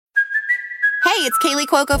it's Kaylee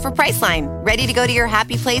Cuoco for Priceline. Ready to go to your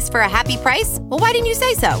happy place for a happy price? Well, why didn't you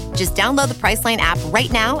say so? Just download the Priceline app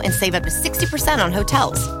right now and save up to 60% on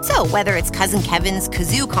hotels. So whether it's Cousin Kevin's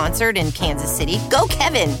Kazoo Concert in Kansas City, go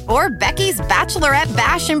Kevin, or Becky's Bachelorette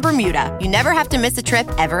Bash in Bermuda, you never have to miss a trip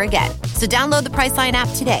ever again. So download the Priceline app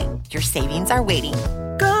today. Your savings are waiting.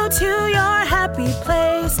 Go to your happy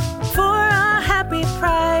place for a happy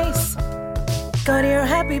price. Go to your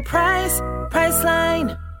happy price,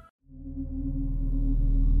 Priceline.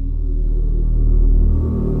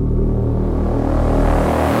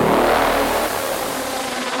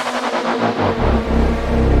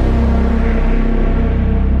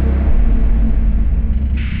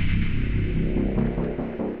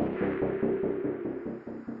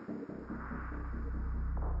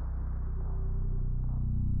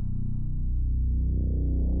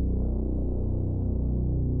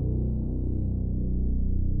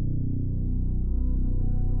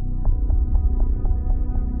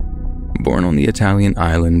 Born on the Italian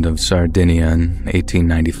island of Sardinia in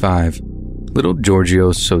 1895, little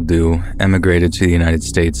Giorgio Sodù emigrated to the United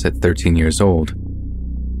States at 13 years old.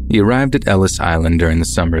 He arrived at Ellis Island during the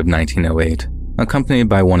summer of 1908, accompanied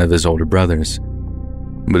by one of his older brothers.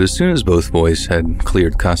 But as soon as both boys had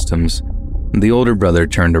cleared customs, the older brother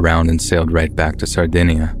turned around and sailed right back to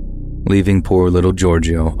Sardinia, leaving poor little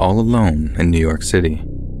Giorgio all alone in New York City.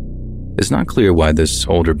 It's not clear why this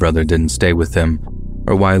older brother didn't stay with him,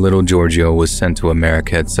 or why little Giorgio was sent to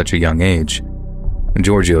America at such a young age.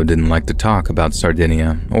 Giorgio didn't like to talk about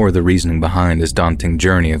Sardinia or the reasoning behind his daunting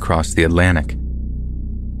journey across the Atlantic.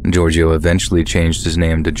 Giorgio eventually changed his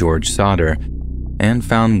name to George Sodder and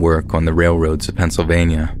found work on the railroads of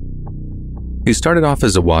Pennsylvania. He started off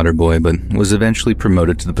as a water boy, but was eventually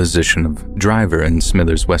promoted to the position of driver in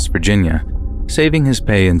Smithers, West Virginia, saving his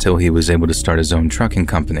pay until he was able to start his own trucking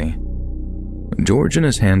company. George and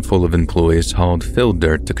his handful of employees hauled fill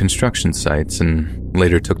dirt to construction sites and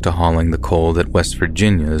later took to hauling the coal that West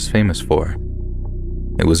Virginia is famous for.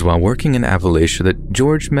 It was while working in Appalachia that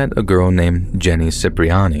George met a girl named Jenny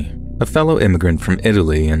Cipriani, a fellow immigrant from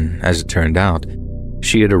Italy, and as it turned out,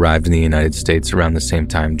 she had arrived in the United States around the same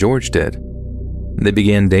time George did. They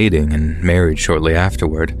began dating and married shortly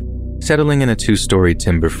afterward, settling in a 2-story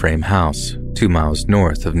timber frame house 2 miles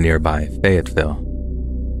north of nearby Fayetteville.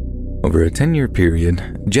 Over a 10-year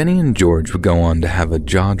period, Jenny and George would go on to have a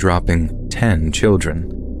jaw-dropping 10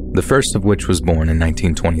 children, the first of which was born in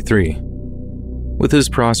 1923. With his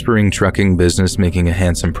prospering trucking business making a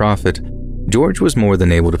handsome profit, George was more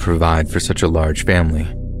than able to provide for such a large family.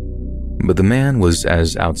 But the man was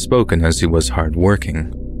as outspoken as he was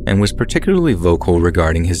hardworking, and was particularly vocal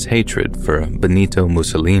regarding his hatred for Benito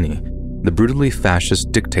Mussolini, the brutally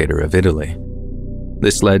fascist dictator of Italy.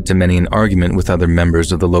 This led to many an argument with other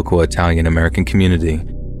members of the local Italian-American community,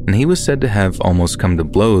 and he was said to have almost come to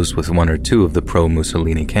blows with one or two of the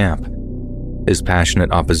pro-Mussolini camp. His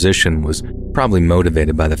passionate opposition was probably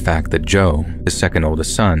motivated by the fact that Joe, his second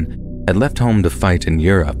oldest son, had left home to fight in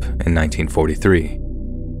Europe in 1943.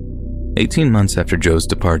 18 months after Joe's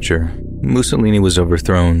departure, Mussolini was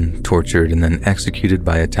overthrown, tortured, and then executed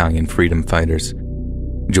by Italian freedom fighters.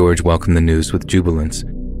 George welcomed the news with jubilance,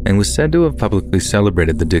 and was said to have publicly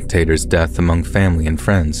celebrated the dictator's death among family and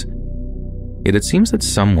friends. Yet it seems that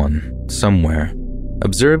someone, somewhere,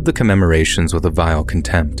 observed the commemorations with a vile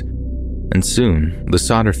contempt, and soon the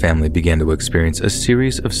Sodder family began to experience a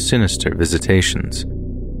series of sinister visitations.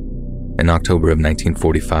 In October of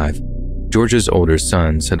 1945, George's older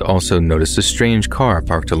sons had also noticed a strange car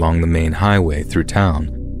parked along the main highway through town,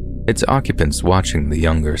 its occupants watching the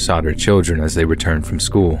younger Sodder children as they returned from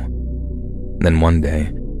school. Then one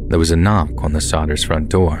day, there was a knock on the Sodders' front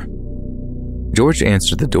door. George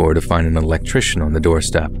answered the door to find an electrician on the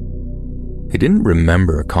doorstep. He didn't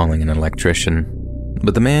remember calling an electrician,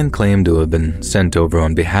 but the man claimed to have been sent over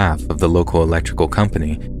on behalf of the local electrical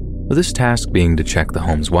company, with his task being to check the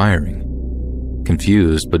home's wiring.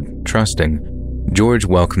 Confused but trusting, George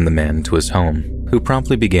welcomed the man to his home, who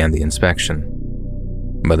promptly began the inspection.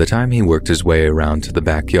 By the time he worked his way around to the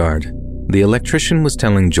backyard, the electrician was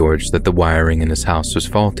telling George that the wiring in his house was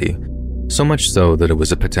faulty, so much so that it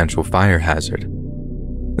was a potential fire hazard.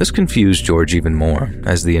 This confused George even more,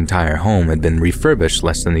 as the entire home had been refurbished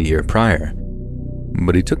less than a year prior.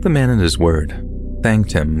 But he took the man at his word,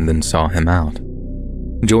 thanked him, and then saw him out.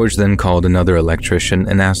 George then called another electrician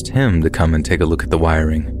and asked him to come and take a look at the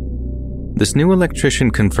wiring. This new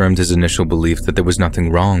electrician confirmed his initial belief that there was nothing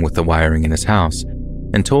wrong with the wiring in his house,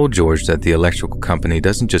 and told George that the electrical company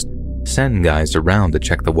doesn't just send guys around to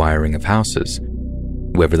check the wiring of houses.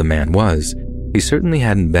 Whoever the man was, he certainly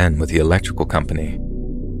hadn't been with the electrical company.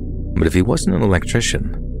 But if he wasn't an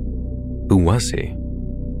electrician, who was he?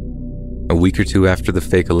 A week or two after the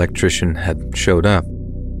fake electrician had showed up,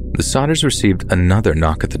 the Sodders received another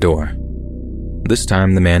knock at the door. This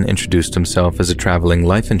time, the man introduced himself as a traveling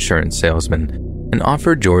life insurance salesman and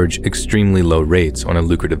offered George extremely low rates on a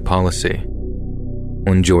lucrative policy.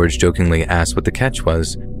 When George jokingly asked what the catch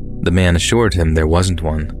was, the man assured him there wasn't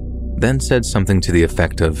one, then said something to the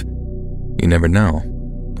effect of, "You never know.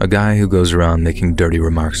 A guy who goes around making dirty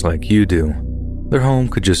remarks like you do, their home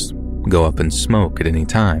could just go up in smoke at any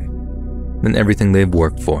time. Then everything they've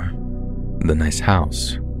worked for, the nice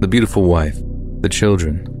house, the beautiful wife, the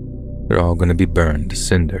children, they're all going to be burned to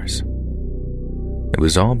cinders." It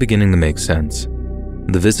was all beginning to make sense.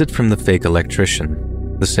 The visit from the fake electrician,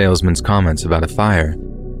 the salesman's comments about a fire,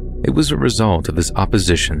 it was a result of his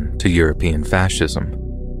opposition to European fascism.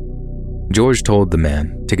 George told the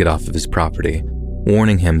man to get off of his property,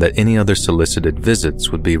 warning him that any other solicited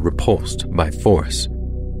visits would be repulsed by force.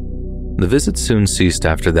 The visits soon ceased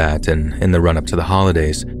after that, and in the run-up to the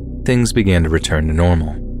holidays, things began to return to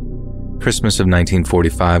normal. Christmas of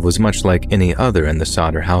 1945 was much like any other in the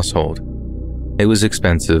Sodder household. It was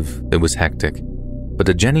expensive, it was hectic, but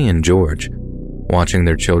to Jenny and George, watching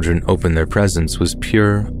their children open their presents was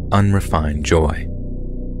pure, unrefined joy.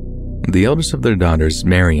 The eldest of their daughters,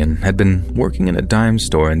 Marion, had been working in a dime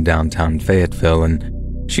store in downtown Fayetteville, and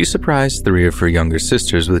she surprised 3 of her younger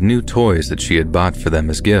sisters with new toys that she had bought for them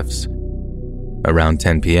as gifts. Around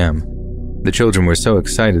 10 p.m., the children were so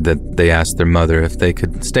excited that they asked their mother if they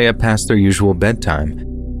could stay up past their usual bedtime,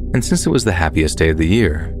 and since it was the happiest day of the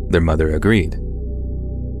year, their mother agreed.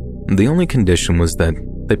 The only condition was that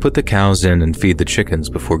they put the cows in and feed the chickens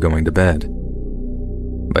before going to bed.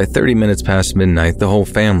 By 30 minutes past midnight, the whole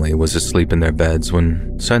family was asleep in their beds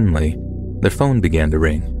when, suddenly, their phone began to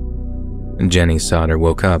ring. Jenny Sodder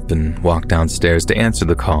woke up and walked downstairs to answer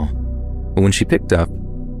the call, but when she picked up,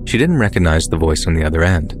 she didn't recognize the voice on the other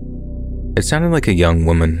end. It sounded like a young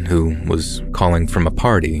woman who was calling from a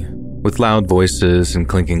party, with loud voices and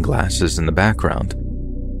clinking glasses in the background.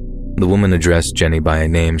 The woman addressed Jenny by a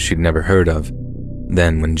name she'd never heard of.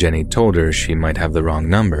 Then, when Jenny told her she might have the wrong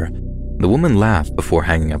number, the woman laughed before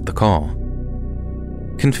hanging up the call.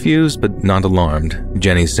 Confused but not alarmed,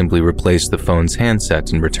 Jenny simply replaced the phone's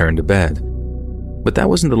handset and returned to bed. But that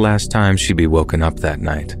wasn't the last time she'd be woken up that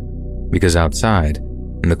night, because outside,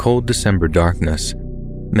 in the cold December darkness,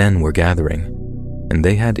 men were gathering, and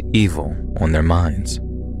they had evil on their minds.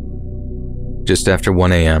 Just after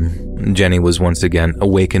 1 a.m., Jenny was once again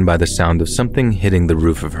awakened by the sound of something hitting the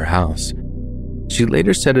roof of her house. She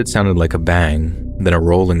later said it sounded like a bang, then a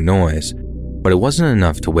rolling noise, but it wasn't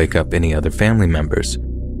enough to wake up any other family members.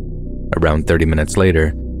 Around 30 minutes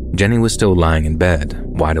later, Jenny was still lying in bed,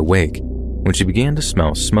 wide awake, when she began to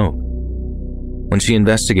smell smoke. When she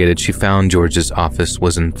investigated, she found George's office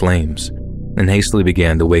was in flames, and hastily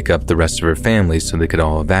began to wake up the rest of her family so they could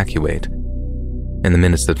all evacuate. In the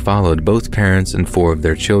minutes that followed, both parents and 4 of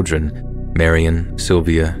their children, Marion,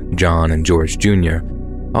 Sylvia, John, and George Jr.,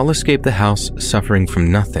 all escaped the house suffering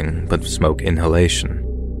from nothing but smoke inhalation.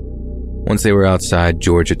 Once they were outside,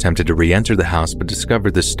 George attempted to re-enter the house but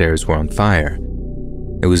discovered the stairs were on fire.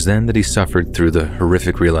 It was then that he suffered through the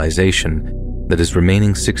horrific realization that his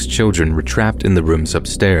remaining 6 children were trapped in the rooms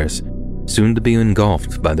upstairs, soon to be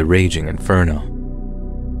engulfed by the raging inferno.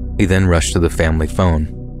 He then rushed to the family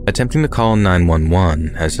phone, attempting to call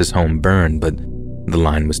 911 as his home burned, but the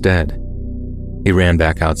line was dead. He ran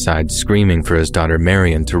back outside, screaming for his daughter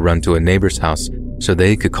Marion to run to a neighbor's house so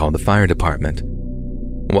they could call the fire department.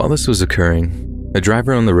 While this was occurring, a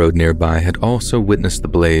driver on the road nearby had also witnessed the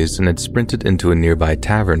blaze and had sprinted into a nearby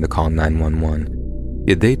tavern to call 911.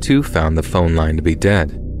 Yet they too found the phone line to be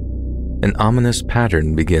dead. An ominous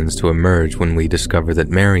pattern begins to emerge when we discover that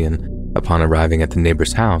Marion, upon arriving at the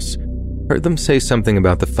neighbor's house, heard them say something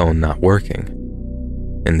about the phone not working.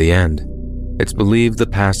 In the end, it's believed the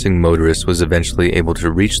passing motorist was eventually able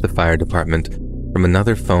to reach the fire department from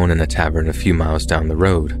another phone in a tavern a few miles down the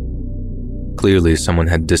road. Clearly, someone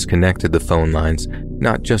had disconnected the phone lines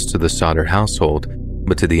not just to the Sodder household,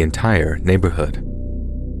 but to the entire neighborhood.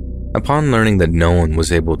 Upon learning that no one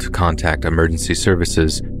was able to contact emergency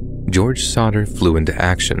services, George Sodder flew into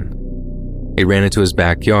action. He ran into his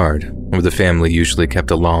backyard, where the family usually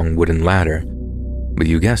kept a long wooden ladder. But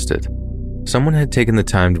you guessed it, someone had taken the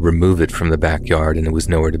time to remove it from the backyard and it was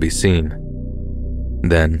nowhere to be seen.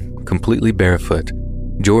 Then, completely barefoot,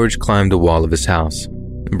 George climbed a wall of his house,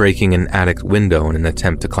 breaking an attic window in an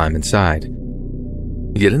attempt to climb inside.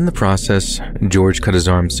 Yet in the process, George cut his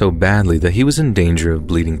arm so badly that he was in danger of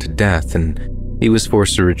bleeding to death, and he was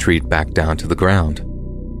forced to retreat back down to the ground.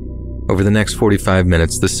 Over the next 45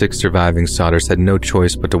 minutes, the 6 surviving Sodders had no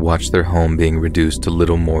choice but to watch their home being reduced to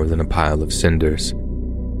little more than a pile of cinders.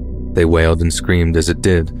 They wailed and screamed as it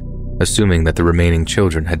did, assuming that the remaining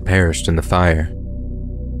children had perished in the fire.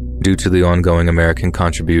 Due to the ongoing American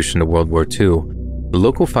contribution to World War II, the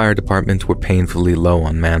local fire department were painfully low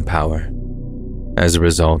on manpower. As a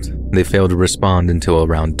result, they failed to respond until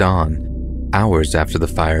around dawn, hours after the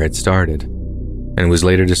fire had started, and it was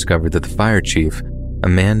later discovered that the fire chief, a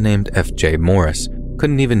man named F.J. Morris,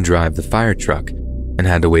 couldn't even drive the fire truck and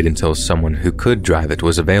had to wait until someone who could drive it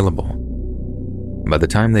was available. By the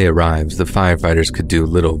time they arrived, the firefighters could do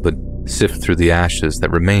little but sift through the ashes that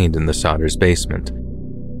remained in the Sodders' basement.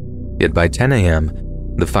 Yet by 10 a.m.,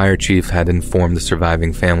 the fire chief had informed the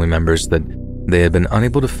surviving family members that they had been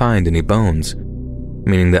unable to find any bones,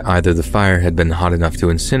 meaning that either the fire had been hot enough to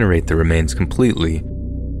incinerate the remains completely,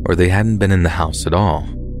 or they hadn't been in the house at all.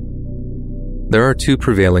 There are 2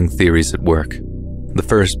 prevailing theories at work, the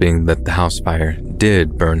first being that the house fire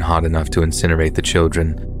did burn hot enough to incinerate the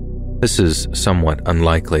children. This is somewhat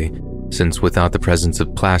unlikely, since without the presence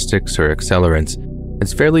of plastics or accelerants,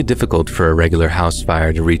 it's fairly difficult for a regular house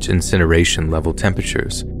fire to reach incineration-level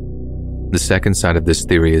temperatures. The second side of this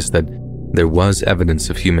theory is that there was evidence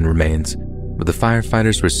of human remains, but the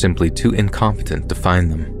firefighters were simply too incompetent to find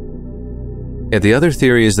them. Yet the other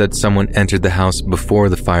theory is that someone entered the house before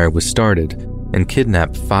the fire was started and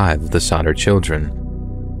kidnapped 5 of the Sodder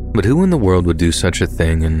children. But who in the world would do such a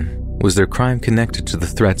thing, and was their crime connected to the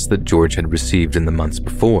threats that George had received in the months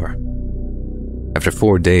before? After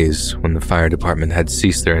 4 days, when the fire department had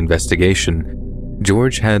ceased their investigation,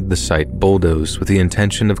 George had the site bulldozed with the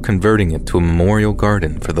intention of converting it to a memorial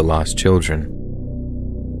garden for the lost children.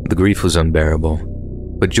 The grief was unbearable,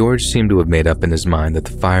 but George seemed to have made up in his mind that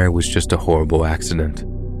the fire was just a horrible accident.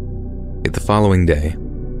 Yet the following day,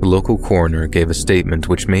 the local coroner gave a statement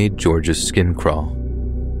which made George's skin crawl.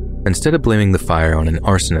 Instead of blaming the fire on an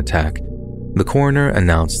arson attack, the coroner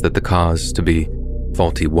announced that the cause to be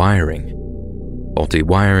faulty wiring. Faulty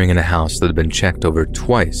wiring in a house that had been checked over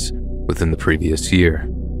twice within the previous year.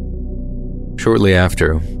 Shortly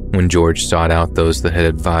after, when George sought out those that had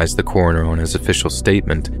advised the coroner on his official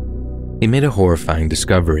statement, he made a horrifying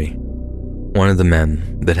discovery. One of the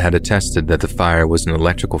men that had attested that the fire was an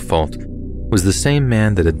electrical fault was the same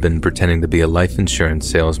man that had been pretending to be a life insurance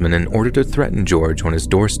salesman in order to threaten George on his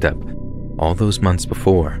doorstep all those months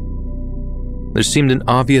before. There seemed an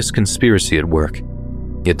obvious conspiracy at work,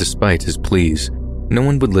 yet despite his pleas, no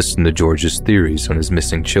one would listen to George's theories on his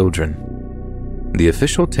missing children. The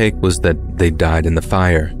official take was that they died in the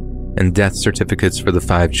fire, and death certificates for the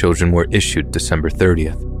 5 children were issued December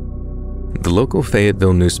 30th. The local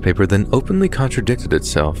Fayetteville newspaper then openly contradicted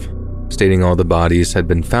itself, stating all the bodies had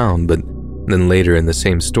been found, but then later in the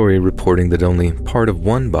same story reporting that only part of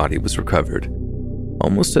one body was recovered,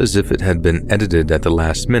 almost as if it had been edited at the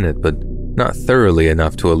last minute, but not thoroughly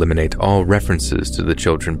enough to eliminate all references to the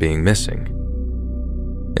children being missing.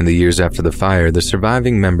 In the years after the fire, the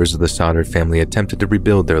surviving members of the Sodder family attempted to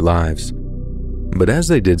rebuild their lives. But as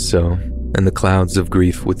they did so, and the clouds of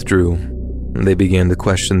grief withdrew, they began to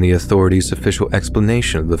question the authorities' official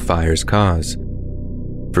explanation of the fire's cause.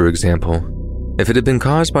 For example, if it had been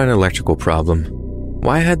caused by an electrical problem,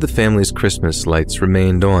 why had the family's Christmas lights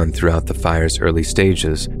remained on throughout the fire's early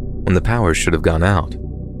stages when the power should have gone out?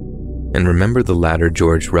 And remember the ladder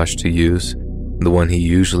George rushed to use, the one he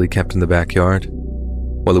usually kept in the backyard?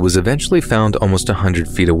 Well, it was eventually found almost 100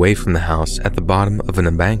 feet away from the house at the bottom of an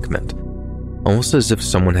embankment, almost as if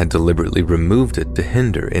someone had deliberately removed it to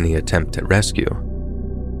hinder any attempt at rescue.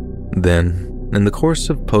 Then, in the course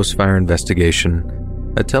of post-fire investigation,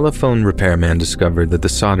 a telephone repairman discovered that the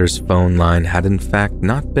Sodders' phone line had in fact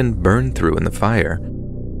not been burned through in the fire.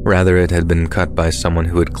 Rather, it had been cut by someone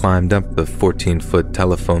who had climbed up the 14-foot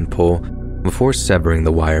telephone pole before severing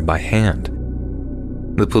the wire by hand.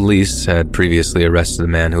 The police had previously arrested a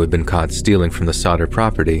man who had been caught stealing from the Sodder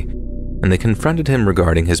property, and they confronted him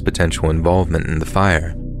regarding his potential involvement in the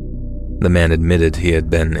fire. The man admitted he had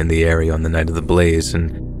been in the area on the night of the blaze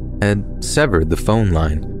and had severed the phone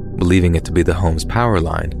line, believing it to be the home's power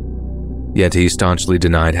line. Yet he staunchly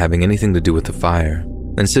denied having anything to do with the fire,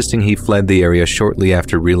 insisting he fled the area shortly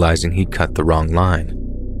after realizing he cut the wrong line.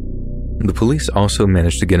 The police also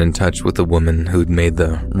managed to get in touch with a woman who'd made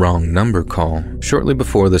the wrong number call shortly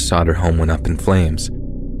before the Sodder home went up in flames.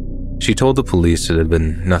 She told the police it had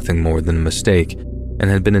been nothing more than a mistake and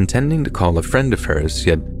had been intending to call a friend of hers,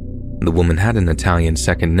 yet the woman had an Italian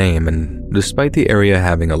second name, and despite the area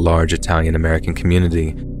having a large Italian-American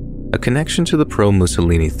community, a connection to the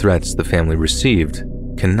pro-Mussolini threats the family received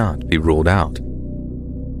cannot be ruled out.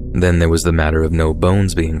 Then there was the matter of no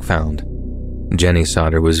bones being found. Jenny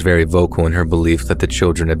Sodder was very vocal in her belief that the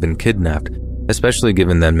children had been kidnapped, especially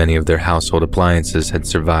given that many of their household appliances had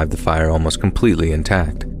survived the fire almost completely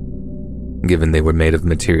intact. Given they were made of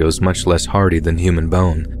materials much less hardy than human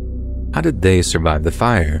bone, how did they survive the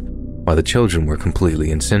fire while the children were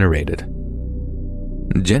completely incinerated?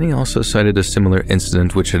 Jenny also cited a similar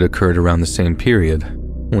incident which had occurred around the same period,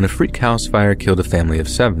 when a freak house fire killed a family of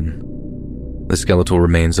 7. The skeletal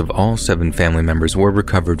remains of all 7 family members were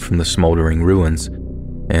recovered from the smoldering ruins,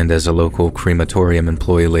 and as a local crematorium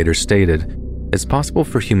employee later stated, it's possible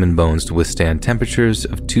for human bones to withstand temperatures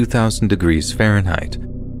of 2,000 degrees Fahrenheit,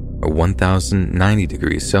 or 1,090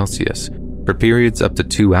 degrees Celsius, for periods up to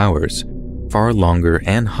 2 hours, far longer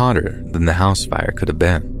and hotter than the house fire could have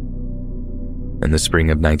been. In the spring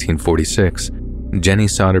of 1946, Jenny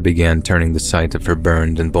Sodder began turning the site of her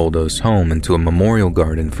burned and bulldozed home into a memorial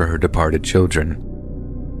garden for her departed children.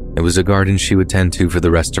 It was a garden she would tend to for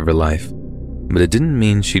the rest of her life, but it didn't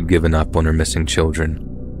mean she'd given up on her missing children.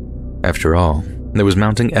 After all, there was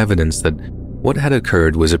mounting evidence that what had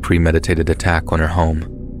occurred was a premeditated attack on her home,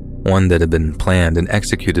 one that had been planned and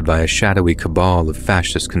executed by a shadowy cabal of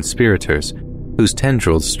fascist conspirators whose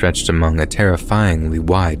tendrils stretched among a terrifyingly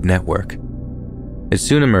wide network. It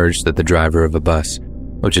soon emerged that the driver of a bus,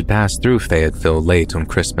 which had passed through Fayetteville late on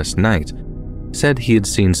Christmas night, said he had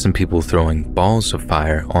seen some people throwing balls of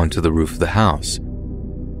fire onto the roof of the house.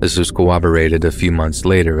 This was corroborated a few months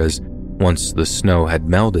later as, once the snow had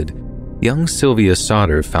melted, young Sylvia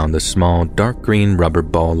Sodder found a small dark green rubber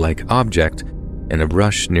ball-like object in a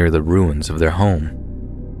brush near the ruins of their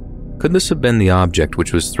home. Could this have been the object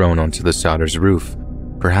which was thrown onto the Sodders' roof,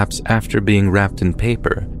 perhaps after being wrapped in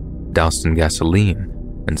paper, doused in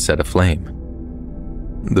gasoline, and set aflame?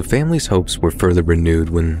 The family's hopes were further renewed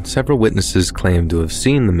when several witnesses claimed to have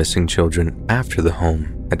seen the missing children after the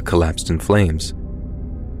home had collapsed in flames.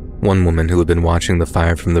 One woman who had been watching the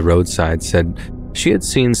fire from the roadside said she had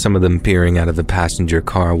seen some of them peering out of the passenger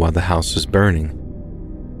car while the house was burning.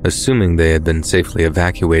 Assuming they had been safely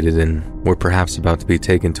evacuated and were perhaps about to be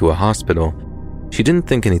taken to a hospital, she didn't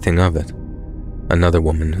think anything of it. Another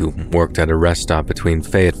woman who worked at a rest stop between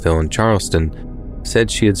Fayetteville and Charleston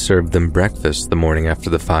said she had served them breakfast the morning after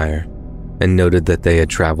the fire and noted that they had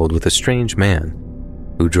traveled with a strange man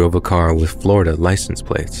who drove a car with Florida license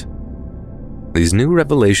plates. These new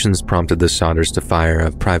revelations prompted the Sodders to fire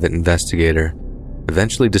a private investigator,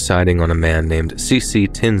 eventually deciding on a man named C.C.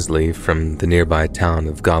 Tinsley from the nearby town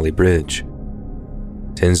of Golly Bridge.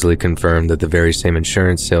 Tinsley confirmed that the very same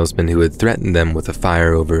insurance salesman who had threatened them with a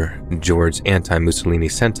fire over George's anti-Mussolini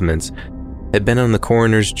sentiments had been on the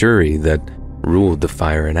coroner's jury that ruled the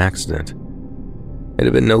fire an accident. It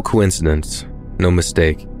had been no coincidence, no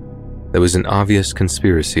mistake. There was an obvious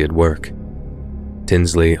conspiracy at work.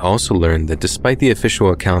 Tinsley also learned that despite the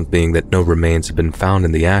official account being that no remains had been found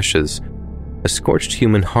in the ashes, a scorched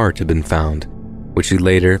human heart had been found, which he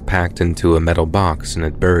later packed into a metal box and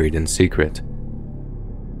had buried in secret.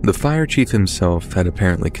 The fire chief himself had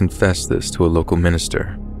apparently confessed this to a local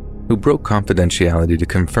minister, who broke confidentiality to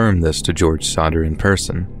confirm this to George Sodder in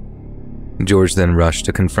person. George then rushed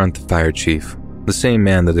to confront the fire chief, the same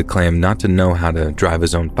man that had claimed not to know how to drive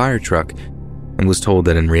his own fire truck, and was told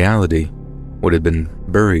that in reality, what had been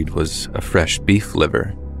buried was a fresh beef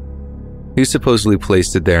liver. He supposedly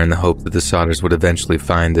placed it there in the hope that the Sodders would eventually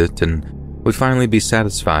find it and would finally be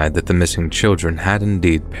satisfied that the missing children had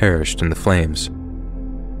indeed perished in the flames.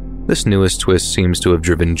 This newest twist seems to have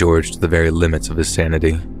driven George to the very limits of his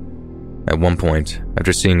sanity. At one point,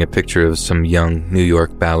 after seeing a picture of some young New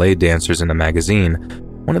York ballet dancers in a magazine,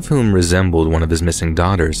 one of whom resembled one of his missing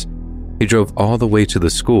daughters, he drove all the way to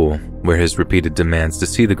the school, where his repeated demands to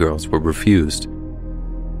see the girls were refused.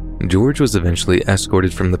 George was eventually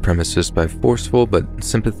escorted from the premises by forceful but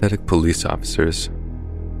sympathetic police officers.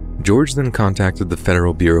 George then contacted the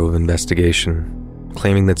Federal Bureau of Investigation,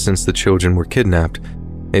 claiming that since the children were kidnapped,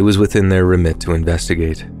 it was within their remit to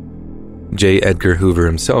investigate. J. Edgar Hoover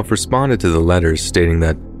himself responded to the letters, stating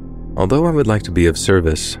that, although I would like to be of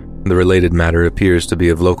service, the related matter appears to be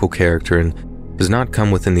of local character and does not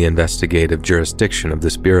come within the investigative jurisdiction of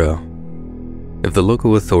this bureau. If the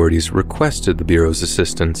local authorities requested the bureau's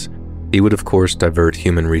assistance, he would of course divert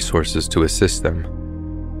human resources to assist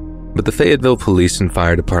them. But the Fayetteville police and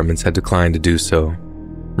fire departments had declined to do so,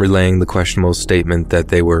 relaying the questionable statement that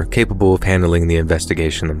they were capable of handling the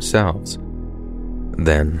investigation themselves.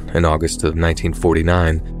 Then, in August of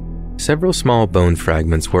 1949, several small bone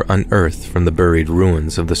fragments were unearthed from the buried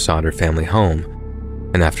ruins of the Sodder family home,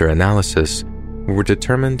 and after analysis, were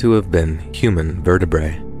determined to have been human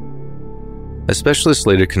vertebrae. A specialist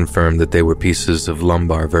later confirmed that they were pieces of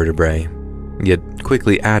lumbar vertebrae, yet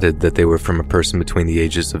quickly added that they were from a person between the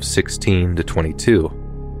ages of 16 to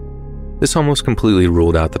 22. This almost completely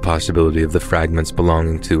ruled out the possibility of the fragments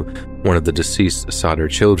belonging to one of the deceased Sodder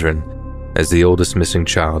children, as the oldest missing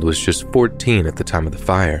child was just 14 at the time of the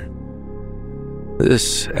fire.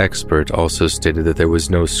 This expert also stated that there was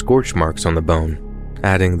no scorch marks on the bone,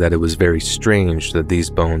 adding that it was very strange that these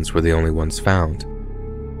bones were the only ones found.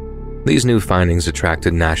 These new findings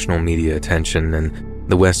attracted national media attention, and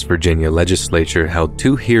the West Virginia legislature held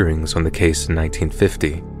 2 hearings on the case in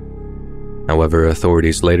 1950. However,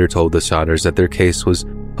 authorities later told the Sodders that their case was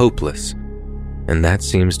hopeless, and that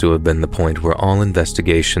seems to have been the point where all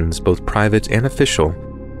investigations, both private and official,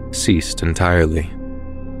 ceased entirely.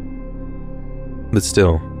 But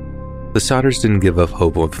still, the Sodders didn't give up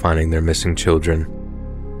hope of finding their missing children.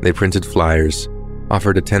 They printed flyers,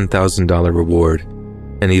 offered a $10,000 reward,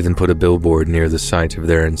 and even put a billboard near the site of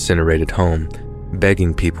their incinerated home,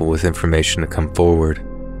 begging people with information to come forward.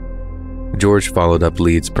 George followed up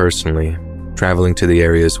leads personally, traveling to the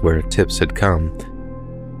areas where tips had come.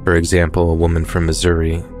 For example, a woman from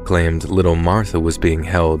Missouri claimed little Martha was being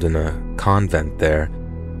held in a convent there,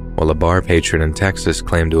 while a bar patron in Texas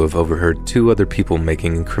claimed to have overheard 2 other people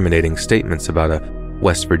making incriminating statements about a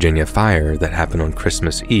West Virginia fire that happened on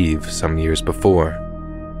Christmas Eve some years before.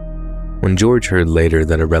 When George heard later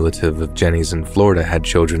that a relative of Jenny's in Florida had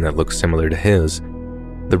children that looked similar to his,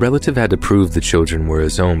 the relative had to prove the children were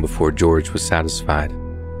his own before George was satisfied.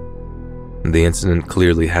 The incident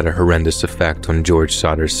clearly had a horrendous effect on George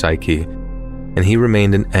Sodder's psyche, and he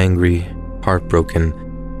remained an angry,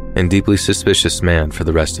 heartbroken, and deeply suspicious man for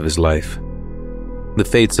the rest of his life. The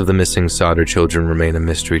fates of the missing Sodder children remain a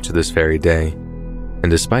mystery to this very day, and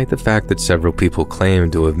despite the fact that several people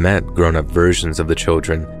claim to have met grown-up versions of the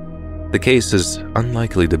children, the case is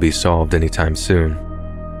unlikely to be solved anytime soon.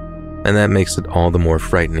 And that makes it all the more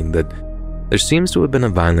frightening that there seems to have been a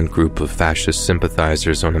violent group of fascist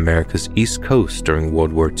sympathizers on America's East Coast during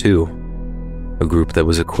World War II, a group that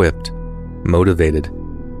was equipped, motivated,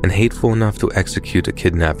 and hateful enough to execute a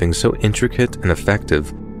kidnapping so intricate and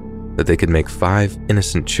effective that they could make 5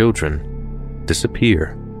 innocent children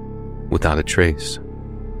disappear without a trace.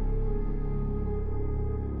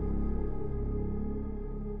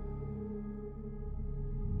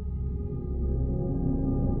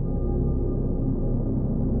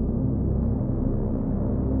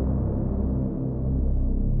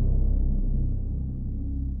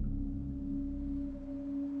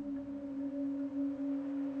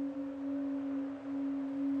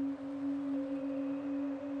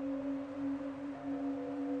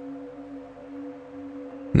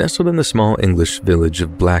 Nestled in the small English village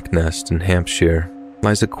of Blacknest in Hampshire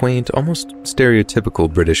lies a quaint, almost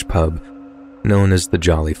stereotypical British pub known as the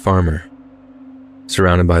Jolly Farmer.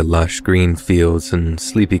 Surrounded by lush green fields and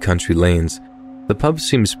sleepy country lanes, the pub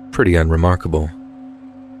seems pretty unremarkable.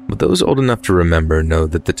 But those old enough to remember know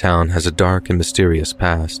that the town has a dark and mysterious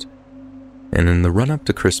past. And in the run-up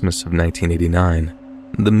to Christmas of 1989,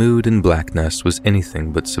 the mood in Blacknest was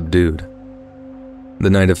anything but subdued. The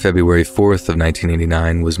night of February 4th of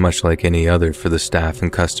 1989 was much like any other for the staff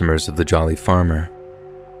and customers of the Jolly Farmer.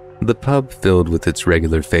 The pub filled with its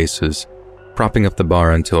regular faces, propping up the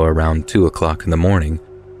bar until around 2 o'clock in the morning,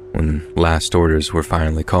 when last orders were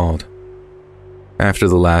finally called. After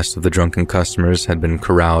the last of the drunken customers had been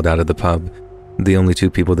corralled out of the pub, the only 2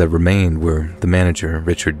 people that remained were the manager,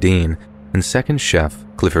 Richard Dean, and second chef,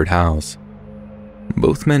 Clifford Howes.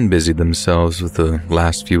 Both men busied themselves with the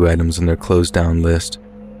last few items on their closed-down list,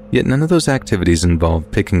 yet none of those activities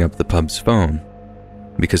involved picking up the pub's phone,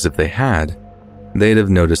 because if they had, they'd have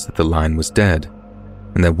noticed that the line was dead,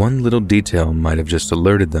 and that one little detail might have just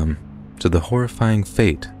alerted them to the horrifying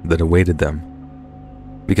fate that awaited them.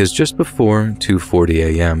 Because just before 2:40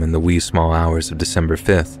 a.m. in the wee small hours of December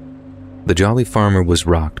 5th, the Jolly Farmer was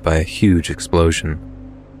rocked by a huge explosion,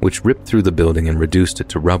 which ripped through the building and reduced it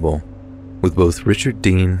to rubble, with both Richard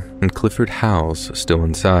Dean and Clifford Howes still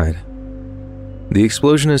inside. The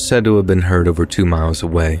explosion is said to have been heard over 2 miles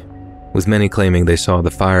away, with many claiming they saw the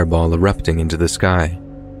fireball erupting into the sky.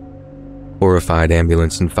 Horrified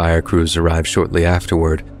ambulance and fire crews arrived shortly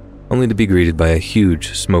afterward, only to be greeted by a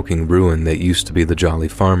huge smoking ruin that used to be the Jolly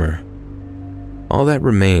Farmer. All that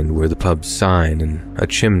remained were the pub's sign and a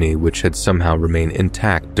chimney which had somehow remained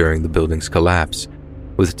intact during the building's collapse,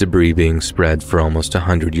 with debris being spread for almost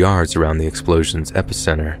 100 yards around the explosion's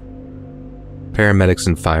epicenter. Paramedics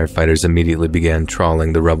and firefighters immediately began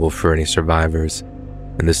trawling the rubble for any survivors,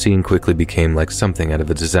 and the scene quickly became like something out of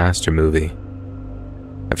a disaster movie.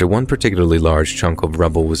 After one particularly large chunk of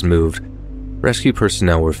rubble was moved, rescue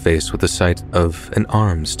personnel were faced with the sight of an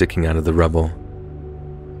arm sticking out of the rubble.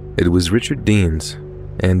 It was Richard Dean's,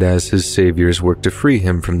 and as his saviors worked to free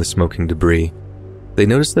him from the smoking debris, they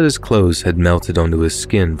noticed that his clothes had melted onto his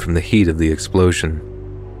skin from the heat of the explosion.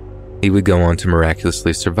 He would go on to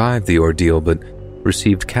miraculously survive the ordeal, but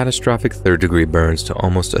received catastrophic third-degree burns to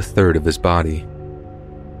almost a third of his body.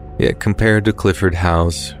 Yet compared to Clifford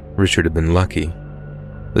Howes, Richard had been lucky.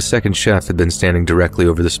 The second chef had been standing directly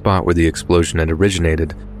over the spot where the explosion had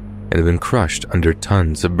originated and had been crushed under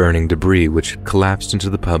tons of burning debris which collapsed into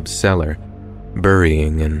the pub's cellar,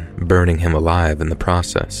 burying and burning him alive in the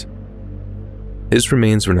process. His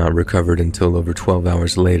remains were not recovered until over 12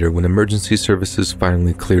 hours later, when emergency services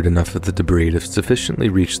finally cleared enough of the debris to sufficiently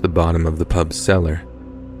reach the bottom of the pub's cellar.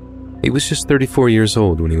 He was just 34 years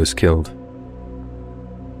old when he was killed.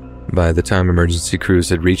 By the time emergency crews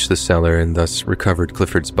had reached the cellar and thus recovered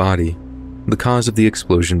Clifford's body, the cause of the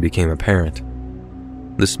explosion became apparent.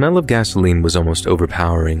 The smell of gasoline was almost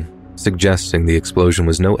overpowering, suggesting the explosion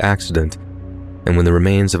was no accident, and when the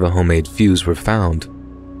remains of a homemade fuse were found,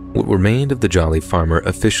 what remained of the Jolly Farmer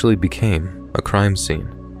officially became a crime scene.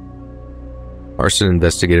 Arson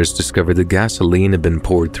investigators discovered that gasoline had been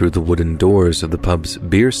poured through the wooden doors of the pub's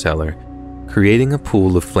beer cellar, creating a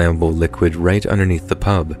pool of flammable liquid right underneath the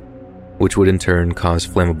pub, which would in turn cause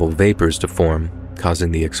flammable vapors to form,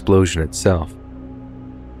 causing the explosion itself.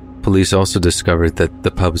 Police also discovered that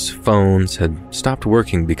the pub's phones had stopped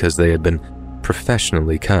working because they had been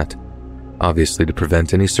professionally cut, obviously to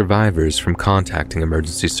prevent any survivors from contacting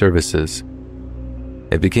emergency services.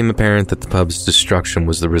 It became apparent that the pub's destruction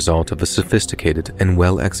was the result of a sophisticated and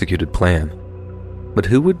well-executed plan. But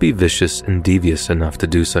who would be vicious and devious enough to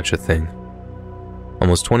do such a thing?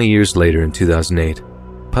 Almost 20 years later, in 2008,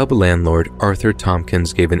 pub landlord Arthur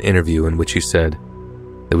Tompkins gave an interview in which he said,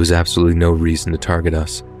 "There was absolutely no reason to target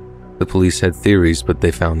us. The police had theories, but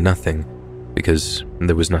they found nothing, because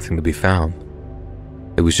there was nothing to be found.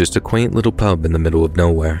 It was just a quaint little pub in the middle of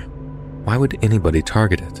nowhere. Why would anybody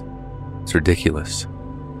target it? It's ridiculous."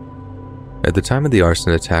 At the time of the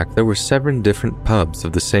arson attack, there were 7 different pubs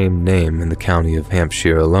of the same name in the county of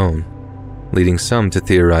Hampshire alone, leading some to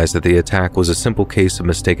theorize that the attack was a simple case of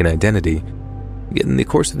mistaken identity. Yet in the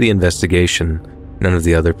course of the investigation, none of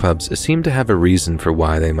the other pubs seemed to have a reason for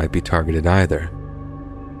why they might be targeted either.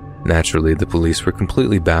 Naturally, the police were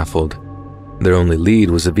completely baffled. Their only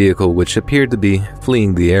lead was a vehicle which appeared to be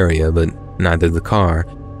fleeing the area, but neither the car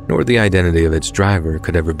nor the identity of its driver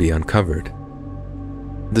could ever be uncovered.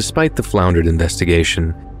 Despite the floundered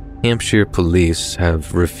investigation, Hampshire police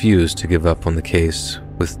have refused to give up on the case,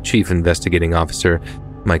 with Chief Investigating Officer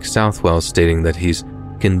Mike Southwell stating that he's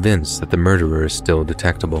convinced that the murderer is still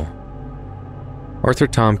detectable. Arthur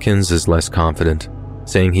Tompkins is less confident,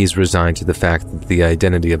 saying he's resigned to the fact that the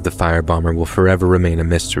identity of the firebomber will forever remain a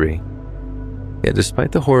mystery. Yet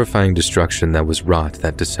despite the horrifying destruction that was wrought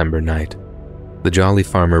that December night, the Jolly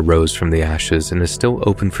Farmer rose from the ashes and is still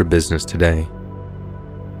open for business today.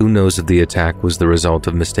 Who knows if the attack was the result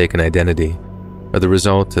of mistaken identity, or the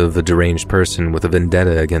result of a deranged person with a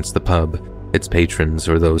vendetta against the pub, its patrons,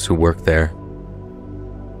 or those who work there.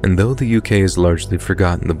 And though the UK has largely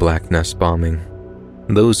forgotten the Black Nest bombing,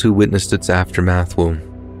 those who witnessed its aftermath will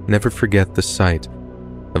never forget the sight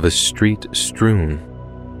of a street strewn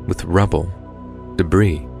with rubble,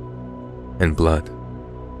 debris, and blood.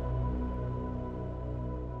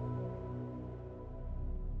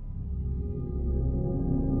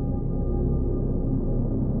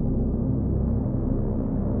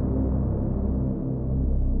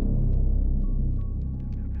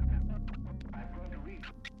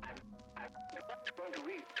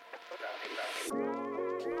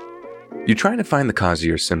 You're trying to find the cause of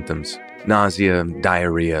your symptoms, nausea,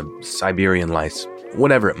 diarrhea, Siberian lice,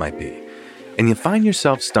 whatever it might be, and you find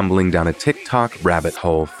yourself stumbling down a TikTok rabbit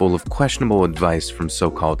hole full of questionable advice from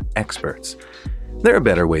so-called experts. There are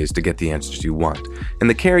better ways to get the answers you want, and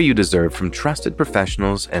the care you deserve from trusted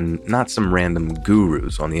professionals and not some random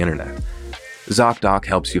gurus on the internet. ZocDoc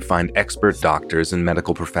helps you find expert doctors and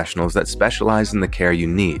medical professionals that specialize in the care you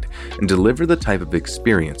need and deliver the type of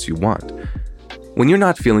experience you want. When you're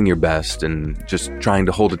not feeling your best and just trying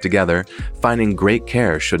to hold it together, finding great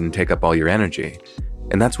care shouldn't take up all your energy.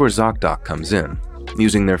 And that's where ZocDoc comes in.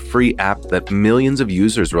 Using their free app that millions of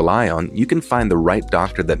users rely on, you can find the right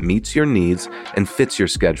doctor that meets your needs and fits your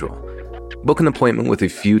schedule. Book an appointment with a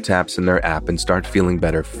few taps in their app and start feeling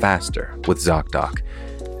better faster with ZocDoc.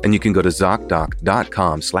 And you can go to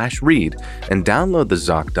ZocDoc.com/read and download the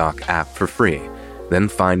ZocDoc app for free. Then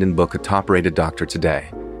find and book a top-rated doctor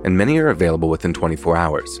today. And many are available within 24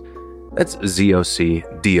 hours. That's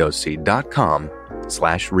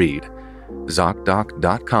ZocDoc.com/read.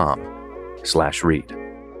 ZocDoc.com/read.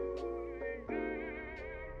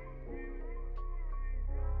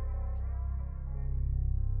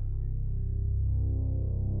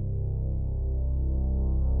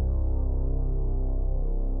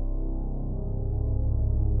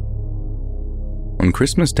 On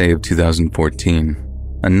Christmas Day of 2014,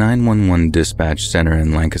 a 911 dispatch center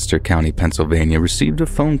in Lancaster County, Pennsylvania received a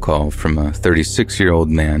phone call from a 36-year-old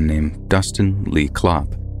man named Dustin Lee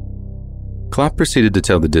Klopp. Klopp proceeded to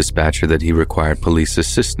tell the dispatcher that he required police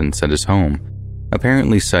assistance at his home,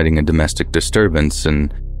 apparently citing a domestic disturbance,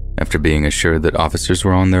 and after being assured that officers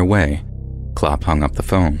were on their way, Klopp hung up the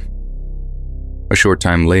phone. A short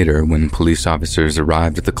time later, when police officers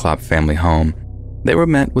arrived at the Klopp family home, they were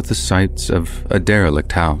met with the sights of a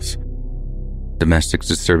derelict house. Domestic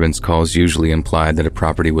disturbance calls usually imply that a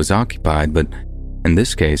property was occupied, but in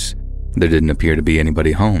this case, there didn't appear to be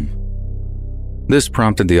anybody home. This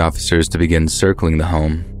prompted the officers to begin circling the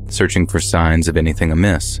home, searching for signs of anything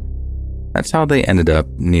amiss. That's how they ended up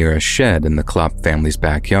near a shed in the Klopp family's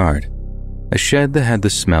backyard, a shed that had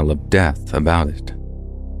the smell of death about it.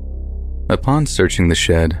 Upon searching the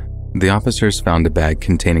shed, the officers found a bag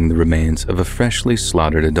containing the remains of a freshly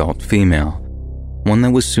slaughtered adult female, one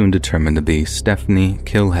that was soon determined to be Stephanie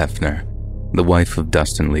Kilhefner, the wife of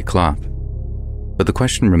Dustin Lee Klopp. But the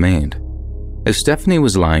question remained, if Stephanie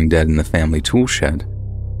was lying dead in the family tool shed,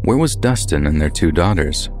 where was Dustin and their 2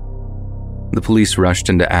 daughters? The police rushed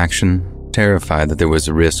into action, terrified that there was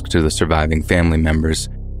a risk to the surviving family members.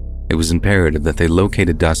 It was imperative that they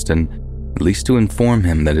located Dustin, at least to inform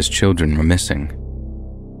him that his children were missing.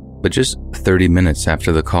 But just 30 minutes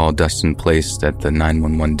after the call Dustin placed at the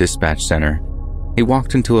 911 dispatch center, he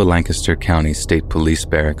walked into a Lancaster County State Police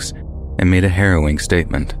barracks and made a harrowing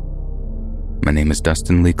statement. "My name is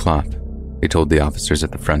Dustin Lee Klopp," he told the officers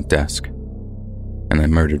at the front desk, "and I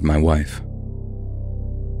murdered my wife."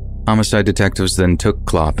 Homicide detectives then took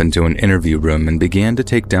Klopp into an interview room and began to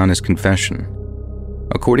take down his confession.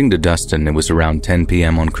 According to Dustin, it was around 10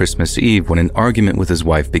 p.m. on Christmas Eve when an argument with his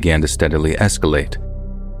wife began to steadily escalate.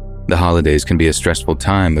 The holidays can be a stressful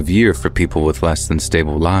time of year for people with less than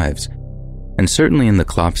stable lives, and certainly in the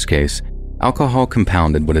Klopp's case, alcohol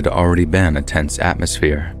compounded what had already been a tense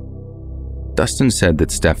atmosphere. Dustin said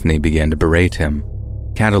that Stephanie began to berate him,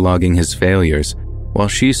 cataloging his failures, while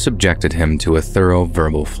she subjected him to a thorough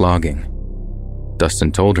verbal flogging.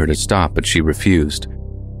 Dustin told her to stop, but she refused,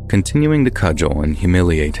 continuing to cudgel and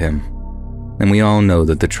humiliate him. And we all know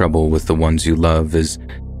that the trouble with the ones you love is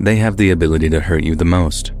they have the ability to hurt you the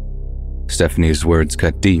most. Stephanie's words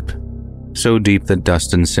cut deep, so deep that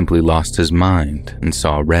Dustin simply lost his mind and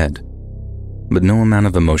saw red. But no amount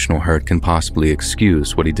of emotional hurt can possibly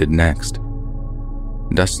excuse what he did next.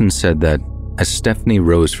 Dustin said that as Stephanie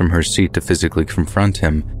rose from her seat to physically confront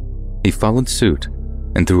him, he followed suit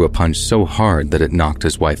and threw a punch so hard that it knocked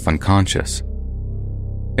his wife unconscious.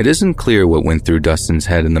 It isn't clear what went through Dustin's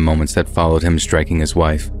head in the moments that followed him striking his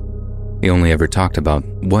wife. He only ever talked about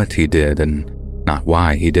what he did and not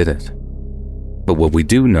why he did it. But what we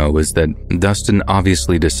do know is that Dustin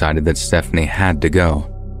obviously decided that Stephanie had to go.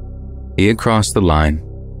 He had crossed the line,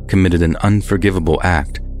 committed an unforgivable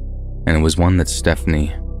act, and it was one that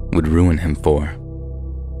Stephanie would ruin him for.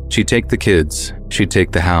 She'd take the kids, she'd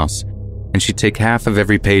take the house, and she'd take half of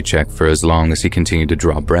every paycheck for as long as he continued to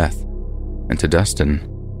draw breath. And to Dustin,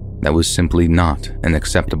 that was simply not an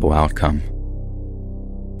acceptable outcome.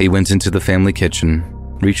 He went into the family kitchen,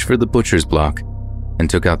 reached for the butcher's block, and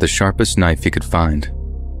took out the sharpest knife he could find.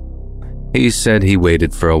 He said he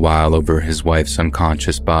waited for a while over his wife's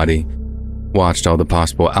unconscious body, watched all the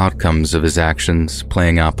possible outcomes of his actions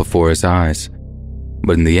playing out before his eyes.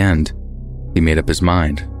 But in the end, he made up his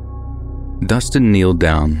mind. Dustin kneeled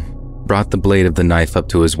down, brought the blade of the knife up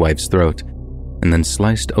to his wife's throat, and then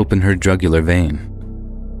sliced open her jugular vein.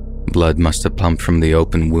 Blood must have pumped from the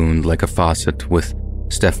open wound like a faucet, with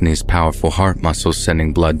Stephanie's powerful heart muscles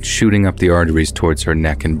sending blood shooting up the arteries towards her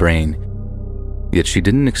neck and brain. Yet she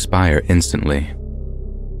didn't expire instantly.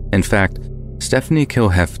 In fact, Stephanie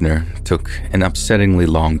Kilhefner took an upsettingly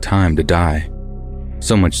long time to die,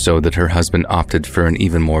 so much so that her husband opted for an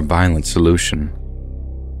even more violent solution.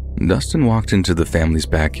 Dustin walked into the family's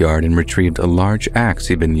backyard and retrieved a large axe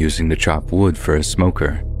he'd been using to chop wood for a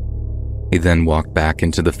smoker. He then walked back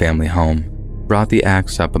into the family home, brought the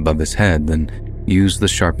axe up above his head, then used the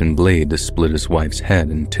sharpened blade to split his wife's head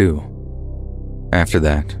in two. After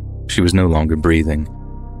that, she was no longer breathing,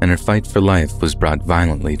 and her fight for life was brought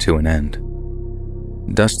violently to an end.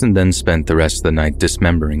 Dustin then spent the rest of the night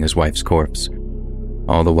dismembering his wife's corpse,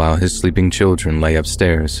 all the while his sleeping children lay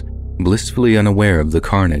upstairs, blissfully unaware of the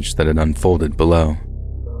carnage that had unfolded below.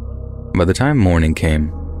 By the time morning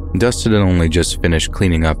came, Dustin had only just finished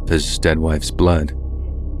cleaning up his dead wife's blood.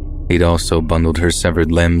 He'd also bundled her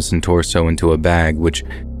severed limbs and torso into a bag, which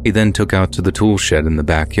he then took out to the tool shed in the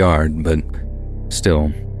backyard, but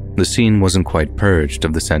still, the scene wasn't quite purged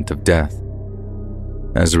of the scent of death.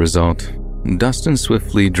 As a result, Dustin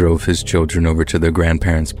swiftly drove his children over to their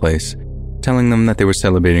grandparents' place, telling them that they were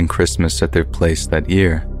celebrating Christmas at their place that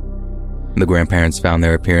year. The grandparents found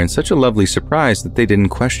their appearance such a lovely surprise that they didn't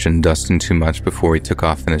question Dustin too much before he took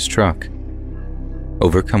off in his truck.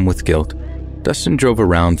 Overcome with guilt, Dustin drove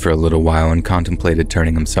around for a little while and contemplated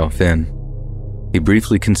turning himself in. He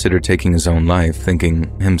briefly considered taking his own life,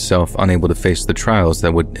 thinking himself unable to face the trials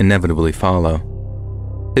that would inevitably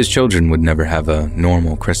follow. His children would never have a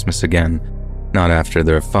normal Christmas again, not after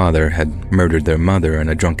their father had murdered their mother in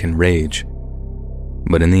a drunken rage.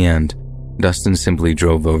 But in the end, Dustin simply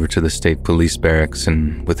drove over to the state police barracks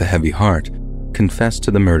and, with a heavy heart, confessed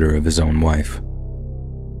to the murder of his own wife.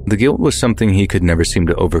 The guilt was something he could never seem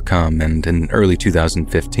to overcome, and in early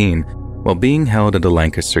 2015, while being held at a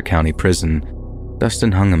Lancaster County prison,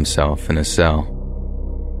 Dustin hung himself in a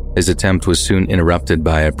cell. His attempt was soon interrupted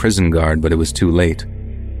by a prison guard, but it was too late.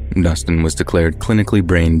 Dustin was declared clinically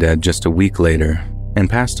brain dead just a week later and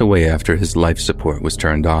passed away after his life support was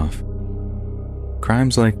turned off.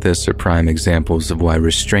 Crimes like this are prime examples of why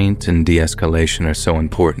restraint and de-escalation are so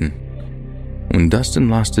important. When Dustin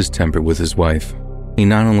lost his temper with his wife, he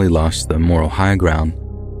not only lost the moral high ground,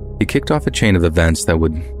 he kicked off a chain of events that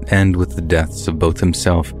would end with the deaths of both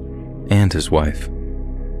himself and his wife.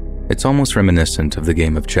 It's almost reminiscent of the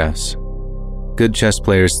game of chess. Good chess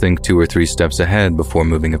players think 2 or 3 steps ahead before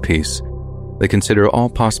moving a piece. They consider all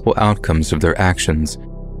possible outcomes of their actions,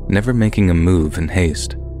 never making a move in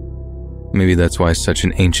haste. Maybe that's why such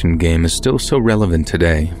an ancient game is still so relevant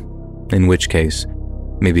today, in which case,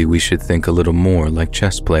 maybe we should think a little more like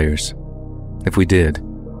chess players. If we did,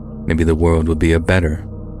 maybe the world would be a better,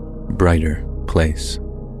 brighter place.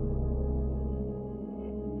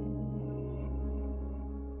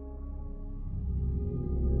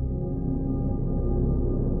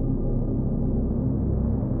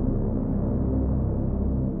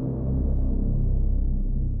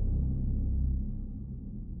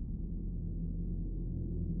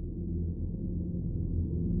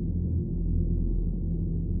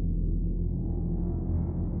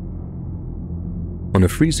 On a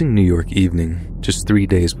freezing New York evening, just 3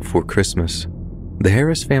 days before Christmas, the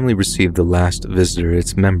Harris family received the last visitor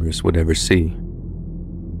its members would ever see.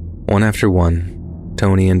 One after one,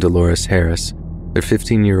 Tony and Dolores Harris, their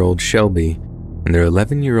 15-year-old Shelby, and their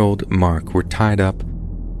 11-year-old Mark were tied up,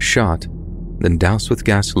 shot, then doused with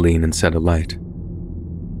gasoline and set alight.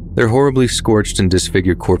 Their horribly scorched and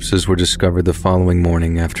disfigured corpses were discovered the following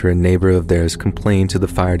morning after a neighbor of theirs complained to the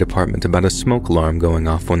fire department about a smoke alarm going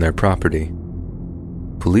off on their property.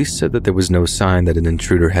 Police said that there was no sign that an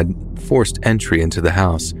intruder had forced entry into the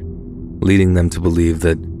house, leading them to believe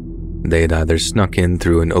that they had either snuck in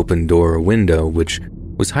through an open door or window, which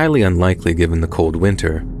was highly unlikely given the cold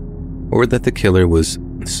winter, or that the killer was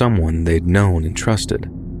someone they'd known and trusted.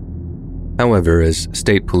 However, as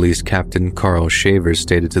State Police Captain Carl Shavers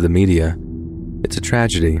stated to the media, "It's a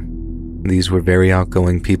tragedy. These were very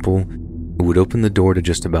outgoing people who would open the door to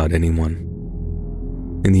just about anyone."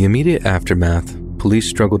 In the immediate aftermath, police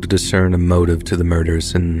struggled to discern a motive to the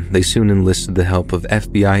murders, and they soon enlisted the help of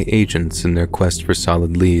FBI agents in their quest for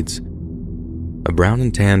solid leads. A brown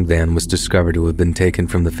and tan van was discovered to have been taken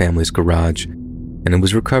from the family's garage, and it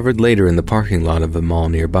was recovered later in the parking lot of a mall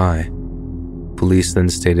nearby. Police then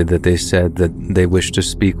stated that they said that they wished to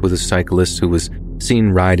speak with a cyclist who was seen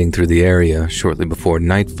riding through the area shortly before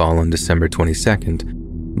nightfall on December 22nd,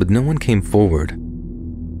 but no one came forward.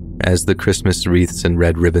 As the Christmas wreaths and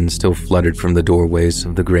red ribbons still fluttered from the doorways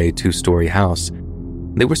of the gray 2-story house,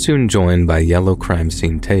 they were soon joined by yellow crime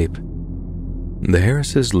scene tape. The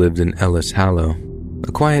Harrises lived in Ellis Hollow,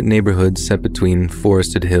 a quiet neighborhood set between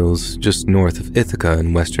forested hills just north of Ithaca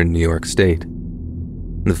in western New York State.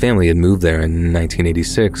 The family had moved there in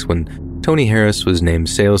 1986 when Tony Harris was named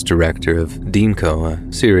sales director of Deanco,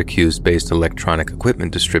 a Syracuse-based electronic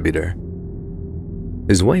equipment distributor.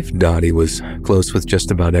 His wife Dottie was close with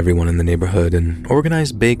just about everyone in the neighborhood and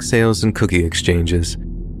organized bake sales and cookie exchanges.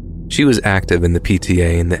 She was active in the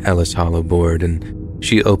PTA and the Ellis Hollow board, and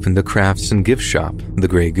she opened a crafts and gift shop, the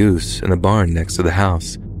Grey Goose, in a barn next to the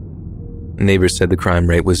house. Neighbors said the crime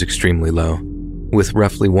rate was extremely low, with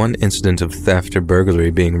roughly 1 incident of theft or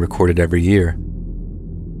burglary being recorded every year.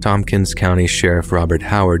 Tompkins County Sheriff Robert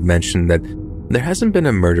Howard mentioned that there hasn't been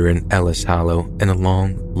a murder in Ellis Hollow in a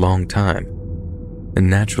long, long time. And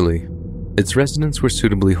naturally, its residents were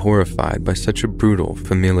suitably horrified by such a brutal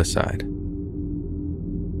familicide.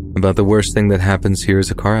 "About the worst thing that happens here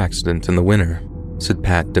is a car accident in the winter," said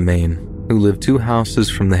Pat DeMaine, who lived 2 houses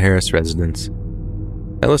from the Harris residence.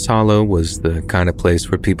 Ellis Hollow was the kind of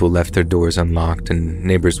place where people left their doors unlocked and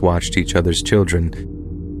neighbors watched each other's children.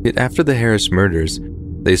 Yet after the Harris murders,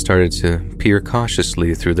 they started to peer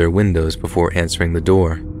cautiously through their windows before answering the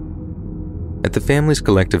door. At the family's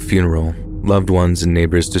collective funeral, loved ones and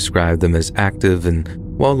neighbors described them as active and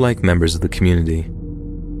well-liked members of the community.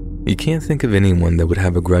 "You can't think of anyone that would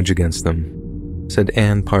have a grudge against them," said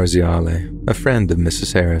Ann Parziale, a friend of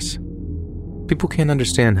Mrs. Harris. "People can't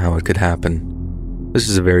understand how it could happen. This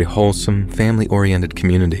is a very wholesome, family-oriented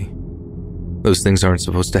community. Those things aren't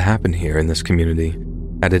supposed to happen here in this community,"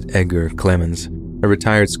 added Edgar Clemens, a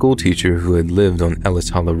retired school teacher who had lived on Ellis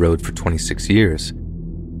Hollow Road for 26 years.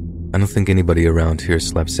 "I don't think anybody around here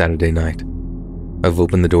slept Saturday night. I've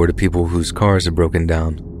opened the door to people whose cars are broken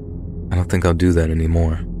down. I don't think I'll do that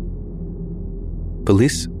anymore."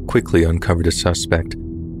 Police quickly uncovered a suspect,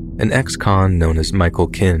 an ex-con known as Michael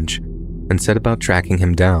Kinge, and set about tracking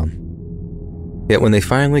him down. Yet when they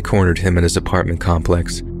finally cornered him at his apartment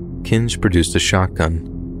complex, Kinge produced a shotgun,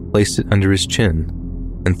 placed it under his chin,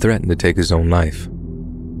 and threatened to take his own life.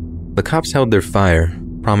 The cops held their fire,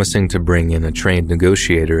 promising to bring in a trained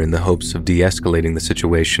negotiator in the hopes of de-escalating the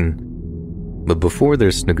situation. But before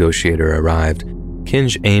this negotiator arrived,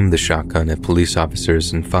 Kinge aimed the shotgun at police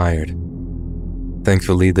officers and fired.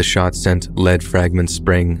 Thankfully, the shot sent lead fragments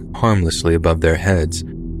spraying harmlessly above their heads,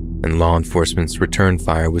 and law enforcement's return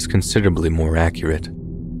fire was considerably more accurate.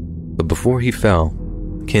 But before he fell,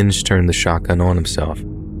 Kinge turned the shotgun on himself,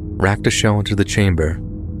 racked a shell into the chamber,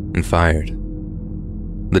 and fired.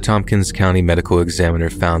 The Tompkins County medical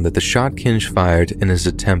examiner found that the shot Kinge fired in his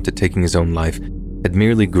attempt at taking his own life had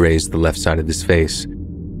merely grazed the left side of his face,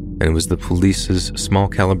 and it was the police's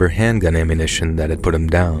small-caliber handgun ammunition that had put him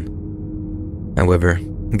down. However,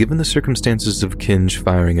 given the circumstances of Kinge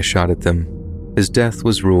firing a shot at them, his death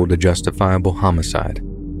was ruled a justifiable homicide.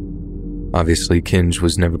 Obviously, Kinge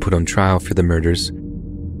was never put on trial for the murders,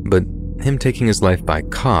 but him taking his life by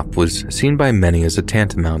cop was seen by many as a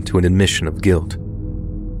tantamount to an admission of guilt.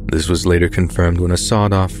 This was later confirmed when a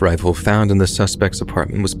sawed-off rifle found in the suspect's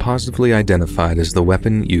apartment was positively identified as the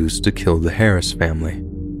weapon used to kill the Harris family.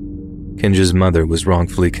 Kinge's mother was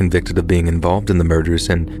wrongfully convicted of being involved in the murders,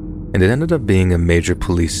 and it ended up being a major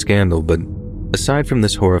police scandal, but aside from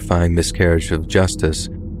this horrifying miscarriage of justice,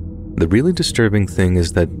 the really disturbing thing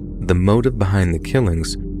is that the motive behind the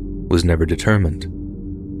killings was never determined.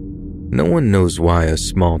 No one knows why a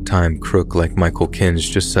small-time crook like Michael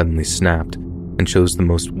Kinge just suddenly snapped and chose the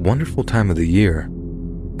most wonderful time of the year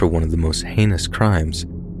for one of the most heinous crimes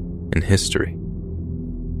in history.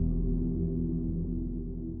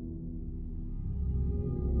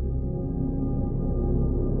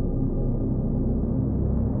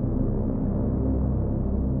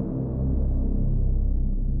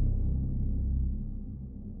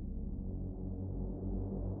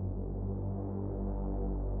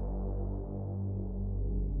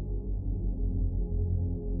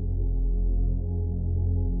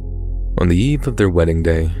 On the eve of their wedding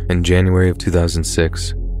day, in January of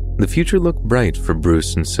 2006, the future looked bright for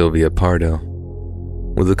Bruce and Sylvia Pardo.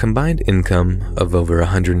 With a combined income of over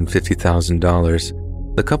 $150,000,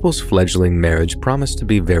 the couple's fledgling marriage promised to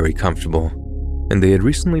be very comfortable, and they had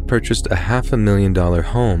recently purchased a $500,000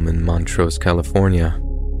 home in Montrose, California.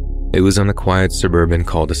 It was on a quiet suburban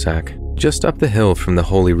cul-de-sac, just up the hill from the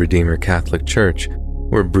Holy Redeemer Catholic Church,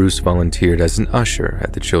 where Bruce volunteered as an usher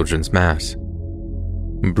at the children's mass.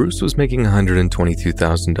 Bruce was making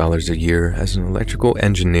 $122,000 a year as an electrical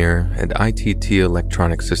engineer at ITT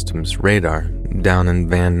Electronic Systems Radar down in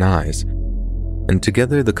Van Nuys, and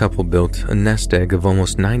together the couple built a nest egg of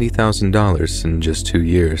almost $90,000 in just 2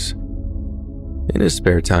 years. In his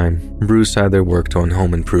spare time, Bruce either worked on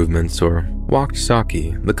home improvements or walked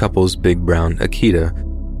Saki, the couple's big brown Akita,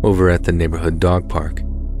 over at the neighborhood dog park.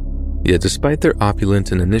 Yet despite their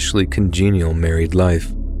opulent and initially congenial married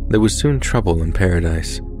life, there was soon trouble in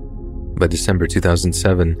paradise. By December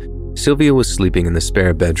 2007, Sylvia was sleeping in the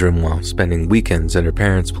spare bedroom while spending weekends at her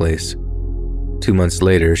parents' place. 2 months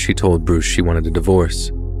later, she told Bruce she wanted a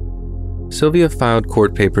divorce. Sylvia filed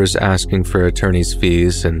court papers asking for attorney's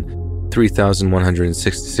fees and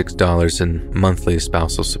 $3,166 in monthly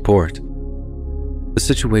spousal support. "The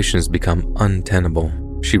situation has become untenable,"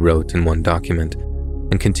 she wrote in one document,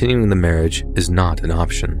 "and continuing the marriage is not an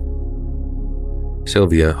option."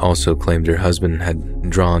 Sylvia also claimed her husband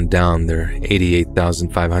had drawn down their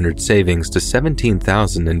 $88,500 savings to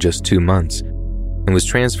 $17,000 in just 2 months, and was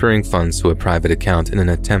transferring funds to a private account in an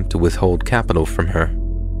attempt to withhold capital from her.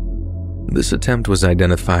 This attempt was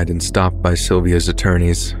identified and stopped by Sylvia's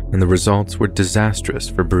attorneys, and the results were disastrous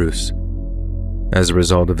for Bruce. As a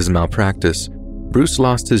result of his malpractice, Bruce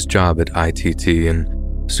lost his job at ITT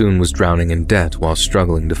and soon was drowning in debt while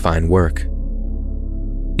struggling to find work.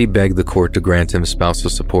 He begged the court to grant him spousal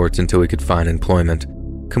support until he could find employment,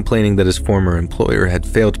 complaining that his former employer had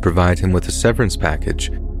failed to provide him with a severance package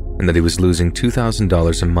and that he was losing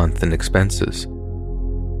 $2,000 a month in expenses.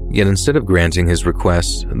 Yet instead of granting his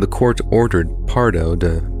request, the court ordered Pardo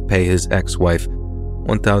to pay his ex-wife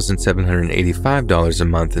 $1,785 a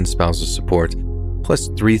month in spousal support, plus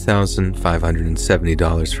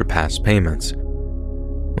 $3,570 for past payments.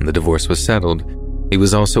 When the divorce was settled, he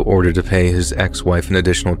was also ordered to pay his ex-wife an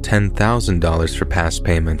additional $10,000 for past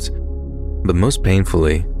payments, but most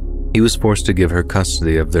painfully, he was forced to give her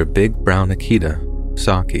custody of their big brown Akita,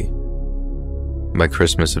 Saki. By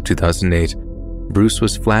Christmas of 2008, Bruce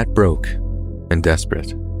was flat broke and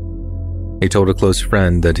desperate. He told a close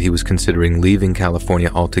friend that he was considering leaving California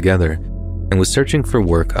altogether and was searching for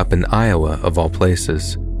work up in Iowa of all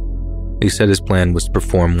places. He said his plan was to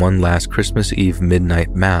perform one last Christmas Eve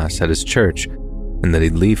midnight mass at his church and that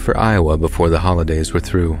he'd leave for Iowa before the holidays were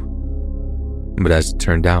through. But as it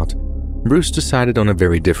turned out, Bruce decided on a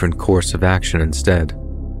very different course of action instead.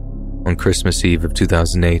 On Christmas Eve of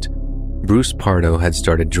 2008, Bruce Pardo had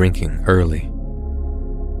started drinking early.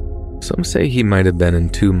 Some say he might have been in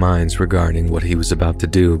two minds regarding what he was about to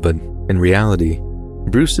do, but in reality,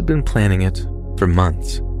 Bruce had been planning it for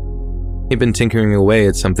months. He'd been tinkering away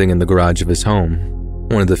at something in the garage of his home,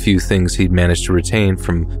 one of the few things he'd managed to retain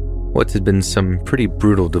from what had been some pretty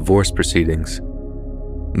brutal divorce proceedings.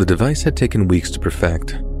 The device had taken weeks to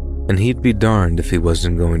perfect, and he'd be darned if he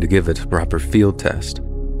wasn't going to give it a proper field test.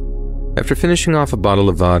 After finishing off a bottle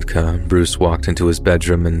of vodka, Bruce walked into his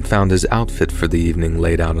bedroom and found his outfit for the evening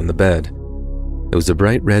laid out on the bed. It was a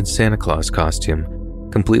bright red Santa Claus costume,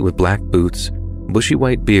 complete with black boots, bushy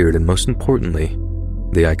white beard, and most importantly,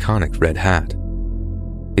 the iconic red hat.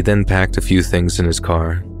 He then packed a few things in his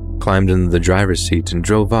car, climbed into the driver's seat, and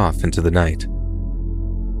drove off into the night.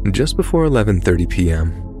 Just before 11:30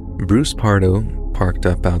 p.m., Bruce Pardo parked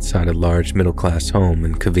up outside a large middle-class home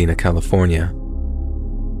in Covina, California.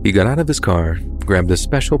 He got out of his car, grabbed a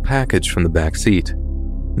special package from the back seat,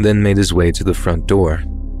 then made his way to the front door.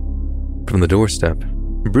 From the doorstep,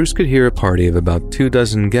 Bruce could hear a party of about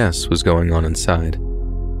 24 guests was going on inside.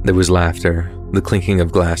 There was laughter, the clinking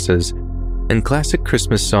of glasses, and classic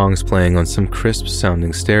Christmas songs playing on some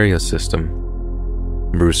crisp-sounding stereo system.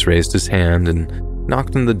 Bruce raised his hand and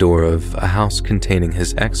knocked on the door of a house containing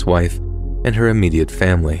his ex-wife and her immediate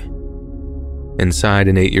family. Inside,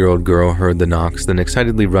 an 8-year-old girl heard the knocks, then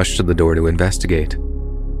excitedly rushed to the door to investigate.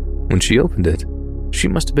 When she opened it, she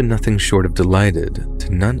must have been nothing short of delighted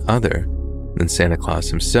to none other than Santa Claus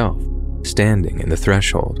himself, standing in the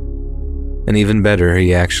threshold. And even better,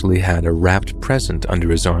 he actually had a wrapped present under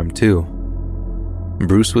his arm too.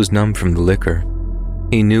 Bruce was numb from the liquor.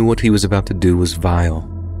 He knew what he was about to do was vile,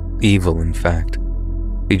 evil in fact.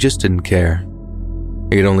 He just didn't care.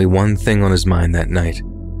 He had only one thing on his mind that night,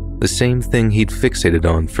 the same thing he'd fixated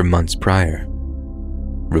on for months prior: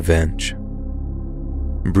 revenge.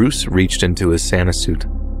 Bruce reached into his Santa suit,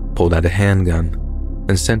 pulled out a handgun,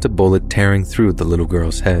 and sent a bullet tearing through the little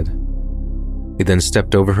girl's head. He then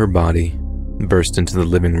stepped over her body, burst into the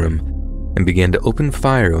living room, and began to open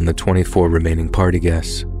fire on the 24 remaining party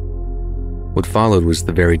guests. What followed was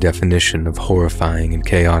the very definition of horrifying and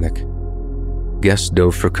chaotic. Guests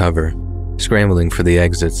dove for cover, scrambling for the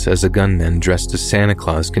exits as a gunman dressed as Santa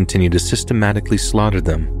Claus continued to systematically slaughter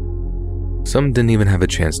them. Some didn't even have a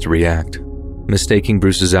chance to react, mistaking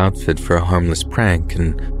Bruce's outfit for a harmless prank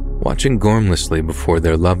and watching gormlessly before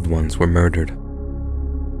their loved ones were murdered.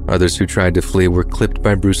 Others who tried to flee were clipped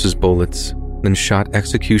by Bruce's bullets, then shot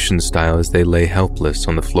execution style as they lay helpless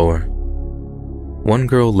on the floor. One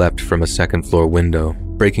girl leapt from a second-floor window,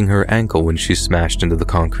 breaking her ankle when she smashed into the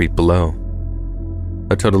concrete below.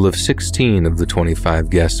 A total of 16 of the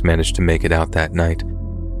 25 guests managed to make it out that night.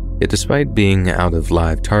 Yet despite being out of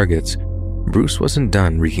live targets, Bruce wasn't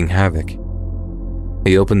done wreaking havoc.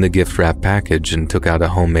 He opened the gift-wrap package and took out a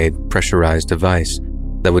homemade pressurized device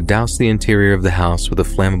that would douse the interior of the house with a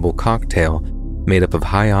flammable cocktail made up of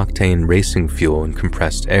high-octane racing fuel and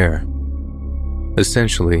compressed air.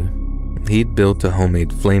 Essentially, he'd built a homemade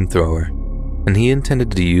flamethrower, and he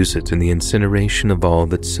intended to use it in the incineration of all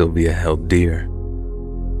that Sylvia held dear.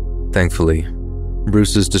 Thankfully,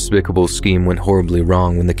 Bruce's despicable scheme went horribly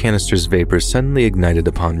wrong when the canister's vapors suddenly ignited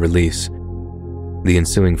upon release. The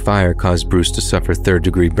ensuing fire caused Bruce to suffer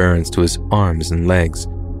third-degree burns to his arms and legs,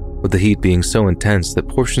 with the heat being so intense that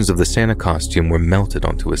portions of the Santa costume were melted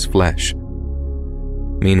onto his flesh.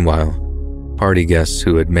 Meanwhile, party guests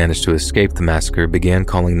who had managed to escape the massacre began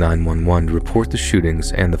calling 911 to report the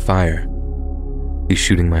shootings and the fire. "He's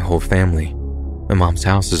shooting my whole family. My mom's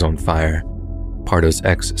house is on fire," Pardo's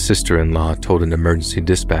ex-sister-in-law told an emergency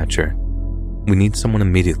dispatcher. "We need someone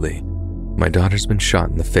immediately. My daughter's been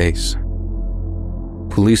shot in the face."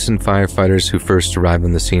 Police and firefighters who first arrived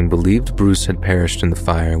on the scene believed Bruce had perished in the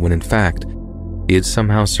fire when in fact, he had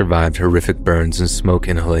somehow survived horrific burns and smoke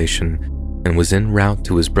inhalation and was en route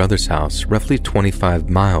to his brother's house roughly 25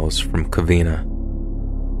 miles from Covina.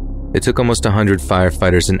 It took almost 100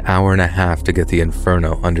 firefighters an hour and a half to get the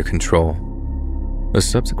inferno under control. A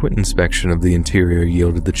subsequent inspection of the interior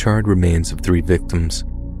yielded the charred remains of 3 victims,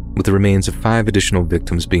 with the remains of 5 additional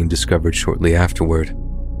victims being discovered shortly afterward.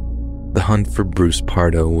 The hunt for Bruce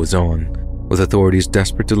Pardo was on, with authorities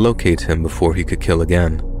desperate to locate him before he could kill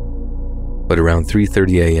again. But around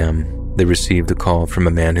 3:30 a.m., they received a call from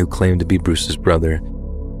a man who claimed to be Bruce's brother,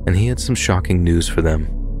 and he had some shocking news for them.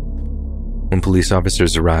 When police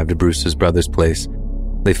officers arrived at Bruce's brother's place,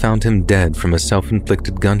 they found him dead from a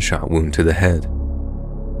self-inflicted gunshot wound to the head.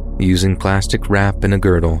 Using plastic wrap and a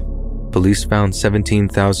girdle, police found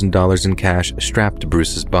 $17,000 in cash strapped to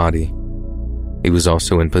Bruce's body. He was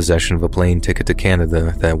also in possession of a plane ticket to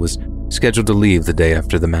Canada that was scheduled to leave the day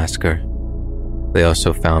after the massacre. They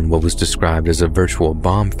also found what was described as a virtual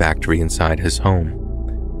bomb factory inside his home.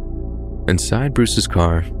 Inside Bruce's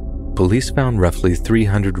car, police found roughly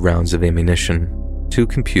 300 rounds of ammunition, 2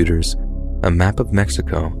 computers, a map of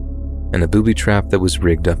Mexico, and a booby trap that was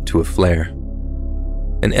rigged up to a flare.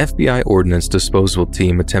 An FBI ordnance disposal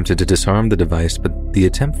team attempted to disarm the device, but the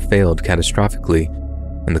attempt failed catastrophically,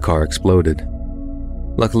 and the car exploded.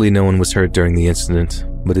 Luckily, no one was hurt during the incident,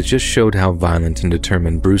 but it just showed how violent and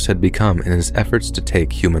determined Bruce had become in his efforts to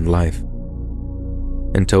take human life.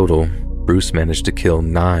 In total, Bruce managed to kill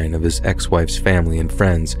 9 of his ex-wife's family and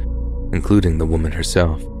friends, including the woman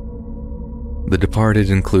herself. The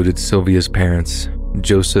departed included Sylvia's parents,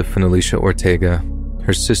 Joseph and Alicia Ortega,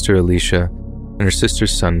 her sister Alicia, and her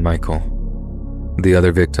sister's son Michael. The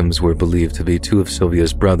other victims were believed to be 2 of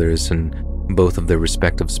Sylvia's brothers and both of their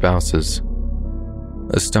respective spouses.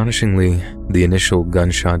 Astonishingly, the initial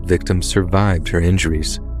gunshot victim survived her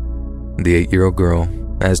injuries. The 8-year-old girl,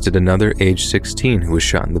 as did another age 16 who was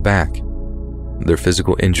shot in the back. Their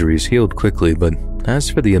physical injuries healed quickly, but as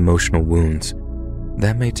for the emotional wounds,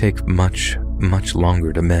 that may take much, much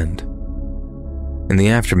longer to mend. In the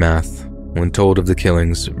aftermath, when told of the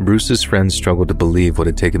killings, Bruce's friends struggled to believe what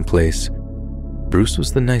had taken place. "Bruce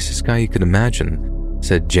was the nicest guy you could imagine,"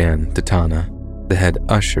 said Jan Titana, the head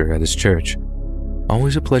usher at his church.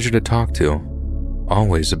 "Always a pleasure to talk to.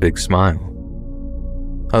 Always a big smile."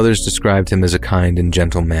 Others described him as a kind and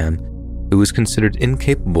gentle man who was considered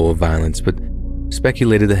incapable of violence, but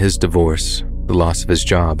speculated that his divorce, the loss of his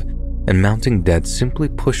job, and mounting debt simply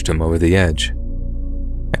pushed him over the edge.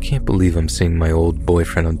 "I can't believe I'm seeing my old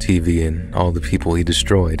boyfriend on TV and all the people he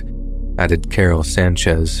destroyed," added Carol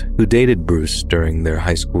Sanchez, who dated Bruce during their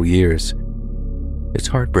high school years. "It's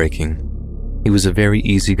heartbreaking. He was a very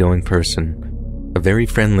easygoing person, a very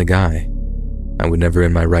friendly guy. I would never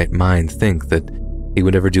in my right mind think that he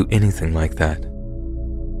would ever do anything like that."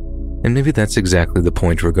 And maybe that's exactly the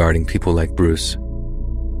point regarding people like Bruce.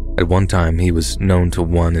 At one time, he was known to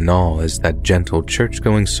one and all as that gentle,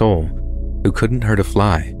 church-going soul who couldn't hurt a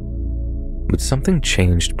fly. But something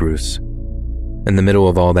changed Bruce. In the middle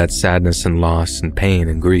of all that sadness and loss and pain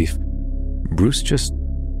and grief, Bruce just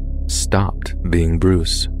stopped being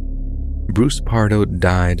Bruce. Bruce Pardo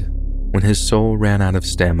died when his soul ran out of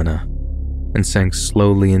stamina and sank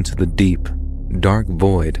slowly into the deep, dark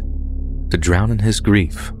void to drown in his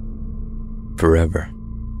grief forever.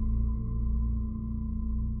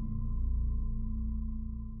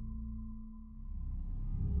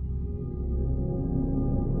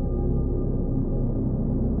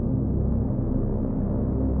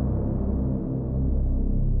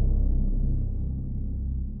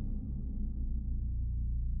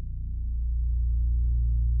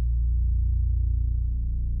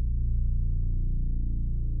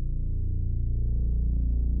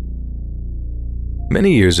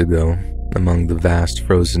 Many years ago, among the vast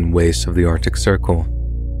frozen wastes of the Arctic Circle,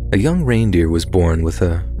 a young reindeer was born with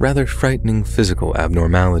a rather frightening physical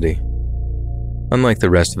abnormality. Unlike the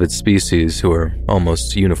rest of its species, who are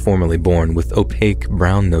almost uniformly born with opaque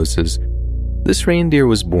brown noses, this reindeer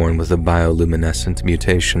was born with a bioluminescent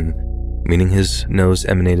mutation, meaning his nose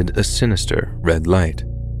emanated a sinister red light.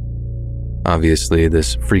 Obviously,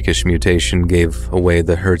 this freakish mutation gave away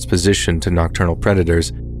the herd's position to nocturnal predators,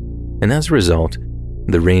 and as a result,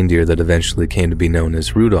 the reindeer that eventually came to be known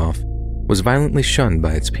as Rudolph was violently shunned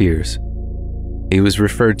by its peers. He was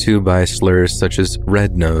referred to by slurs such as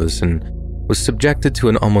Red Nose and was subjected to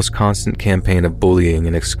an almost constant campaign of bullying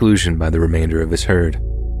and exclusion by the remainder of his herd.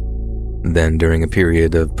 Then, during a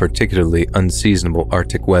period of particularly unseasonable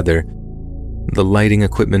Arctic weather, the lighting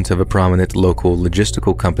equipment of a prominent local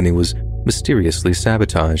logistical company was mysteriously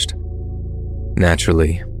sabotaged.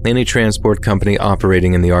 Naturally, any transport company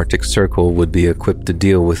operating in the Arctic Circle would be equipped to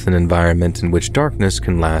deal with an environment in which darkness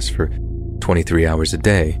can last for 23 hours a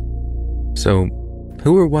day. So,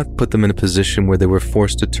 who or what put them in a position where they were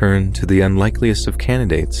forced to turn to the unlikeliest of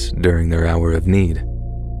candidates during their hour of need?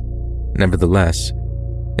 Nevertheless,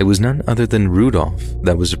 it was none other than Rudolph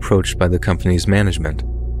that was approached by the company's management,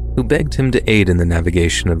 who begged him to aid in the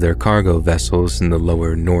navigation of their cargo vessels in the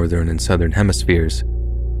lower northern and southern hemispheres.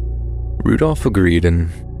 Rudolph agreed, and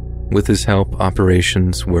with his help,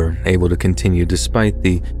 operations were able to continue despite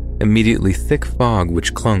the immediately thick fog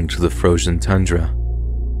which clung to the frozen tundra.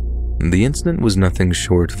 The incident was nothing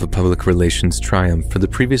short of a public relations triumph for the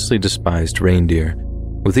previously despised reindeer,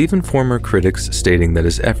 with even former critics stating that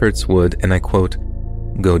his efforts would, and I quote,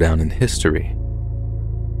 go down in history.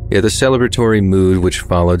 Yet the celebratory mood which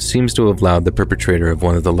followed seems to have allowed the perpetrator of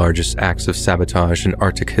one of the largest acts of sabotage in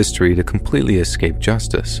Arctic history to completely escape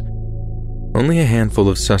justice. Only a handful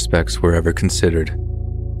of suspects were ever considered,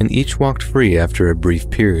 and each walked free after a brief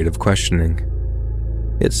period of questioning.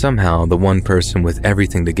 Yet somehow, the one person with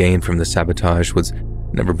everything to gain from the sabotage was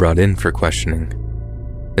never brought in for questioning.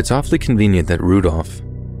 It's awfully convenient that Rudolph,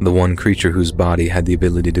 the one creature whose body had the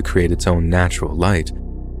ability to create its own natural light,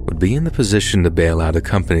 would be in the position to bail out a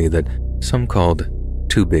company that some called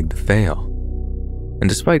too big to fail. And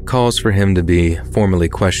despite calls for him to be formally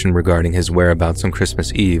questioned regarding his whereabouts on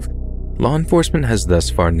Christmas Eve, law enforcement has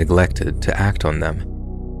thus far neglected to act on them.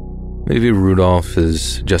 Maybe Rudolph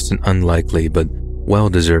is just an unlikely but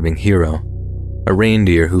well-deserving hero, a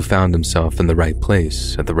reindeer who found himself in the right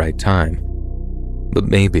place at the right time. But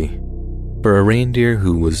maybe, for a reindeer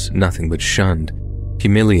who was nothing but shunned,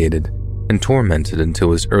 humiliated, and tormented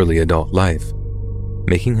until his early adult life,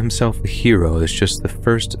 making himself a hero is just the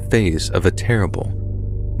first phase of a terrible,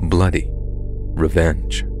 bloody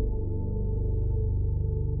revenge.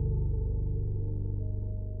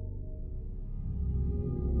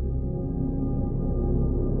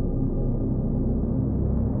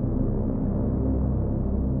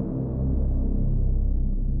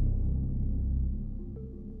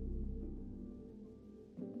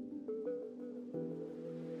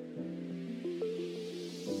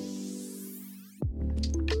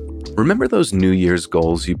 Remember those New Year's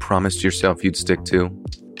goals you promised yourself you'd stick to?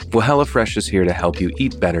 Well, HelloFresh is here to help you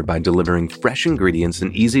eat better by delivering fresh ingredients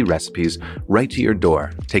and easy recipes right to your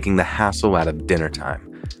door, taking the hassle out of dinner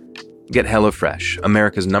time. Get HelloFresh,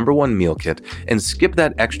 America's #1 meal kit, and skip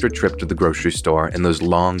that extra trip to the grocery store and those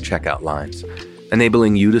long checkout lines,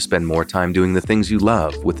 enabling you to spend more time doing the things you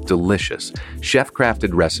love with delicious, chef-crafted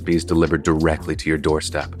recipes delivered directly to your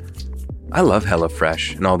doorstep. I love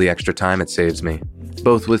HelloFresh and all the extra time it saves me.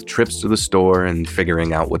 Both with trips to the store and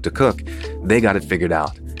figuring out what to cook, they got it figured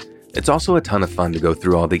out. It's also a ton of fun to go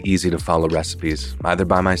through all the easy-to-follow recipes, either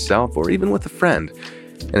by myself or even with a friend.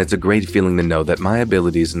 And it's a great feeling to know that my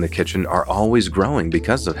abilities in the kitchen are always growing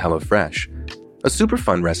because of HelloFresh. A super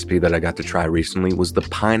fun recipe that I got to try recently was the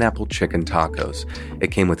pineapple chicken tacos. It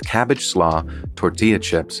came with cabbage slaw, tortilla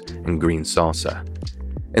chips, and green salsa.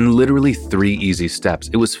 In literally 3 easy steps,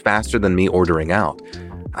 it was faster than me ordering out.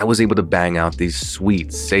 I was able to bang out these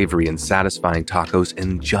sweet, savory, and satisfying tacos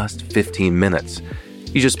in just 15 minutes.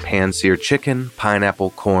 You just pan-sear chicken,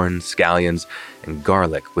 pineapple, corn, scallions, and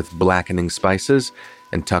garlic with blackening spices,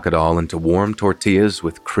 and tuck it all into warm tortillas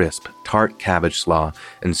with crisp, tart cabbage slaw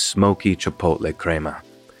and smoky chipotle crema.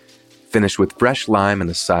 Finish with fresh lime and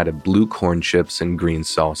a side of blue corn chips and green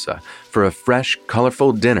salsa for a fresh,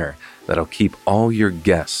 colorful dinner that'll keep all your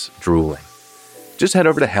guests drooling. Just head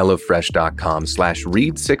over to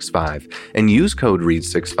HelloFresh.com/Read65 and use code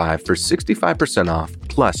Read65 for 65% off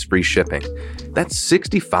plus free shipping. That's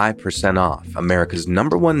 65% off America's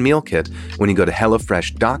 #1 meal kit when you go to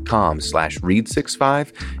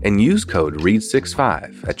HelloFresh.com/Read65 and use code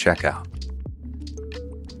Read65 at checkout.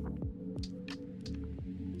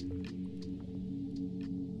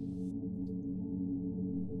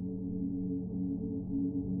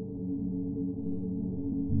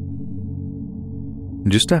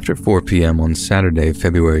 Just after 4 p.m. on Saturday,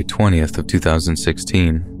 February 20th of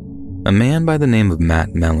 2016, a man by the name of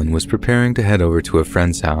Matt Mellon was preparing to head over to a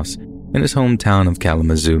friend's house in his hometown of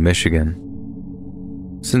Kalamazoo, Michigan.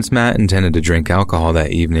 Since Matt intended to drink alcohol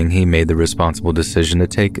that evening, he made the responsible decision to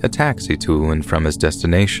take a taxi to and from his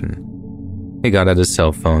destination. He got out his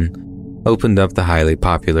cell phone, opened up the highly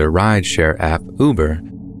popular rideshare app Uber,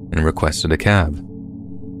 and requested a cab.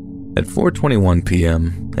 At 4:21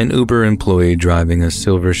 p.m., an Uber employee driving a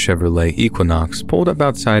silver Chevrolet Equinox pulled up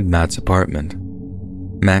outside Matt's apartment.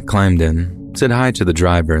 Matt climbed in, said hi to the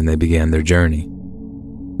driver, and they began their journey.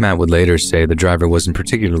 Matt would later say the driver wasn't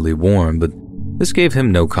particularly warm, but this gave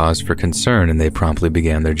him no cause for concern, and they promptly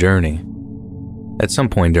began their journey. At some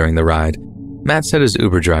point during the ride, Matt said his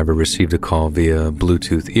Uber driver received a call via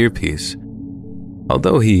Bluetooth earpiece.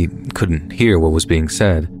 Although he couldn't hear what was being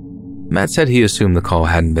said, Matt said he assumed the call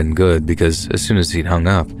hadn't been good because as soon as he'd hung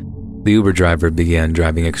up, the Uber driver began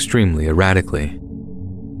driving extremely erratically.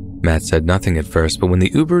 Matt said nothing at first, but when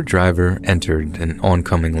the Uber driver entered an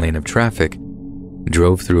oncoming lane of traffic,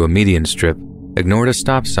 drove through a median strip, ignored a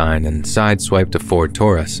stop sign, and sideswiped a Ford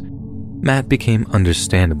Taurus, Matt became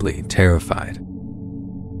understandably terrified.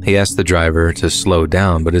 He asked the driver to slow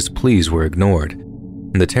down, but his pleas were ignored,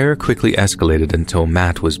 and the terror quickly escalated until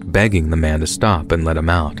Matt was begging the man to stop and let him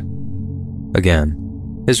out.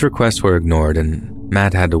 Again, his requests were ignored, and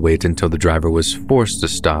Matt had to wait until the driver was forced to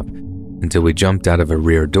stop until we jumped out of a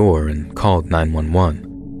rear door and called 911.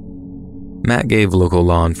 Matt gave local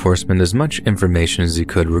law enforcement as much information as he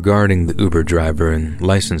could regarding the Uber driver and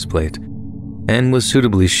license plate, and was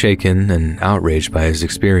suitably shaken and outraged by his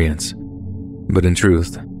experience. But in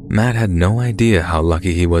truth, Matt had no idea how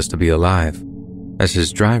lucky he was to be alive, as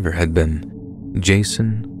his driver had been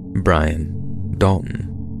Jason Brian Dalton,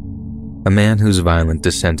 a man whose violent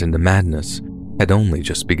descent into madness had only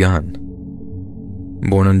just begun.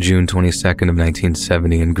 Born on June 22nd of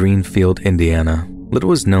 1970 in Greenfield, Indiana,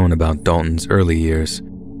 little is known about Dalton's early years.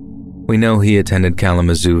 We know he attended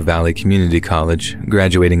Kalamazoo Valley Community College,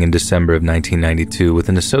 graduating in December of 1992 with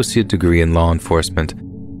an associate degree in law enforcement.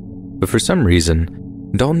 But for some reason,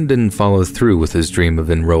 Dalton didn't follow through with his dream of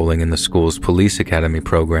enrolling in the school's police academy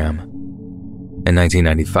program. In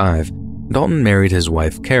 1995, Dalton married his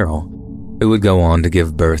wife Carol, who would go on to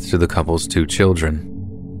give birth to the couple's 2 children.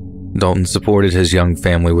 Dalton supported his young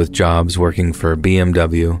family with jobs working for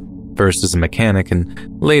BMW, first as a mechanic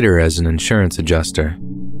and later as an insurance adjuster.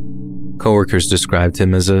 Coworkers described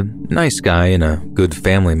him as a nice guy and a good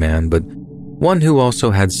family man, but one who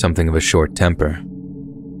also had something of a short temper.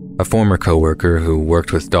 A former coworker who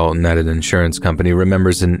worked with Dalton at an insurance company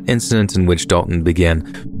remembers an incident in which Dalton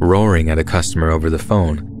began roaring at a customer over the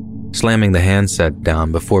phone, slamming the handset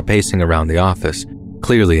down before pacing around the office,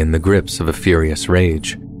 clearly in the grips of a furious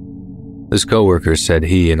rage. This coworker said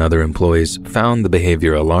he and other employees found the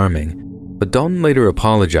behavior alarming, but Dalton later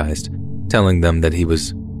apologized, telling them that he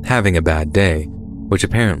was having a bad day, which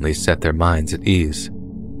apparently set their minds at ease.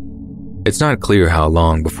 It's not clear how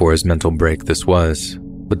long before his mental break this was,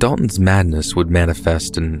 but Dalton's madness would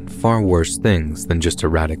manifest in far worse things than just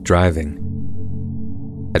erratic driving.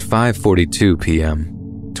 At 5:42 p.m.,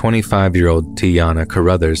 25-year-old Tiana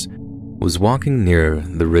Carruthers was walking near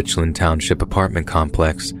the Richland Township apartment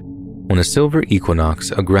complex when a silver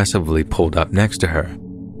Equinox aggressively pulled up next to her.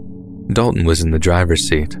 Dalton was in the driver's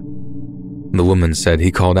seat. The woman said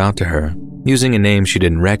he called out to her, using a name she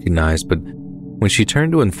didn't recognize, but when she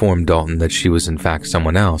turned to inform Dalton that she was in fact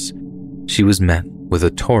someone else, she was met with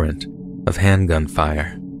a torrent of handgun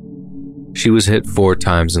fire. She was hit 4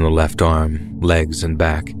 times in the left arm, legs, and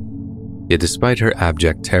back. Yet despite her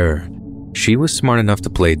abject terror, she was smart enough to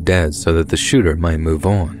play dead so that the shooter might move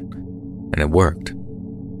on. And it worked.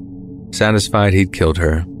 Satisfied he'd killed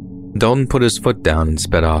her, Dalton put his foot down and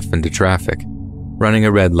sped off into traffic, running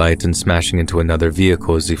a red light and smashing into another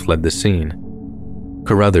vehicle as he fled the scene.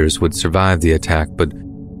 Carruthers would survive the attack, but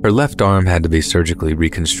her left arm had to be surgically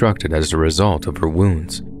reconstructed as a result of her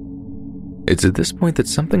wounds. It's at this point that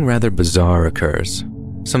something rather bizarre occurs,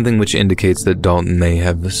 something which indicates that Dalton may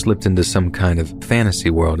have slipped into some kind of fantasy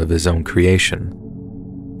world of his own creation.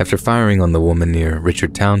 After firing on the woman near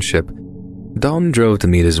Richard Township, Dalton drove to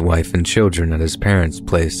meet his wife and children at his parents'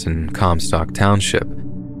 place in Comstock Township.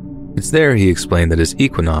 It's there he explained that his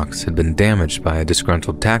Equinox had been damaged by a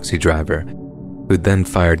disgruntled taxi driver who'd then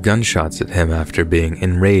fired gunshots at him after being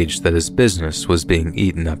enraged that his business was being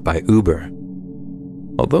eaten up by Uber.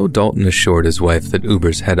 Although Dalton assured his wife that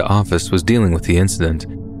Uber's head office was dealing with the incident,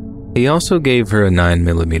 he also gave her a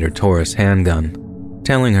 9mm Taurus handgun,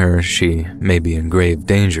 telling her she may be in grave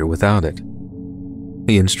danger without it.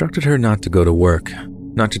 He instructed her not to go to work,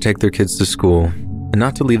 not to take their kids to school, and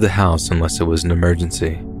not to leave the house unless it was an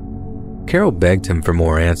emergency. Carol begged him for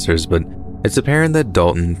more answers, but it's apparent that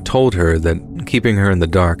Dalton told her that keeping her in the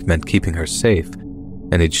dark meant keeping her safe,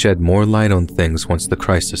 and he'd shed more light on things once the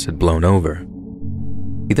crisis had blown over.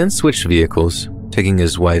 He then switched vehicles, taking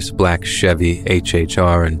his wife's black Chevy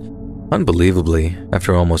HHR, and unbelievably,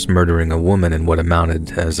 after almost murdering a woman in what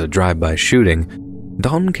amounted as a drive-by shooting,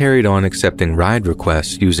 Dalton carried on accepting ride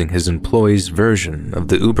requests using his employee's version of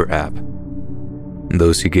the Uber app.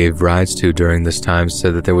 Those he gave rides to during this time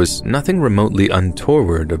said that there was nothing remotely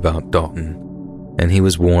untoward about Dalton, and he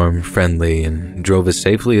was warm, friendly, and drove as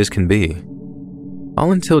safely as can be.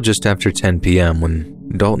 All until just after 10 p.m. when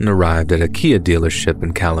Dalton arrived at a Kia dealership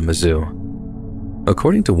in Kalamazoo.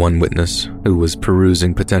 According to one witness, who was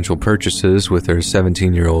perusing potential purchases with her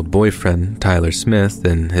 17-year-old boyfriend, Tyler Smith,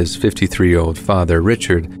 and his 53-year-old father,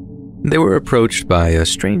 Richard, they were approached by a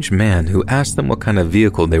strange man who asked them what kind of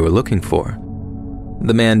vehicle they were looking for.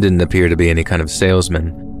 The man didn't appear to be any kind of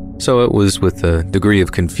salesman, so it was with a degree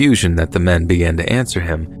of confusion that the men began to answer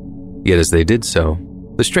him. Yet as they did so,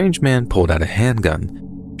 the strange man pulled out a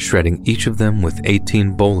handgun, shredding each of them with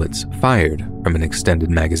 18 bullets fired from an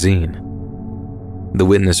extended magazine. The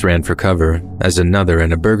witness ran for cover as another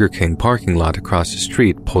in a Burger King parking lot across the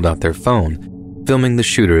street pulled out their phone, filming the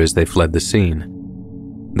shooter as they fled the scene.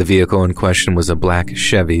 The vehicle in question was a black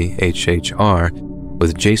Chevy HHR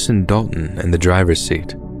with Jason Dalton in the driver's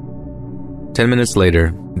seat. 10 minutes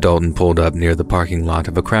later, Dalton pulled up near the parking lot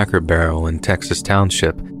of a Cracker Barrel in Texas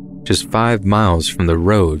Township, just 5 miles from the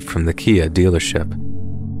road from the Kia dealership.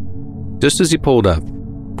 Just as he pulled up,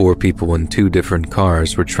 4 people in 2 different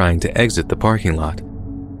cars were trying to exit the parking lot.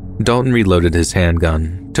 Dalton reloaded his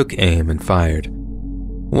handgun, took aim, and fired.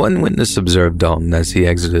 One witness observed Dalton as he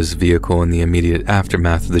exited his vehicle in the immediate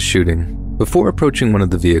aftermath of the shooting, before approaching one of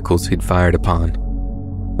the vehicles he'd fired upon.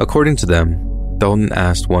 According to them, Dalton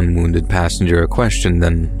asked one wounded passenger a question,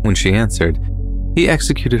 then, when she answered, he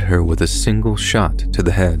executed her with a single shot to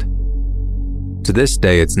the head. To this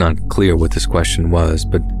day, it's not clear what this question was,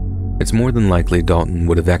 but it's more than likely Dalton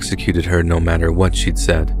would have executed her no matter what she'd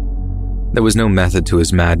said. There was no method to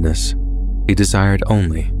his madness. He desired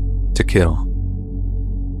only to kill.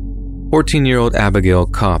 14-year-old Abigail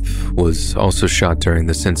Kopf was also shot during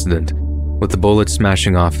this incident, with the bullet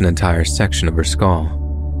smashing off an entire section of her skull.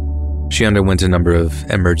 She underwent a number of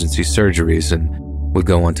emergency surgeries and would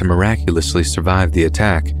go on to miraculously survive the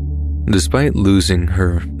attack, despite losing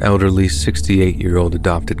her elderly 68-year-old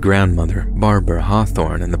adopted grandmother, Barbara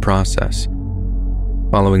Hawthorne, in the process.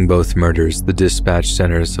 Following both murders, the dispatch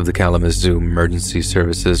centers of the Kalamazoo Emergency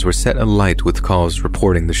Services were set alight with calls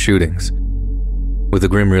reporting the shootings, with the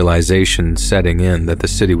grim realization setting in that the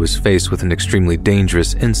city was faced with an extremely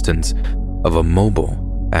dangerous instance of a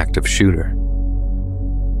mobile active shooter.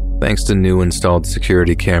 Thanks to new installed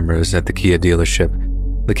security cameras at the Kia dealership,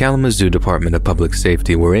 the Kalamazoo Department of Public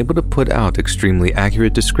Safety were able to put out extremely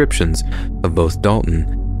accurate descriptions of both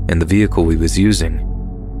Dalton and the vehicle he was using,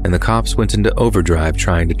 and the cops went into overdrive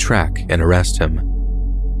trying to track and arrest him.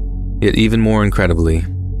 Yet even more incredibly,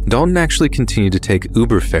 Dalton actually continued to take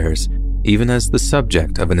Uber fares even as the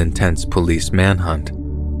subject of an intense police manhunt.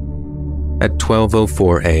 At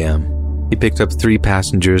 12:04 a.m., he picked up 3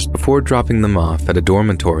 passengers before dropping them off at a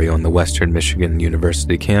dormitory on the Western Michigan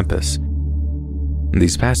University campus.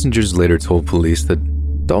 These passengers later told police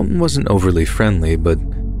that Dalton wasn't overly friendly, but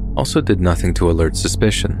also did nothing to alert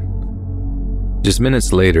suspicion. Just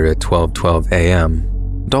minutes later at 12:12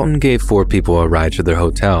 a.m., Dalton gave 4 people a ride to their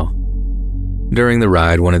hotel. During the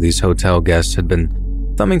ride, one of these hotel guests had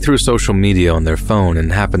been thumbing through social media on their phone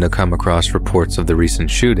and happened to come across reports of the recent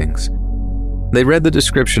shootings. They read the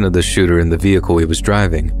description of the shooter in the vehicle he was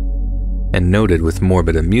driving, and noted with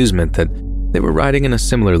morbid amusement that they were riding in a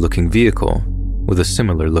similar-looking vehicle with a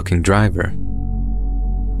similar-looking driver.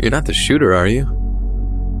 "You're not the shooter, are you?"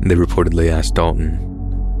 they reportedly asked Dalton.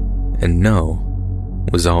 And no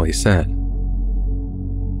was all he said.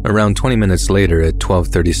 Around 20 minutes later at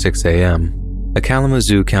 12:36 a.m., a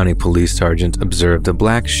Kalamazoo County police sergeant observed a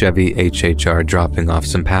black Chevy HHR dropping off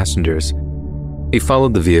some passengers. He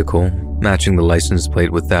followed the vehicle, matching the license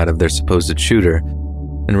plate with that of their supposed shooter,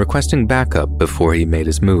 and requesting backup before he made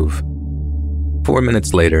his move. 4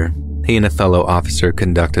 minutes later, he and a fellow officer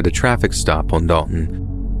conducted a traffic stop on Dalton,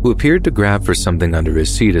 who appeared to grab for something under his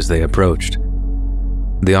seat as they approached.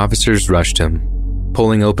 The officers rushed him,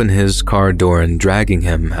 pulling open his car door and dragging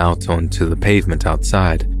him out onto the pavement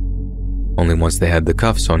outside. Only once they had the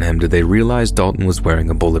cuffs on him did they realize Dalton was wearing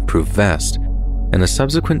a bulletproof vest, and a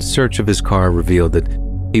subsequent search of his car revealed that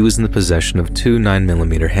he was in the possession of 2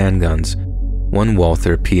 9mm handguns, 1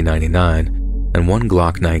 Walther P99, and 1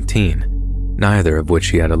 Glock 19, neither of which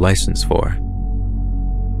he had a license for.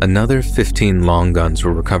 Another 15 long guns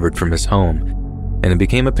were recovered from his home, and it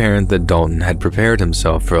became apparent that Dalton had prepared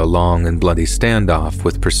himself for a long and bloody standoff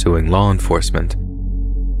with pursuing law enforcement.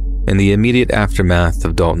 In the immediate aftermath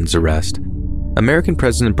of Dalton's arrest, American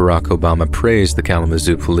President Barack Obama praised the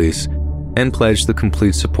Kalamazoo police and pledged the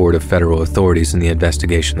complete support of federal authorities in the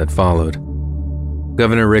investigation that followed.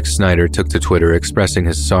 Governor Rick Snyder took to Twitter expressing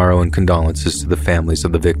his sorrow and condolences to the families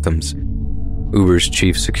of the victims. Uber's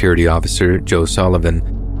chief security officer, Joe Sullivan,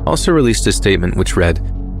 also released a statement which read,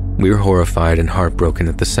 "We are horrified and heartbroken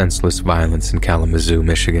at the senseless violence in Kalamazoo,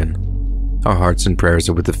 Michigan. Our hearts and prayers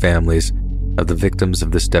are with the families of the victims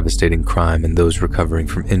of this devastating crime and those recovering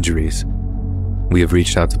from injuries. We have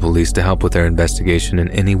reached out to police to help with their investigation in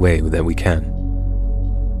any way that we can."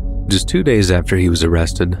 Just 2 days after he was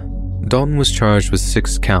arrested, Dalton was charged with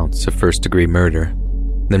 6 counts of first-degree murder,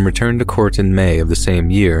 then returned to court in May of the same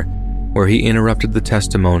year, where he interrupted the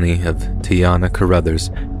testimony of Tiana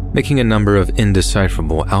Carruthers, making a number of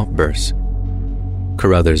indecipherable outbursts.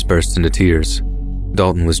 Carruthers burst into tears.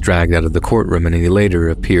 Dalton was dragged out of the courtroom and he later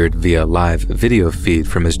appeared via live video feed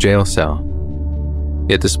from his jail cell.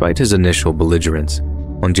 Yet despite his initial belligerence,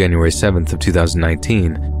 on January 7th of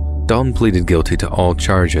 2019, Dalton pleaded guilty to all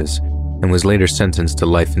charges and was later sentenced to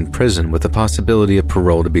life in prison with the possibility of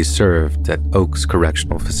parole to be served at Oaks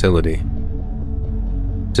Correctional Facility.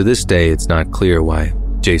 To this day, it's not clear why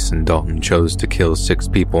Jason Dalton chose to kill 6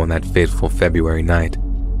 people on that fateful February night.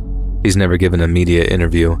 He's never given a media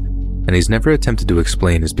interview, and he's never attempted to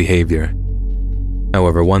explain his behavior.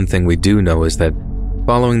 However, one thing we do know is that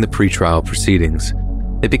following the pretrial proceedings,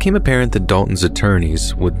 it became apparent that Dalton's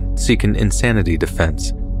attorneys would seek an insanity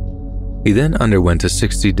defense. He then underwent a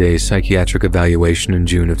 60-day psychiatric evaluation in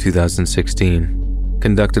June of 2016,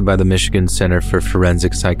 conducted by the Michigan Center for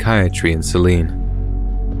Forensic Psychiatry in Saline.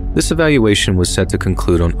 This evaluation was set to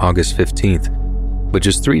conclude on August 15th, but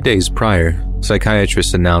just 3 days prior,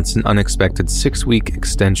 psychiatrists announced an unexpected 6-week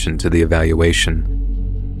extension to the evaluation.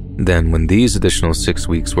 Then, when these additional 6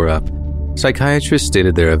 weeks were up, psychiatrists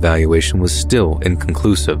stated their evaluation was still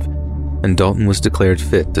inconclusive, and Dalton was declared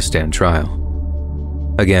fit to stand trial.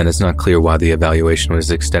 Again, it's not clear why the evaluation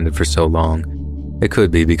was extended for so long. It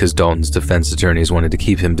could be because Dalton's defense attorneys wanted to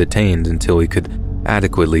keep him detained until he could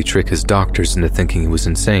adequately trick his doctors into thinking he was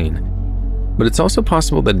insane. But it's also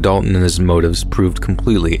possible that Dalton and his motives proved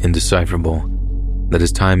completely indecipherable, that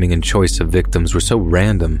his timing and choice of victims were so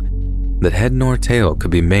random that head nor tail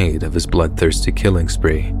could be made of his bloodthirsty killing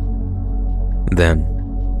spree. Then,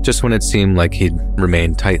 just when it seemed like he'd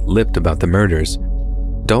remained tight-lipped about the murders,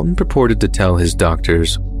 Dalton purported to tell his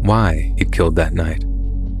doctors why he'd killed that night.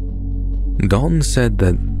 Dalton said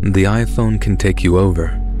that the iPhone can take you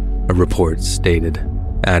over, a report stated,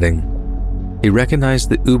 adding, he recognized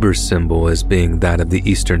the Uber symbol as being that of the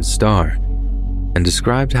Eastern Star, and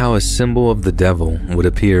described how a symbol of the devil would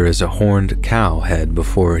appear as a horned cow head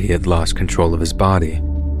before he had lost control of his body.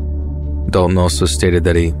 Dalton also stated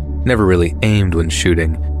that he never really aimed when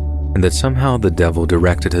shooting, and that somehow the devil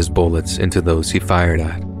directed his bullets into those he fired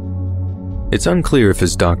at. It's unclear if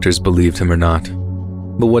his doctors believed him or not,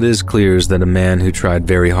 but what is clear is that a man who tried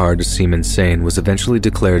very hard to seem insane was eventually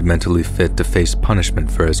declared mentally fit to face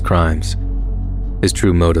punishment for his crimes. His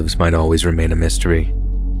true motives might always remain a mystery,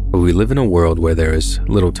 but we live in a world where there is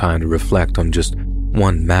little time to reflect on just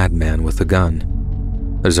one madman with a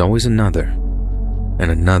gun. There's always another,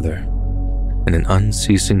 and another, in an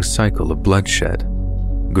unceasing cycle of bloodshed,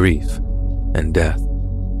 grief, and death.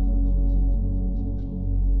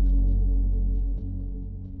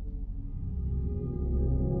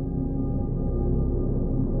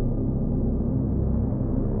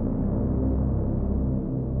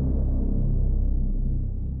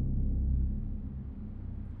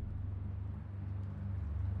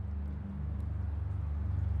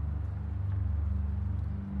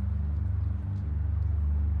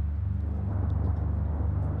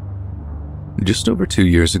 Just over 2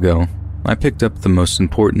 years ago, I picked up the most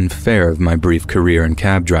important fare of my brief career in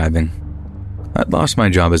cab driving. I'd lost my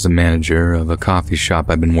job as a manager of a coffee shop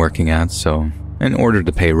I'd been working at, so in order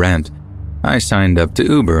to pay rent, I signed up to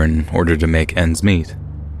Uber in order to make ends meet.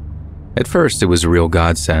 At first, it was a real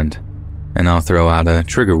godsend, and I'll throw out a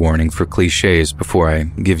trigger warning for cliches before I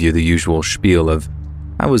give you the usual spiel of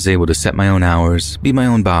I was able to set my own hours, be my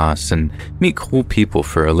own boss, and meet cool people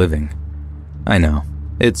for a living. I know.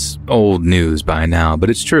 It's old news by now, but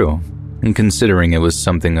it's true, and considering it was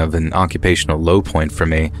something of an occupational low point for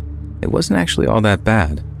me, it wasn't actually all that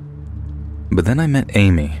bad. But then I met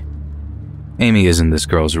Amy. Amy isn't this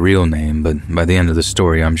girl's real name, but by the end of the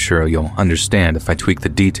story I'm sure you'll understand if I tweak the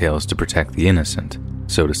details to protect the innocent,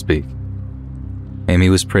 so to speak. Amy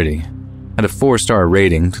was pretty, had a 4-star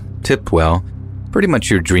rating, tipped well, pretty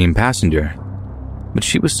much your dream passenger. But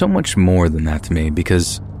she was so much more than that to me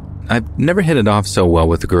because I've never hit it off so well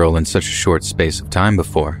with a girl in such a short space of time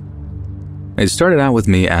before. It started out with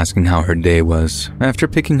me asking how her day was after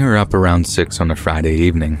picking her up around 6 on a Friday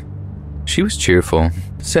evening. She was cheerful,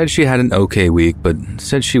 said she had an okay week, but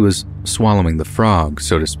said she was swallowing the frog,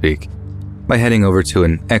 so to speak, by heading over to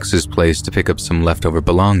an ex's place to pick up some leftover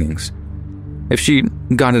belongings. If she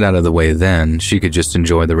got it out of the way then, she could just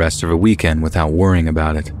enjoy the rest of her weekend without worrying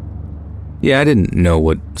about it. Yeah, I didn't know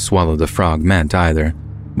what swallow the frog meant either,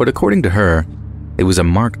 but according to her, it was a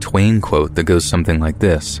Mark Twain quote that goes something like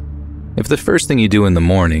this: "If the first thing you do in the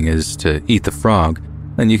morning is to eat the frog,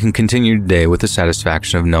 then you can continue your day with the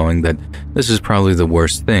satisfaction of knowing that this is probably the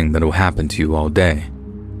worst thing that will happen to you all day.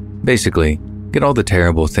 Basically, get all the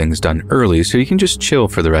terrible things done early so you can just chill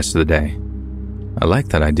for the rest of the day." I liked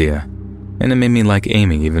that idea, and it made me like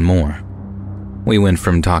Amy even more. We went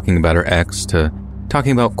from talking about her ex to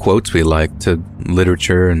talking about quotes we liked to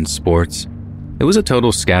literature and sports. It was a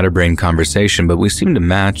total scatterbrained conversation, but we seemed to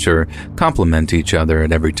match or complement each other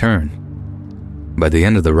at every turn. By the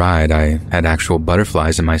end of the ride, I had actual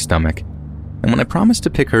butterflies in my stomach, and when I promised to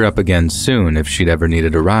pick her up again soon if she'd ever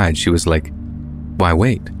needed a ride, she was like, "Why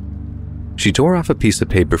wait?" She tore off a piece of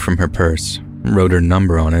paper from her purse, wrote her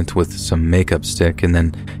number on it with some makeup stick, and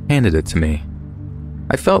then handed it to me.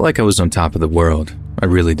 I felt like I was on top of the world. I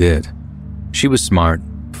really did. She was smart,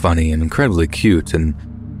 funny, and incredibly cute, and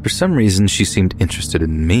for some reason she seemed interested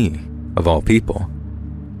in me, of all people.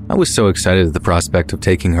 I was so excited at the prospect of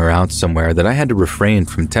taking her out somewhere that I had to refrain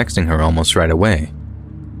from texting her almost right away.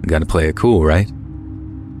 Gotta play it cool, right?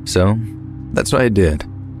 So, that's what I did.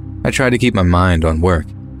 I tried to keep my mind on work,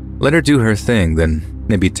 let her do her thing, then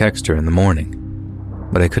maybe text her in the morning.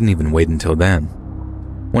 But I couldn't even wait until then.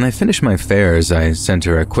 When I finished my fares, I sent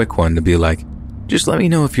her a quick one to be like, "Just let me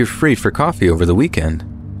know if you're free for coffee over the weekend."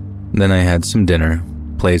 Then I had some dinner,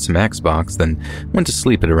 played some Xbox, then went to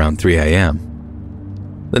sleep at around 3 a.m.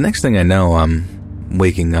 The next thing I know, I'm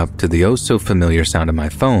waking up to the oh-so-familiar sound of my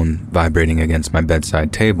phone vibrating against my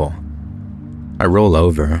bedside table. I roll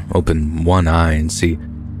over, open one eye, and see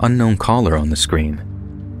unknown caller on the screen.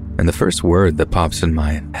 And the first word that pops in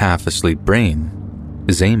my half-asleep brain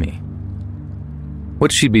is Amy.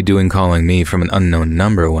 What she'd be doing calling me from an unknown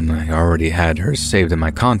number when I already had her saved in my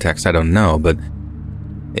contacts, I don't know, but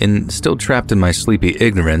still trapped in my sleepy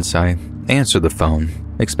ignorance, I answer the phone,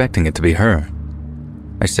 expecting it to be her.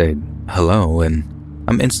 I say, "Hello," and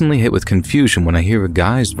I'm instantly hit with confusion when I hear a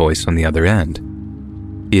guy's voice on the other end.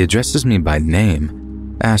 He addresses me by name,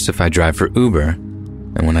 asks if I drive for Uber,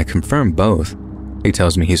 and when I confirm both, he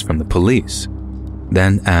tells me he's from the police,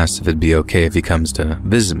 then asks if it'd be okay if he comes to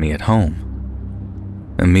visit me at home.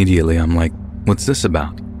 Immediately, I'm like, "What's this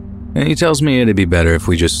about?" And he tells me it'd be better if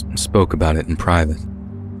we just spoke about it in private.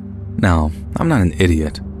 Now, I'm not an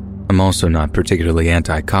idiot. I'm also not particularly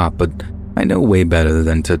anti-cop, but I know way better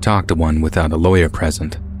than to talk to one without a lawyer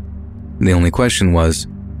present. The only question was,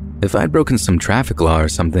 if I'd broken some traffic law or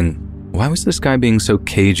something, why was this guy being so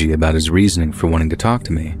cagey about his reasoning for wanting to talk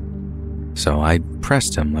to me? So I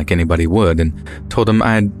pressed him like anybody would and told him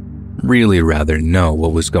I'd really rather know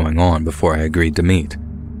what was going on before I agreed to meet.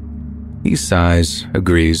 He sighs,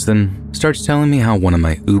 agrees, then starts telling me how one of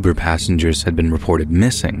my Uber passengers had been reported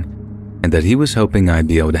missing and that he was hoping I'd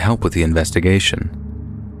be able to help with the investigation.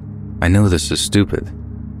 I know this is stupid.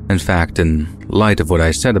 In fact, in light of what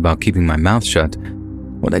I said about keeping my mouth shut,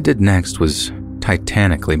 what I did next was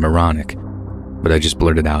titanically moronic, but I just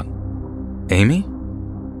blurted out, "Amy?"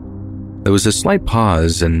 There was a slight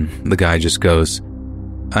pause, and the guy just goes,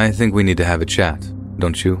 "I think we need to have a chat,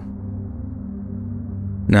 don't you?"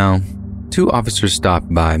 Now, 2 officers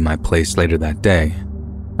stopped by my place later that day.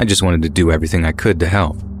 I just wanted to do everything I could to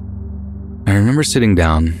help. I remember sitting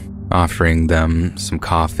down, offering them some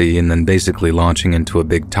coffee, and then basically launching into a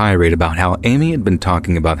big tirade about how Amy had been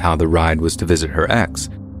talking about how the ride was to visit her ex,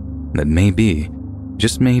 and that maybe,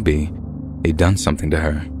 just maybe, he'd done something to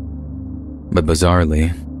her. But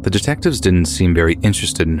bizarrely, the detectives didn't seem very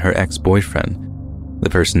interested in her ex-boyfriend. The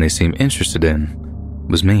person they seemed interested in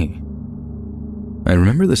was me. I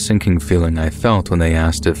remember the sinking feeling I felt when they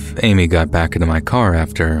asked if Amy got back into my car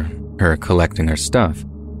after her collecting her stuff.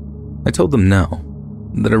 I told them no,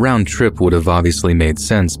 that a round trip would have obviously made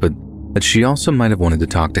sense, but that she also might have wanted to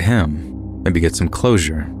talk to him, maybe get some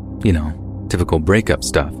closure, typical breakup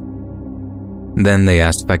stuff. Then they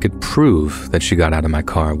asked if I could prove that she got out of my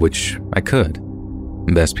car, which I could.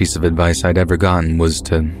 The best piece of advice I'd ever gotten was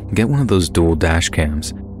to get one of those dual dash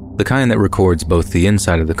cams, the kind that records both the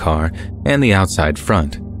inside of the car and the outside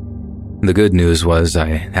front. The good news was I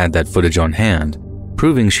had that footage on hand,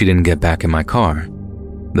 proving she didn't get back in my car.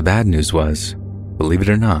 The bad news was, believe it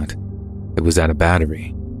or not, it was at a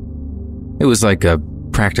battery. It was like a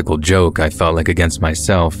practical joke, I felt like, against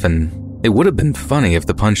myself, and it would have been funny if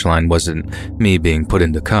the punchline wasn't me being put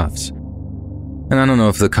into cuffs. And I don't know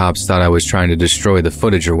if the cops thought I was trying to destroy the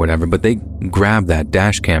footage or whatever, but they grabbed that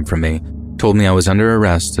dash cam from me, told me I was under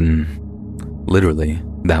arrest, and literally,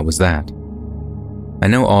 that was that. I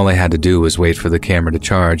know all I had to do was wait for the camera to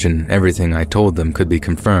charge, and everything I told them could be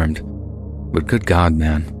confirmed. But good God,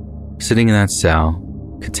 man, sitting in that cell,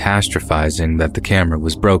 catastrophizing that the camera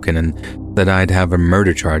was broken and that I'd have a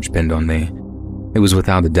murder charge pinned on me, it was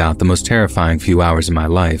without a doubt the most terrifying few hours of my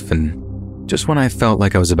life. And just when I felt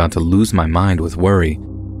like I was about to lose my mind with worry,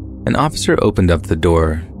 an officer opened up the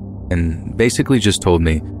door and basically just told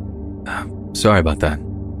me, "Sorry about that.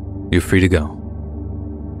 You're free to go."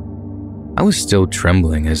 I was still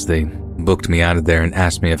trembling as they booked me out of there and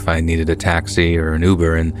asked me if I needed a taxi or an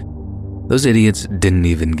Uber, and those idiots didn't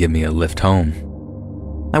even give me a lift home.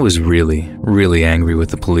 I was really, really angry with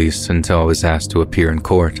the police until I was asked to appear in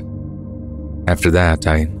court. After that,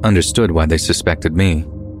 I understood why they suspected me.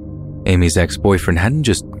 Amy's ex-boyfriend hadn't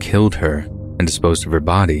just killed her and disposed of her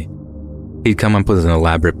body. He'd come up with an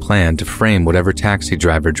elaborate plan to frame whatever taxi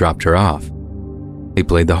driver dropped her off. He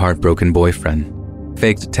played the heartbroken boyfriend,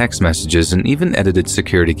 faked text messages, and even edited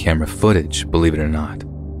security camera footage, believe it or not.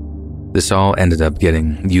 This all ended up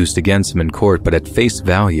getting used against him in court, but at face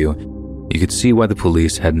value, you could see why the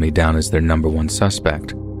police had me down as their number one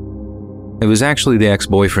suspect. It was actually the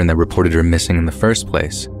ex-boyfriend that reported her missing in the first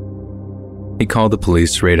place. He called the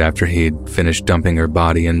police right after he'd finished dumping her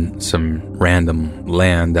body in some random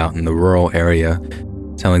land out in the rural area,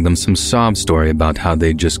 telling them some sob story about how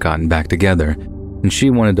they'd just gotten back together, and she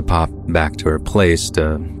wanted to pop back to her place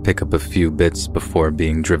to pick up a few bits before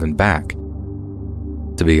being driven back.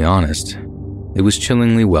 To be honest, it was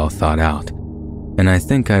chillingly well thought out, and I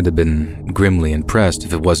think I'd have been grimly impressed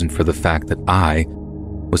if it wasn't for the fact that I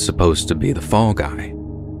was supposed to be the fall guy.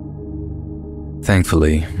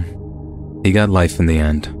 Thankfully, he got life in the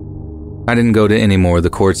end. I didn't go to any more of the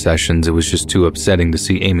court sessions. It was just too upsetting to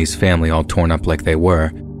see Amy's family all torn up like they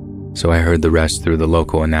were, so I heard the rest through the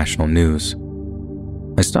local and national news.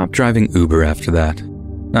 I stopped driving Uber after that,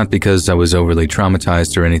 not because I was overly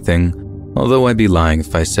traumatized or anything, although I'd be lying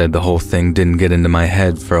if I said the whole thing didn't get into my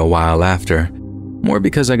head for a while after, more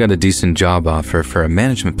because I got a decent job offer for a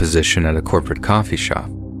management position at a corporate coffee shop.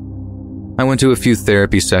 I went to a few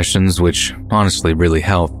therapy sessions, which honestly really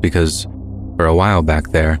helped because for a while back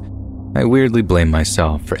there, I weirdly blamed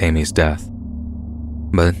myself for Amy's death.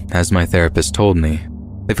 But as my therapist told me,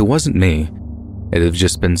 if it wasn't me, it'd have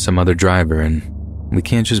just been some other driver, and we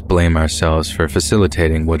can't just blame ourselves for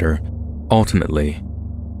facilitating what are ultimately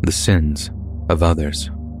the sins of others.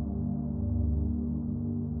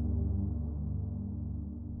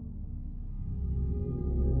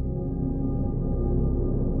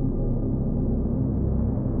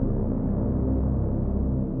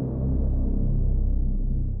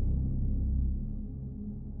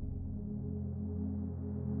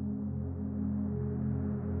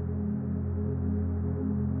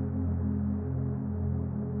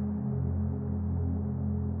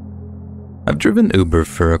 I've driven Uber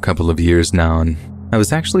for a couple of years now, and I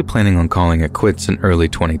was actually planning on calling it quits in early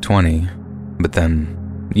 2020, but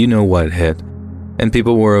then, you know what hit, and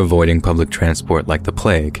people were avoiding public transport like the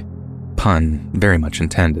plague, pun very much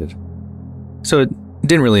intended. So it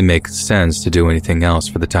didn't really make sense to do anything else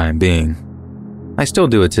for the time being. I still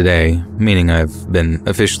do it today, meaning I've been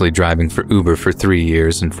officially driving for Uber for 3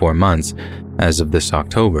 years and 4 months as of this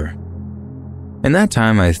October. In that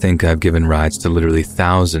time, I think I've given rides to literally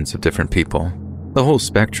thousands of different people, the whole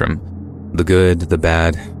spectrum, the good, the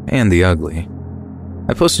bad, and the ugly.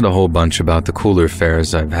 I posted a whole bunch about the cooler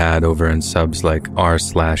fares I've had over in subs like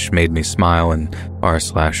r/made me smile and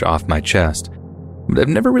r/off my chest, but I've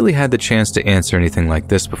never really had the chance to answer anything like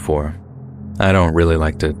this before. I don't really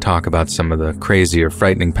like to talk about some of the crazy or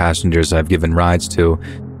frightening passengers I've given rides to,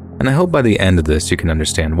 and I hope by the end of this you can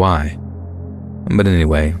understand why. But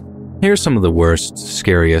anyway, here are some of the worst,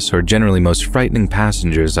 scariest, or generally most frightening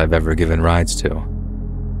passengers I've ever given rides to.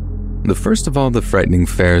 The first of all the frightening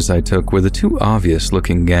fares I took were the two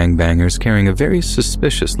obvious-looking gangbangers carrying a very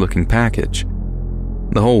suspicious-looking package.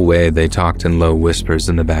 The whole way they talked in low whispers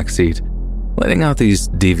in the back seat, letting out these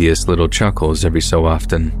devious little chuckles every so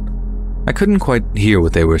often. I couldn't quite hear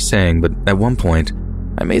what they were saying, but at one point,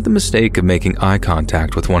 I made the mistake of making eye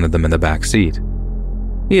contact with one of them in the back seat.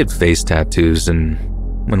 He had face tattoos, and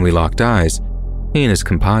when we locked eyes, he and his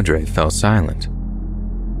compadre fell silent.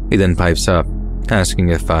 He then pipes up, asking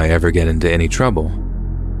if I ever get into any trouble.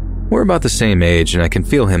 We're about the same age, and I can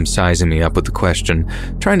feel him sizing me up with the question,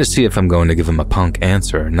 trying to see if I'm going to give him a punk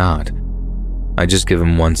answer or not. I just give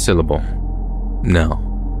him one syllable.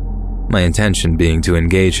 No. My intention being to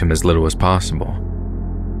engage him as little as possible.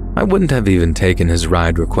 I wouldn't have even taken his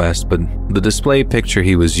ride request, but the display picture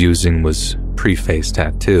he was using was pre-face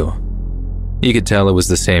tattoo. You could tell it was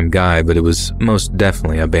the same guy, but it was most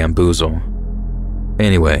definitely a bamboozle.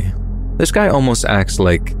 Anyway, this guy almost acts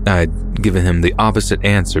like I'd given him the opposite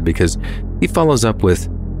answer because he follows up with,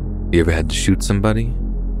 "You ever had to shoot somebody?"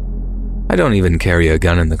 I don't even carry a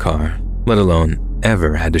gun in the car, let alone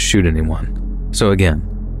ever had to shoot anyone. So again,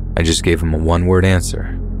 I just gave him a one-word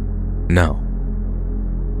answer. No.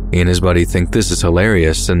 He and his buddy think this is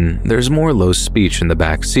hilarious, and there's more low speech in the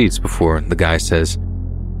back seats before the guy says,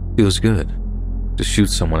 "Feels good. To shoot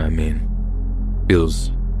someone, I mean.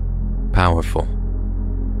 Feels powerful."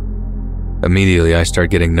 Immediately, I start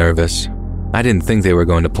getting nervous. I didn't think they were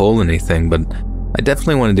going to pull anything, but I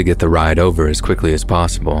definitely wanted to get the ride over as quickly as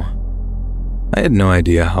possible. I had no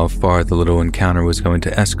idea how far the little encounter was going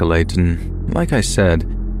to escalate, and like I said,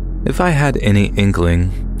 if I had any inkling,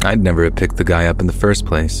 I'd never have picked the guy up in the first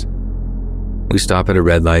place. We stop at a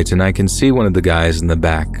red light, and I can see one of the guys in the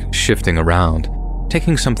back shifting around,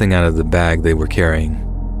 taking something out of the bag they were carrying.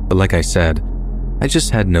 But like I said, I just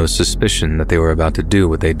had no suspicion that they were about to do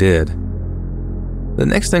what they did. The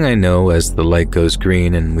next thing I know, as the light goes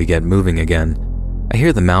green and we get moving again, I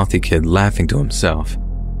hear the mouthy kid laughing to himself.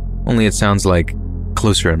 Only it sounds like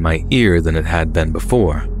closer in my ear than it had been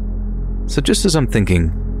before. So just as I'm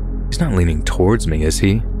thinking, he's not leaning towards me, is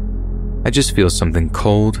he? I just feel something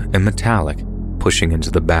cold and metallic pushing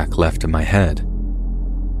into the back left of my head.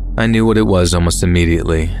 I knew what it was almost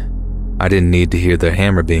immediately. I didn't need to hear the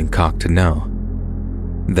hammer being cocked to know.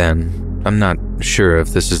 Then, I'm not sure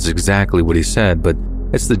if this is exactly what he said, but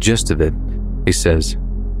it's the gist of it. He says,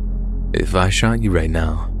 "If I shot you right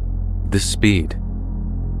now, this speed,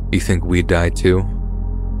 you think we'd die too?"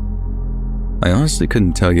 I honestly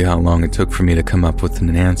couldn't tell you how long it took for me to come up with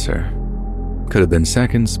an answer. Could have been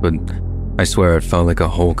seconds, but I swear it felt like a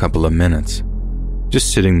whole couple of minutes.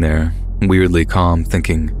 Just sitting there, weirdly calm,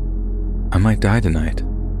 thinking, I might die tonight.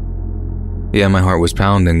 Yeah, my heart was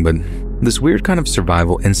pounding, but this weird kind of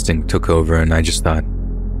survival instinct took over, and I just thought,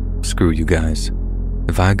 screw you guys.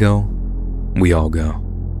 If I go, we all go.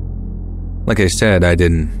 Like I said, I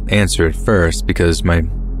didn't answer at first because my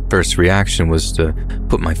first reaction was to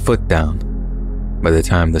put my foot down. By the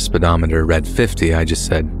time the speedometer read 50, I just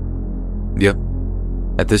said, "Yep,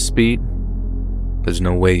 at this speed, there's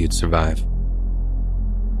no way you'd survive."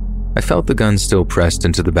 I felt the gun still pressed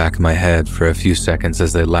into the back of my head for a few seconds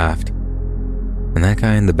as they laughed, and that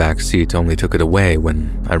guy in the back seat only took it away when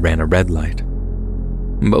I ran a red light.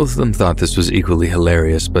 Both of them thought this was equally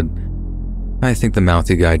hilarious, but I think the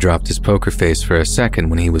mouthy guy dropped his poker face for a second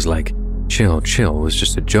when he was like, chill, it was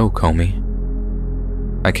just a joke, homie."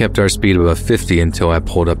 I kept our speed above 50 until I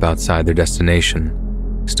pulled up outside their destination,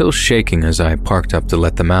 still shaking as I parked up to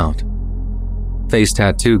let them out. Face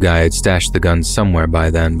tattoo guy had stashed the gun somewhere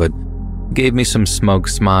by then, but gave me some smug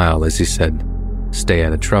smile as he said, "Stay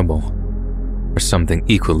out of trouble," or something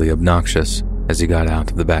equally obnoxious as he got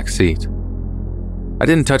out of the back seat. I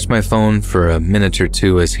didn't touch my phone for a minute or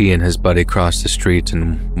two as he and his buddy crossed the street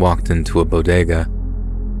and walked into a bodega.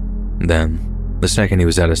 Then, the second he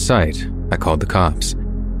was out of sight, I called the cops.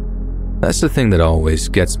 That's the thing that always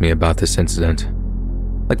gets me about this incident.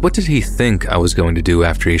 Like, what did he think I was going to do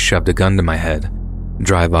after he shoved a gun to my head?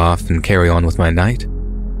 Drive off and carry on with my night?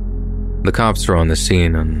 The cops were on the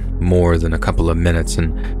scene in more than a couple of minutes,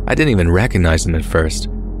 and I didn't even recognize them at first.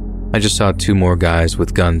 I just saw two more guys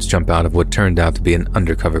with guns jump out of what turned out to be an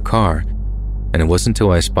undercover car, and it wasn't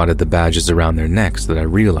until I spotted the badges around their necks that I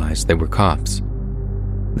realized they were cops.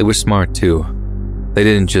 They were smart too. They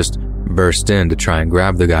didn't just burst in to try and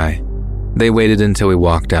grab the guy. They waited until he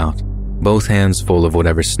walked out, both hands full of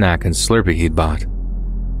whatever snack and Slurpee he'd bought.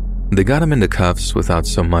 They got him into cuffs without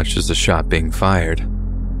so much as a shot being fired.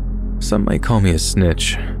 Some might call me a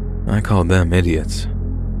snitch. I call them idiots.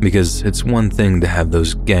 Because it's one thing to have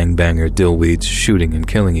those gangbanger dillweeds shooting and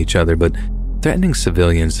killing each other, but threatening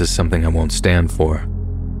civilians is something I won't stand for.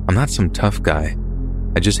 I'm not some tough guy.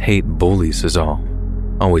 I just hate bullies is all.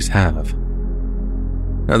 Always have.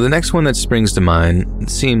 Now, the next one that springs to mind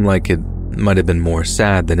seemed like it might have been more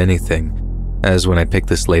sad than anything, as when I picked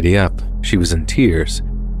this lady up, she was in tears,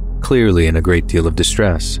 clearly in a great deal of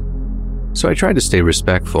distress. So I tried to stay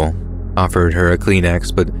respectful, offered her a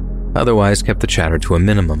Kleenex, but otherwise kept the chatter to a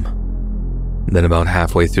minimum. Then about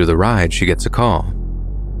halfway through the ride, she gets a call.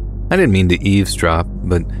 I didn't mean to eavesdrop,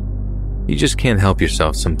 but you just can't help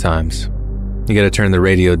yourself sometimes. You gotta turn the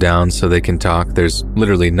radio down so they can talk. There's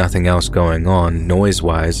literally nothing else going on,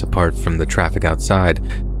 noise-wise, apart from the traffic outside.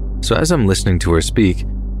 So as I'm listening to her speak,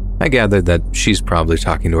 I gathered that she's probably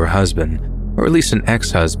talking to her husband, or at least an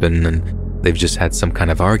ex-husband, and they've just had some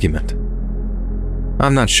kind of argument.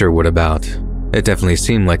 I'm not sure what about. It definitely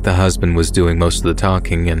seemed like the husband was doing most of the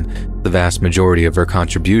talking, and the vast majority of her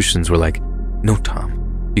contributions were like, "No,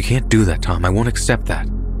 Tom, you can't do that, Tom. I won't accept that."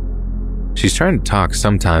 She's trying to talk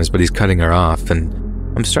sometimes, but he's cutting her off, and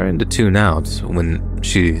I'm starting to tune out when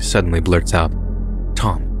she suddenly blurts out,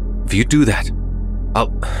 "Tom, if you do that,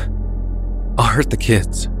 I'll hurt the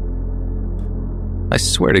kids." I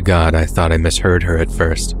swear to God, I thought I misheard her at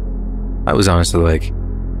first. I was honestly like,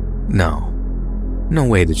 no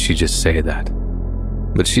way did she just say that.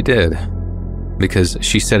 But she did, because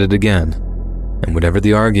she said it again, and whatever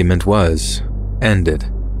the argument was, ended.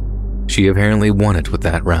 She apparently won it with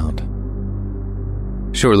that round.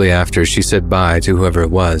 Shortly after, she said bye to whoever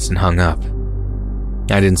it was and hung up.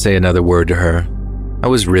 I didn't say another word to her. I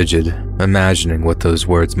was rigid, imagining what those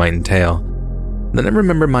words might entail. Then I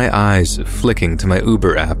remember my eyes flicking to my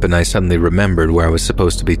Uber app, and I suddenly remembered where I was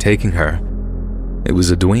supposed to be taking her. It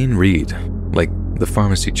was a Duane Reade, like the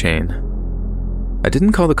pharmacy chain. I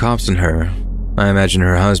didn't call the cops on her. I imagine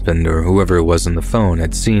her husband or whoever it was on the phone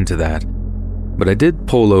had seen to that. But I did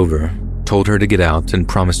pull over, told her to get out, and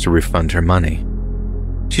promised to refund her money.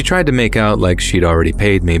 She tried to make out like she'd already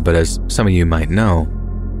paid me, but as some of you might know,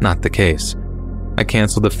 not the case. I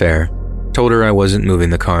canceled the fare, told her I wasn't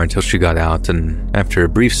moving the car until she got out, and after a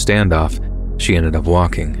brief standoff, she ended up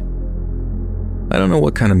walking. I don't know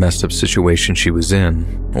what kind of messed up situation she was in,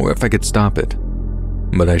 or if I could stop it,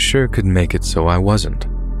 but I sure could make it so I wasn't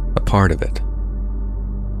a part of it.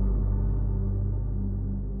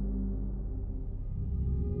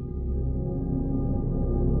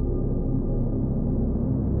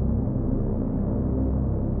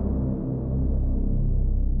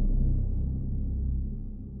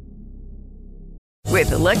 With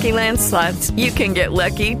the Lucky Land Slots, you can get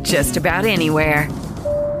lucky just about anywhere.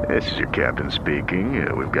 This is your captain speaking.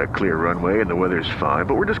 We've got clear runway and the weather's fine,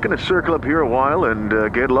 but we're just going to circle up here a while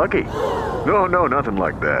and get lucky. No, nothing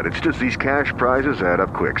like that. It's just these cash prizes add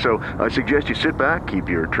up quick. So I suggest you sit back, keep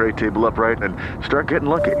your tray table upright, and start getting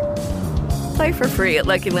lucky. Play for free at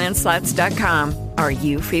LuckyLandSlots.com. Are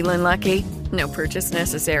you feeling lucky? No purchase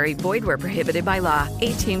necessary. Void where prohibited by law.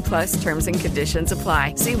 18+ terms and conditions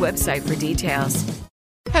apply. See website for details.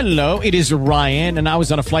 Hello, it is Ryan, and I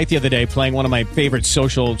was on a flight the other day playing one of my favorite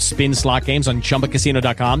social spin slot games on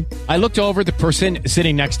ChumbaCasino.com. I looked over at the person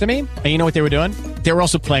sitting next to me, and you know what they were doing? They were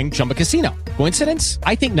also playing Chumba Casino. Coincidence?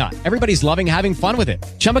 I think not. Everybody's loving having fun with it.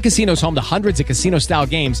 Chumba Casino is home to hundreds of casino-style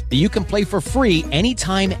games that you can play for free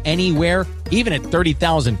anytime, anywhere, even at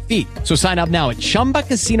 30,000 feet. So sign up now at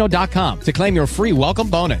ChumbaCasino.com to claim your free welcome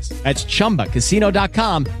bonus. That's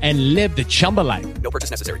ChumbaCasino.com and live the Chumba life. No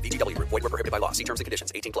purchase necessary. VGW. Void where prohibited by law. See terms and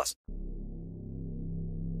conditions. 18+.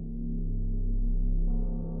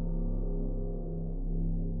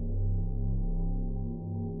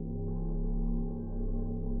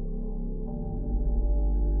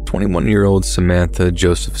 "21-year-old Samantha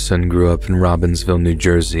Josephson grew up in Robbinsville, New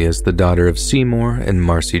Jersey as the daughter of Seymour and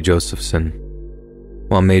Marcy Josephson.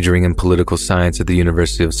 While majoring in political science at the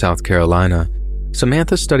University of South Carolina,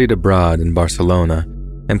 Samantha studied abroad in Barcelona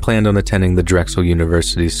and planned on attending the Drexel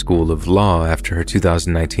University School of Law after her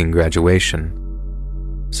 2019 graduation.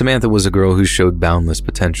 Samantha was a girl who showed boundless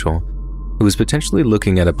potential, who was potentially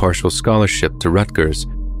looking at a partial scholarship to Rutgers,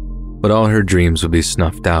 but all her dreams would be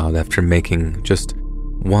snuffed out after making just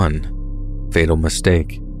one fatal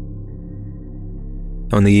mistake.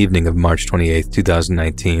 On the evening of March 28,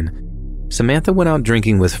 2019, Samantha went out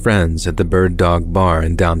drinking with friends at the Bird Dog Bar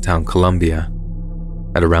in downtown Columbia.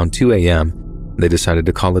 At around 2 a.m., they decided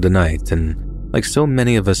to call it a night, and like so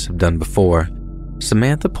many of us have done before,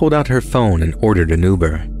 Samantha pulled out her phone and ordered an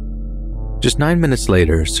Uber. Just 9 minutes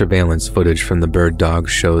later, surveillance footage from the Bird Dog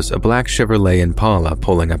shows a black Chevrolet Impala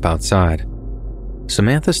pulling up outside.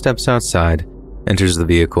 Samantha steps outside, enters the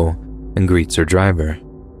vehicle, and greets her driver.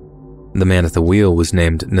 The man at the wheel was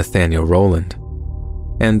named Nathaniel Rowland.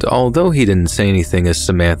 And although he didn't say anything as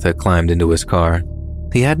Samantha climbed into his car,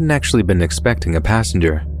 he hadn't actually been expecting a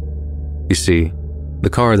passenger. You see, the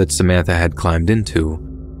car that Samantha had climbed into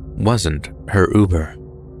wasn't her Uber.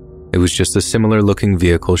 It was just a similar-looking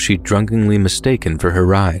vehicle she'd drunkenly mistaken for her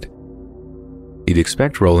ride. You'd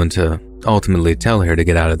expect Rowland to ultimately tell her to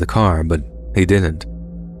get out of the car, but he didn't.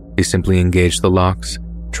 He simply engaged the locks,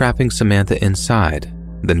 trapping Samantha inside,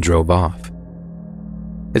 then drove off.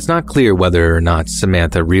 It's not clear whether or not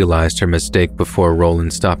Samantha realized her mistake before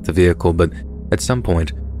Rowland stopped the vehicle, but at some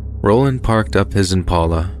point, Roland parked up his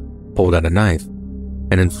Impala, pulled out a knife,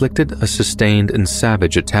 and inflicted a sustained and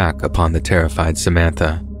savage attack upon the terrified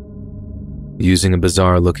Samantha. Using a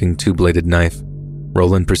bizarre-looking two-bladed knife,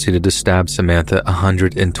 Roland proceeded to stab Samantha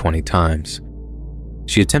 120 times.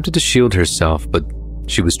 She attempted to shield herself, but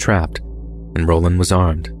she was trapped, and Roland was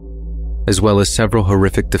armed. As well as several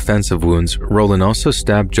horrific defensive wounds, Roland also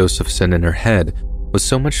stabbed Josephson in her head with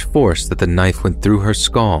so much force that the knife went through her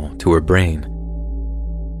skull to her brain.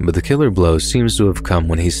 But the killer blow seems to have come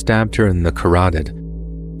when he stabbed her in the carotid,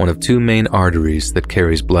 one of two main arteries that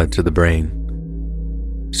carries blood to the brain.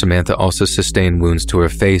 Samantha also sustained wounds to her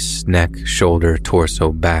face, neck, shoulder,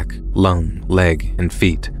 torso, back, lung, leg, and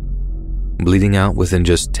feet, bleeding out within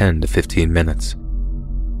just 10 to 15 minutes.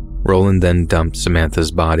 Roland then dumped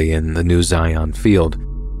Samantha's body in the New Zion field,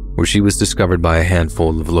 where she was discovered by a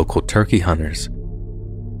handful of local turkey hunters.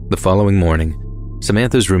 The following morning,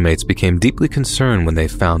 Samantha's roommates became deeply concerned when they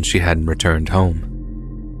found she hadn't returned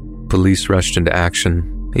home. Police rushed into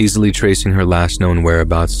action, easily tracing her last known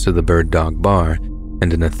whereabouts to the Bird Dog Bar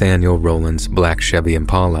and to Nathaniel Roland's black Chevy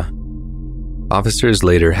Impala. Officers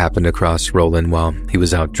later happened across Roland while he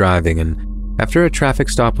was out driving, and after a traffic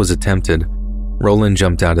stop was attempted, Roland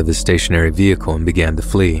jumped out of his stationary vehicle and began to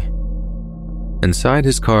flee. Inside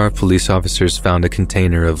his car, police officers found a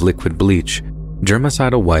container of liquid bleach,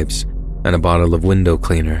 germicidal wipes, and a bottle of window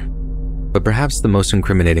cleaner. But perhaps the most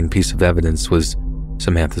incriminating piece of evidence was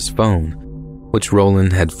Samantha's phone, which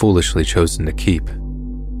Roland had foolishly chosen to keep.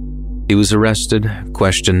 He was arrested,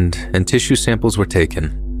 questioned, and tissue samples were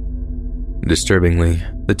taken. Disturbingly,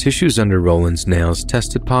 the tissues under Roland's nails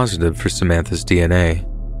tested positive for Samantha's DNA,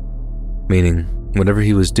 meaning whatever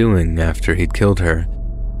he was doing after he'd killed her,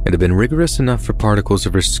 it had been rigorous enough for particles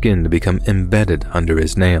of her skin to become embedded under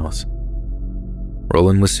his nails.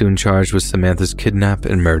 Roland was soon charged with Samantha's kidnap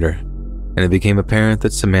and murder, and it became apparent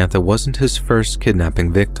that Samantha wasn't his first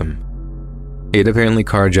kidnapping victim. He had apparently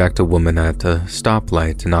carjacked a woman at a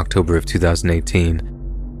stoplight in October of 2018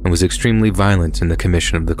 and was extremely violent in the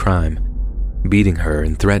commission of the crime, beating her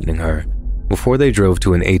and threatening her before they drove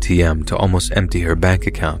to an ATM to almost empty her bank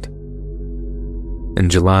account. In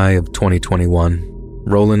July of 2021,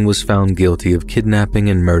 Roland was found guilty of kidnapping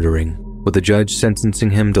and murdering, with a judge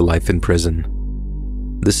sentencing him to life in prison.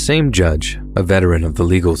 The same judge, a veteran of the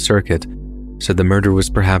legal circuit, said the murder was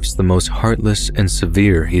perhaps the most heartless and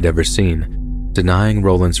severe he'd ever seen, denying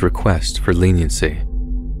Roland's request for leniency.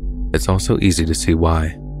 It's also easy to see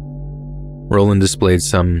why. Roland displayed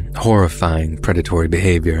some horrifying predatory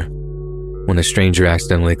behavior. When a stranger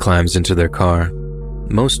accidentally climbs into their car,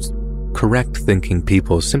 most correct-thinking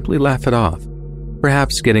people simply laugh it off,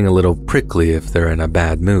 perhaps getting a little prickly if they're in a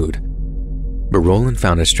bad mood. But Roland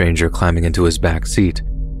found a stranger climbing into his back seat,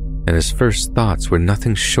 and his first thoughts were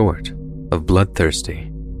nothing short of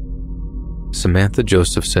bloodthirsty. Samantha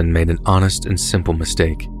Josephson made an honest and simple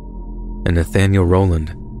mistake, and Nathaniel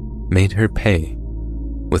Roland made her pay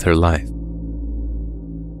with her life.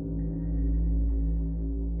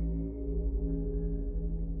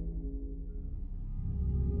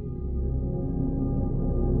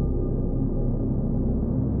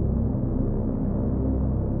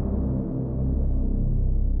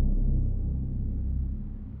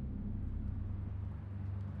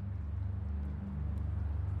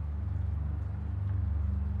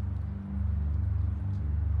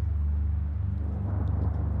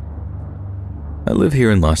 I live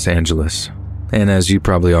here in Los Angeles, and as you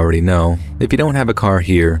probably already know, if you don't have a car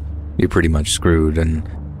here, you're pretty much screwed,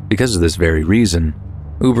 and because of this very reason,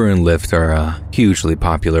 Uber and Lyft are a hugely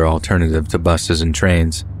popular alternative to buses and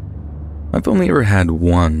trains. I've only ever had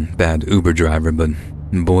one bad Uber driver, but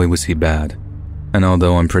boy was he bad. And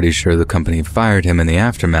although I'm pretty sure the company fired him in the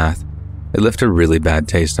aftermath, it left a really bad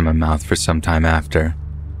taste in my mouth for some time after,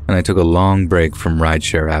 and I took a long break from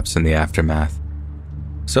rideshare apps in the aftermath.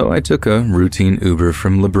 So I took a routine Uber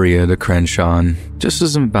from La Brea to Crenshaw, and just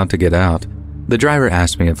as I'm about to get out, the driver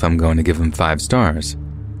asked me if I'm going to give him 5 stars.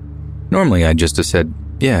 Normally I'd just have said,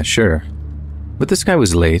 yeah, sure. But this guy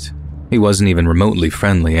was late, he wasn't even remotely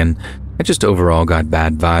friendly, and I just overall got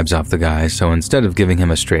bad vibes off the guy, so instead of giving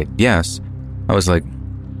him a straight yes, I was like,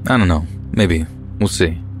 I don't know, maybe, we'll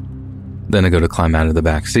see. Then I go to climb out of the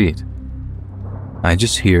back seat. I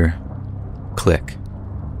just hear click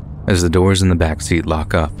as the doors in the back seat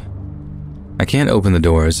lock up. I can't open the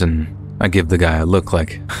doors, and I give the guy a look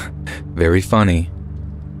like, very funny.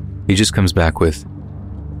 He just comes back with,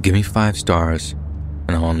 give me 5 stars,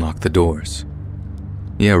 and I'll unlock the doors.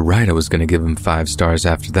 Yeah, right, I was going to give him 5 stars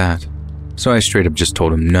after that. So I straight up just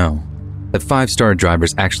told him no, that 5-star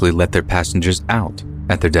drivers actually let their passengers out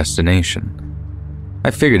at their destination.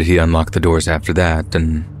 I figured he'd unlock the doors after that,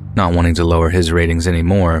 and not wanting to lower his ratings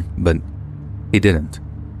anymore, but he didn't.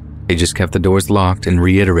 He just kept the doors locked and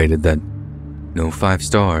reiterated that no 5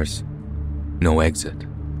 stars, no exit.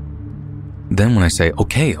 Then when I say,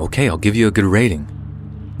 okay, I'll give you a good rating,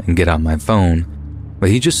 and get out my phone, but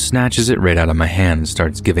he just snatches it right out of my hand and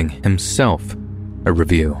starts giving himself a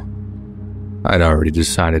review. I'd already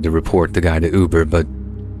decided to report the guy to Uber, but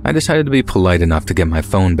I decided to be polite enough to get my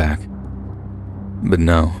phone back. But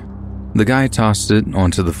no, the guy tossed it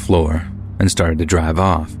onto the floor and started to drive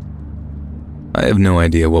off. I have no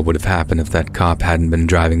idea what would have happened if that cop hadn't been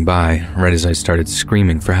driving by right as I started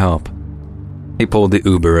screaming for help. He pulled the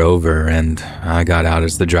Uber over and I got out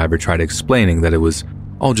as the driver tried explaining that it was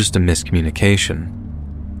all just a miscommunication.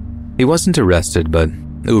 He wasn't arrested, but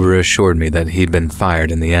Uber assured me that he'd been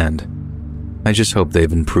fired in the end. I just hope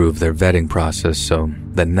they've improved their vetting process so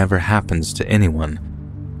that never happens to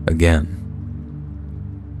anyone again.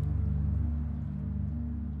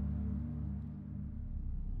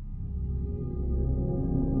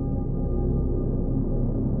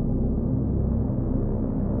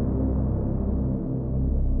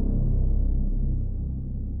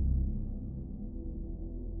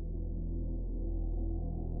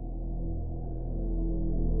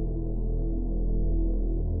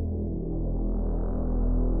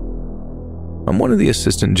 I'm one of the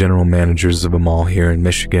assistant general managers of a mall here in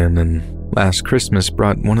Michigan, and last Christmas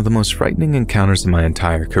brought one of the most frightening encounters of my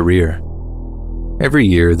entire career. Every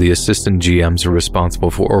year, the assistant GMs are responsible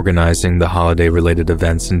for organizing the holiday-related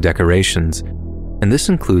events and decorations, and this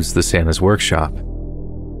includes the Santa's workshop.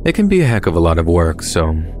 It can be a heck of a lot of work,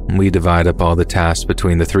 so we divide up all the tasks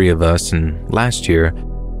between the 3 of us, and last year,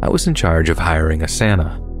 I was in charge of hiring a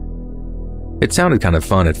Santa. It sounded kind of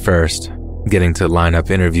fun at first, getting to line up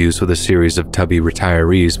interviews with a series of tubby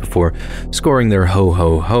retirees before scoring their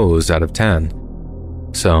ho-ho-hos out of 10.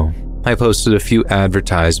 So, I posted a few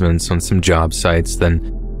advertisements on some job sites, then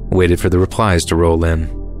waited for the replies to roll in.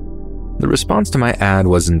 The response to my ad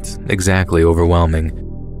wasn't exactly overwhelming,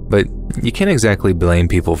 but you can't exactly blame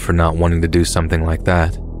people for not wanting to do something like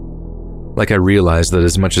that. Like, I realized that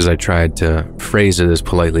as much as I tried to phrase it as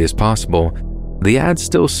politely as possible, the ad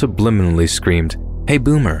still subliminally screamed, "Hey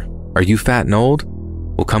boomer, are you fat and old?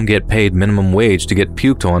 Well, come get paid minimum wage to get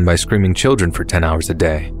puked on by screaming children for 10 hours a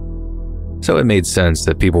day." So it made sense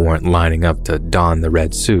that people weren't lining up to don the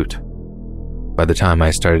red suit. By the time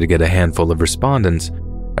I started to get a handful of respondents,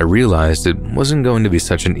 I realized it wasn't going to be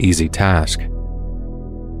such an easy task.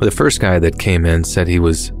 The first guy that came in said he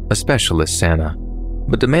was a specialist Santa,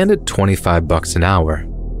 but demanded $25 an hour,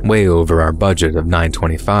 way over our budget of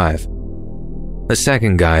 $9.25. The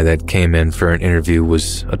second guy that came in for an interview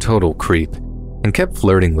was a total creep and kept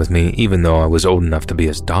flirting with me even though I was old enough to be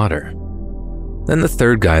his daughter. Then the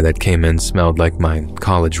third guy that came in smelled like my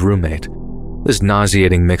college roommate, this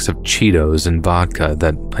nauseating mix of Cheetos and vodka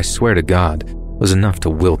that, I swear to God, was enough to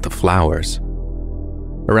wilt the flowers.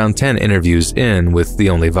 Around 10 interviews in, with the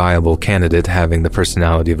only viable candidate having the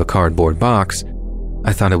personality of a cardboard box,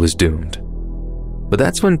 I thought it was doomed. But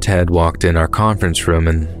that's when Ted walked in our conference room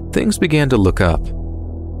and things began to look up.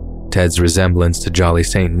 Ted's resemblance to Jolly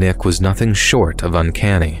St. Nick was nothing short of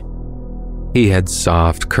uncanny. He had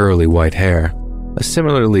soft, curly white hair, a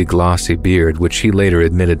similarly glossy beard which he later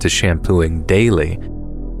admitted to shampooing daily,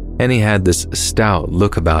 and he had this stout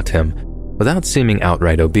look about him without seeming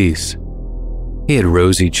outright obese. He had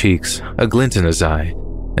rosy cheeks, a glint in his eye,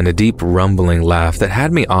 and a deep rumbling laugh that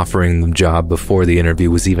had me offering the job before the interview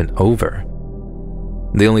was even over.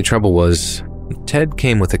 The only trouble was, Ted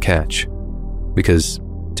came with a catch, because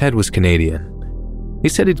Ted was Canadian. He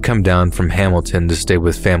said he'd come down from Hamilton to stay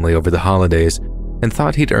with family over the holidays and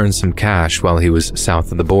thought he'd earn some cash while he was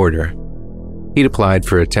south of the border. He'd applied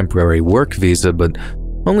for a temporary work visa, but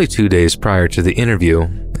only 2 days prior to the interview,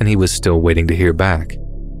 and he was still waiting to hear back.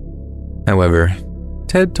 However,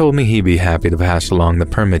 Ted told me he'd be happy to pass along the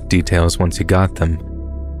permit details once he got them,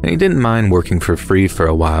 and he didn't mind working for free for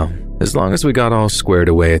a while, as long as we got all squared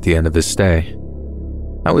away at the end of his stay.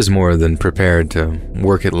 I was more than prepared to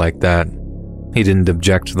work it like that. He didn't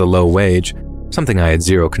object to the low wage, something I had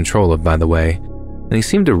zero control of, by the way, and he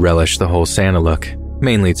seemed to relish the whole Santa look,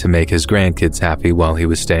 mainly to make his grandkids happy while he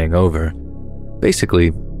was staying over.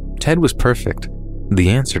 Basically, Ted was perfect, the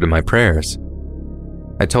answer to my prayers.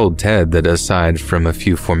 I told Ted that aside from a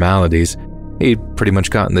few formalities, he'd pretty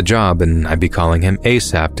much gotten the job and I'd be calling him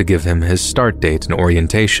ASAP to give him his start date and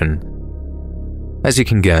orientation. As you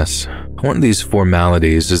can guess, one of these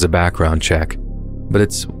formalities is a background check, but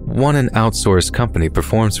it's one an outsourced company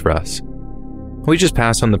performs for us. We just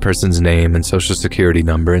pass on the person's name and social security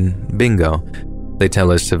number and bingo, they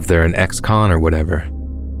tell us if they're an ex-con or whatever.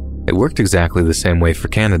 It worked exactly the same way for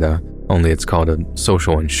Canada, only it's called a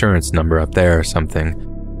social insurance number up there or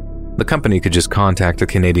something. The company could just contact the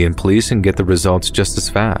Canadian police and get the results just as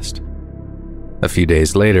fast. A few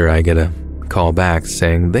days later, I get a call back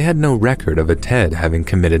saying they had no record of a Ted having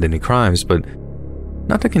committed any crimes, but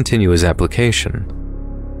not to continue his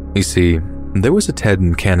application. You see, there was a Ted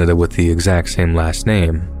in Canada with the exact same last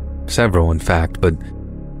name, several in fact, but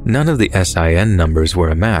none of the SIN numbers were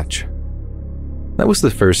a match. That was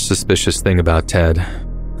the first suspicious thing about Ted,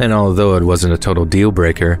 and although it wasn't a total deal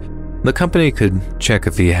breaker, the company could check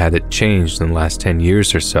if he had it changed in the last 10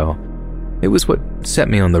 years or so. It was what set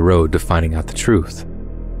me on the road to finding out the truth.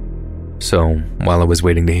 So, while I was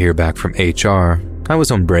waiting to hear back from HR, I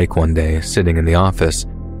was on break one day, sitting in the office,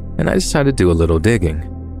 and I decided to do a little digging.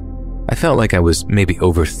 I felt like I was maybe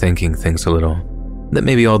overthinking things a little, that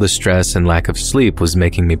maybe all the stress and lack of sleep was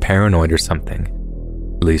making me paranoid or something.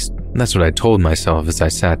 At least, that's what I told myself as I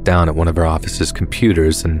sat down at one of our office's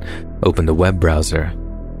computers and opened a web browser.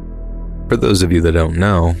 For those of you that don't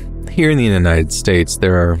know, here in the United States,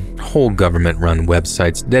 there are whole government-run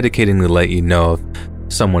websites dedicating to let you know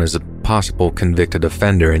if someone is a possible convicted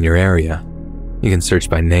offender in your area. You can search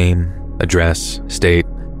by name, address, state.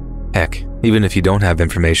 Heck, even if you don't have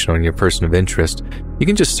information on your person of interest, you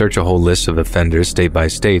can just search a whole list of offenders state by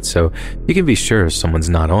state so you can be sure someone's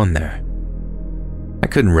not on there. I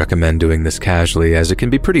couldn't recommend doing this casually, as it can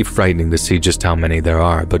be pretty frightening to see just how many there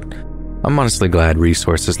are, but I'm honestly glad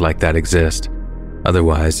resources like that exist.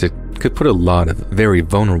 Otherwise, it could put a lot of very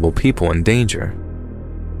vulnerable people in danger.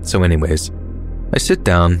 So anyways, I sit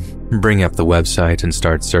down, bring up the website, and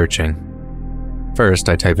start searching. First,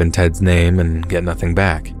 I type in Ted's name and get nothing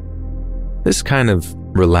back. This kind of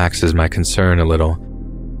relaxes my concern a little,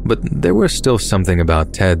 but there was still something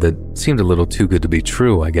about Ted that seemed a little too good to be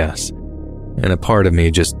true, I guess. And a part of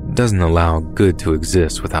me just doesn't allow good to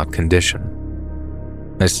exist without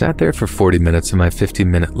condition. I sat there for 40 minutes of my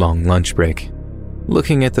 50-minute long lunch break,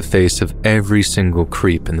 looking at the face of every single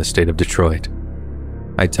creep in the state of Detroit.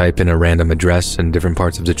 I type in a random address in different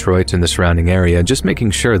parts of Detroit and the surrounding area, just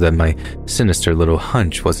making sure that my sinister little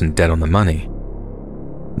hunch wasn't dead on the money.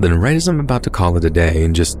 Then right as I'm about to call it a day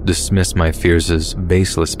and just dismiss my fears as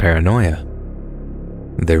baseless paranoia,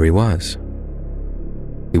 there he was.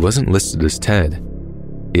 He wasn't listed as Ted.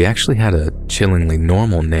 He actually had a chillingly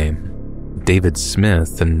normal name, David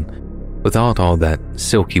Smith, and without all that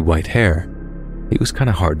silky white hair, he was kind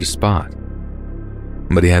of hard to spot.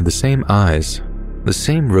 But he had the same eyes, the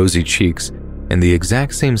same rosy cheeks, and the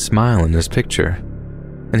exact same smile in his picture.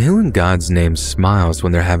 And who in God's name smiles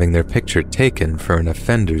when they're having their picture taken for an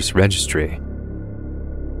offender's registry?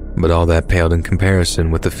 But all that paled in comparison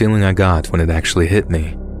with the feeling I got when it actually hit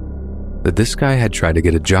me, that this guy had tried to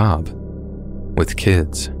get a job with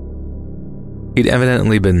kids. He'd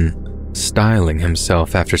evidently been styling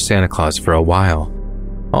himself after Santa Claus for a while,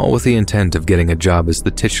 all with the intent of getting a job as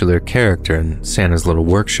the titular character in Santa's little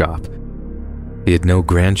workshop. He had no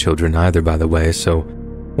grandchildren either, by the way, so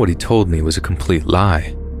what he told me was a complete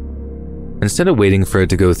lie. Instead of waiting for it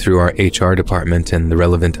to go through our HR department and the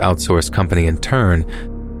relevant outsourced company in turn,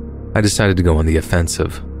 I decided to go on the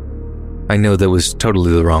offensive. I know that was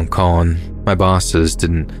totally the wrong call, and my bosses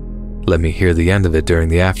didn't let me hear the end of it during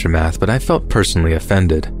the aftermath, but I felt personally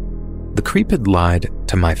offended. The creep had lied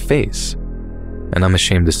to my face, and I'm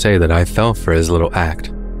ashamed to say that I fell for his little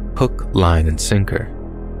act, hook, line, and sinker.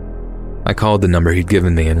 I called the number he'd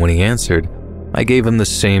given me, and when he answered, I gave him the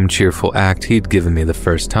same cheerful act he'd given me the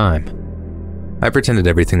first time. I pretended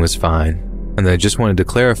everything was fine, and that I just wanted to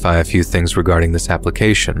clarify a few things regarding this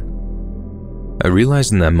application. I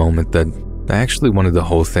realized in that moment that I actually wanted the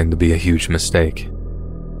whole thing to be a huge mistake.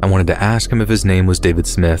 I wanted to ask him if his name was David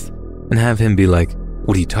Smith, and have him be like,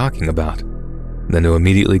 "What are you talking about?" Then to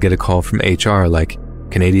immediately get a call from HR like,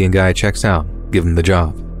 "Canadian guy checks out, give him the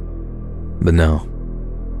job." But no.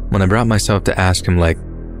 When I brought myself to ask him like,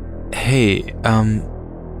 "Hey,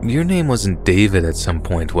 your name wasn't David at some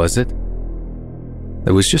point, was it?"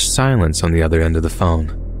 There was just silence on the other end of the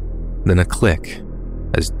phone, then a click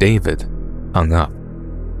as David hung up.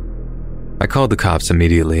 I called the cops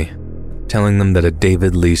immediately, telling them that a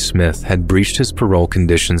David Lee Smith had breached his parole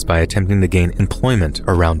conditions by attempting to gain employment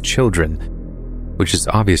around children, which is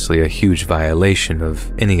obviously a huge violation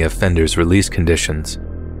of any offender's release conditions.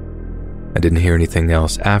 I didn't hear anything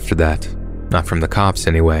else after that, not from the cops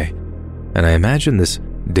anyway, and I imagine this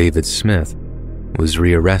David Smith was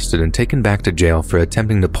rearrested and taken back to jail for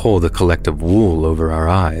attempting to pull the collective wool over our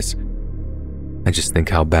eyes. I just think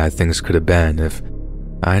how bad things could have been if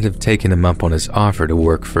I'd have taken him up on his offer to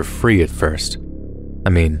work for free at first. I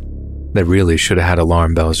mean, that really should have had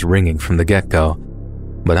alarm bells ringing from the get-go.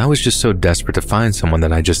 But I was just so desperate to find someone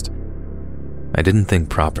that I didn't think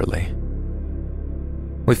properly.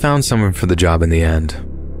 We found someone for the job in the end.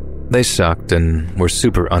 They sucked and were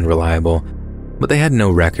super unreliable, but they had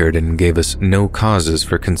no record and gave us no causes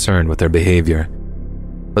for concern with their behavior.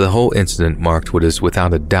 But the whole incident marked what is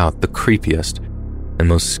without a doubt the creepiest and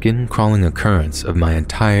most skin-crawling occurrence of my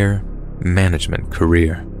entire management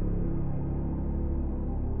career.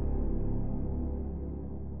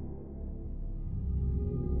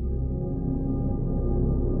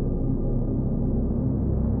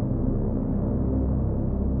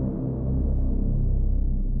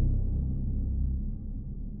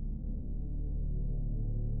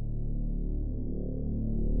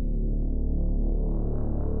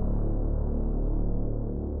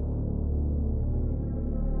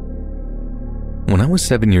 When I was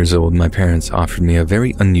 7 years old, my parents offered me a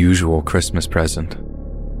very unusual Christmas present.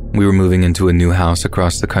 We were moving into a new house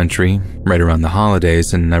across the country, right around the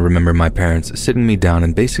holidays, and I remember my parents sitting me down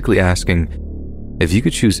and basically asking, if you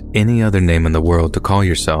could choose any other name in the world to call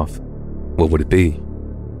yourself, what would it be?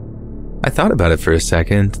 I thought about it for a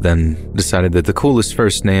second, then decided that the coolest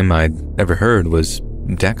first name I'd ever heard was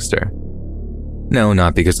Dexter. No,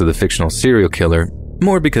 not because of the fictional serial killer,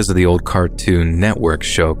 more because of the old Cartoon Network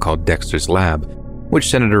show called Dexter's Lab, which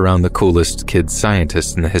centered around the coolest kid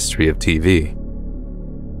scientist in the history of TV.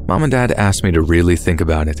 Mom and Dad asked me to really think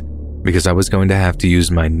about it, because I was going to have to use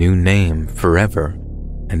my new name forever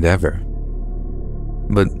and ever.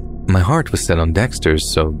 But my heart was set on Dexter's,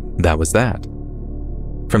 so that was that.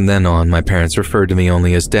 From then on, my parents referred to me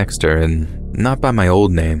only as Dexter and not by my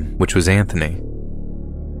old name, which was Anthony.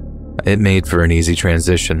 It made for an easy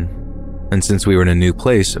transition, and since we were in a new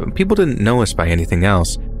place, people didn't know us by anything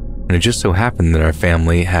else, and it just so happened that our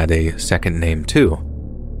family had a second name too.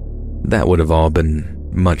 That would have all been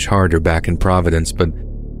much harder back in Providence, but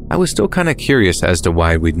I was still kind of curious as to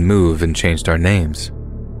why we'd moved and changed our names.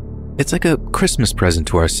 It's like a Christmas present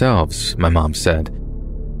to ourselves, my mom said.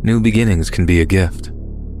 New beginnings can be a gift.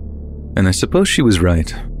 And I suppose she was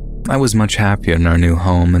right. I was much happier in our new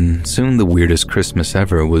home, and soon the weirdest Christmas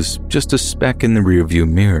ever was just a speck in the rearview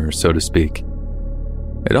mirror, so to speak.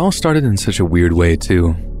 It all started in such a weird way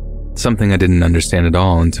too. Something I didn't understand at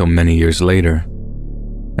all until many years later.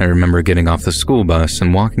 I remember getting off the school bus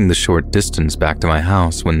and walking the short distance back to my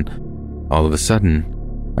house when, all of a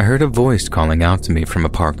sudden, I heard a voice calling out to me from a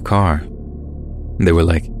parked car. They were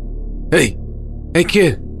like, Hey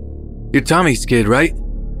kid, you're Tommy's kid, right?"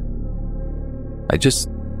 I just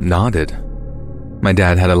nodded. My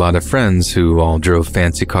dad had a lot of friends who all drove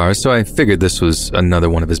fancy cars, so I figured this was another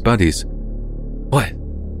one of his buddies. "What?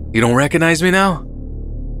 You don't recognize me now?"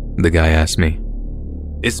 the guy asked me.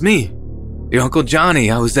 "It's me, your Uncle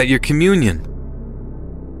Johnny. I was at your communion."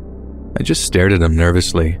 I just stared at him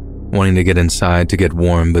nervously, wanting to get inside to get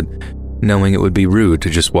warm, but knowing it would be rude to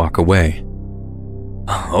just walk away.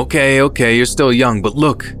 Okay, you're still young, but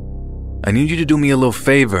look, I need you to do me a little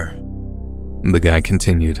favor," the guy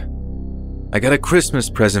continued. "I got a Christmas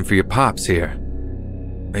present for your pops here.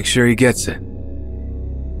 Make sure he gets it."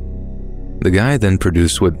 The guy then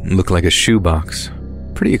produced what looked like a shoebox.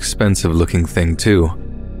 Pretty expensive looking thing too.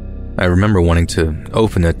 I remember wanting to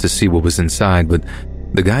open it to see what was inside, but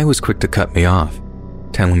the guy was quick to cut me off,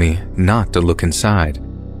 telling me not to look inside,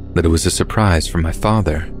 that it was a surprise from my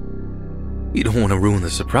father. "You don't want to ruin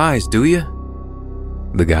the surprise, do you?"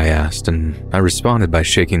 the guy asked, and I responded by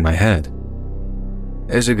shaking my head.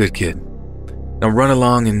 "There's a good kid. Now run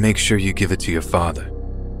along and make sure you give it to your father.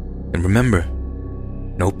 And remember,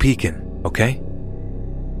 no peeking, okay?"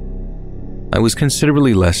 I was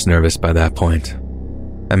considerably less nervous by that point.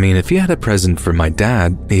 I mean, if he had a present for my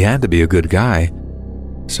dad, he had to be a good guy.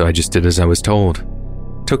 So I just did as I was told.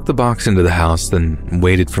 Took the box into the house, then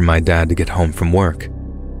waited for my dad to get home from work.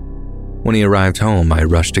 When he arrived home, I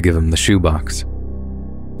rushed to give him the shoebox.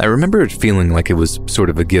 I remember it feeling like it was sort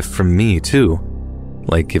of a gift from me too.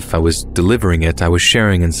 Like if I was delivering it, I was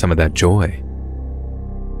sharing in some of that joy.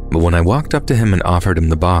 But when I walked up to him and offered him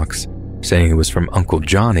the box, saying it was from Uncle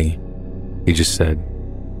Johnny, he just said,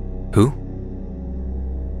 "Who?"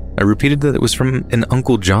 I repeated that it was from an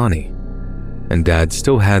Uncle Johnny, and Dad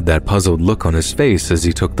still had that puzzled look on his face as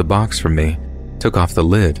he took the box from me, took off the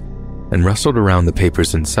lid, and rustled around the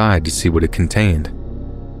papers inside to see what it contained.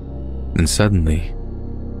 Then suddenly,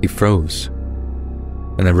 he froze,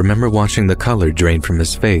 and I remember watching the color drain from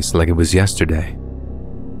his face like it was yesterday.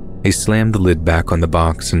 He slammed the lid back on the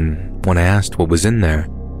box, and when I asked what was in there,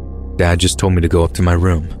 Dad just told me to go up to my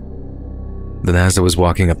room. Then as I was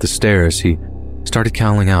walking up the stairs, he started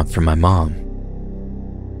calling out for my mom.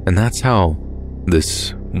 And that's how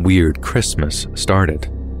this weird Christmas started.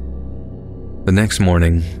 The next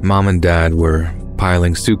morning, Mom and Dad were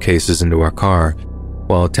piling suitcases into our car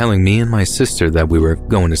while telling me and my sister that we were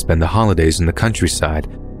going to spend the holidays in the countryside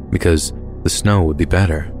because the snow would be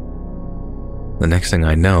better. The next thing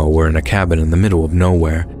I know, we're in a cabin in the middle of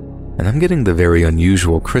nowhere, and I'm getting the very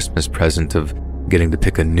unusual Christmas present of getting to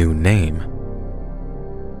pick a new name.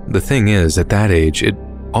 The thing is, at that age, it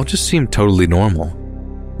all just seemed totally normal.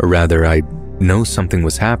 Or rather, I know something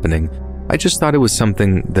was happening, I just thought it was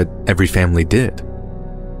something that every family did.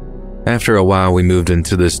 After a while, we moved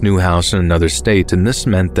into this new house in another state, and this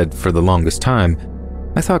meant that for the longest time,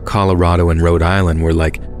 I thought Colorado and Rhode Island were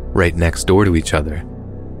like right next door to each other.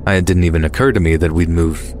 It didn't even occur to me that we'd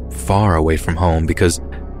move far away from home because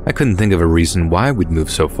I couldn't think of a reason why we'd move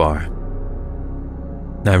so far.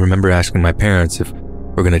 I remember asking my parents if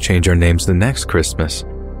we're going to change our names the next Christmas,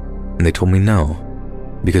 and they told me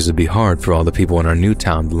no, because it'd be hard for all the people in our new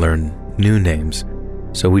town to learn new names,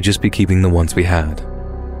 so we'd just be keeping the ones we had.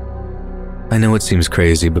 I know it seems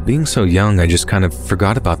crazy, but being so young, I just kind of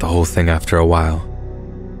forgot about the whole thing after a while.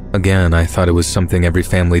 Again, I thought it was something every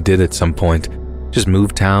family did at some point, just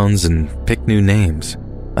move towns and pick new names.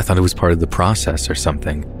 I thought it was part of the process or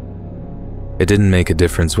something. It didn't make a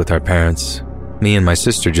difference with our parents. Me and my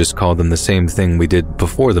sister just called them the same thing we did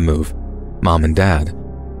before the move, Mom and Dad.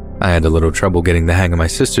 I had a little trouble getting the hang of my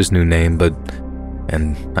sister's new name,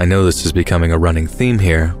 and I know this is becoming a running theme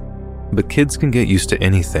here, but kids can get used to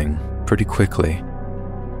anything pretty quickly.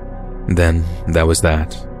 Then, that was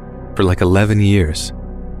that. For like 11 years.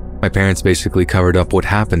 My parents basically covered up what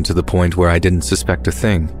happened to the point where I didn't suspect a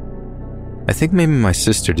thing. I think maybe my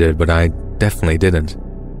sister did, but I definitely didn't.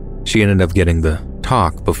 She ended up getting the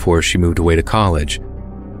talk before she moved away to college.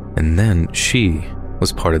 And then she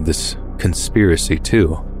was part of this conspiracy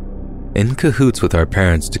too, in cahoots with our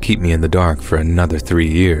parents to keep me in the dark for another 3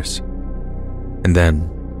 years. And then,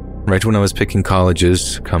 right when I was picking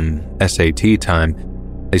colleges come SAT time,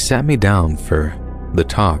 they sat me down for the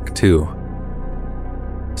talk too.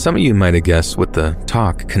 Some of you might have guessed what the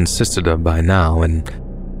talk consisted of by now,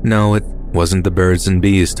 and no, it wasn't the birds and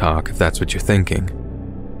bees talk, if that's what you're thinking.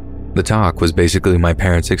 The talk was basically my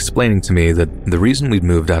parents explaining to me that the reason we'd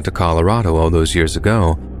moved out to Colorado all those years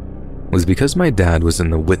ago was because my dad was in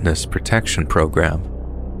the witness protection program.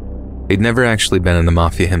 He'd never actually been in the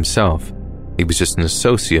mafia himself. He was just an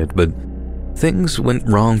associate, but things went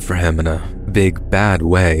wrong for him in a big, bad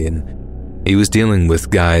way, and he was dealing with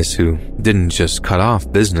guys who didn't just cut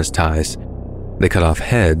off business ties. They cut off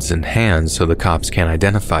heads and hands so the cops can't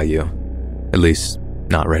identify you. At least,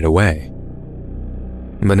 not right away.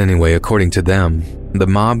 But anyway, according to them, the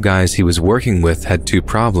mob guys he was working with had two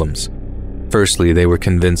problems. Firstly, they were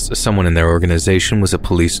convinced someone in their organization was a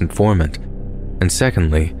police informant. And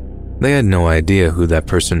secondly, they had no idea who that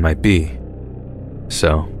person might be.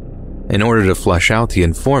 So, in order to flush out the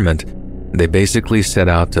informant, they basically set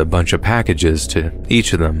out a bunch of packages to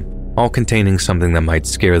each of them, all containing something that might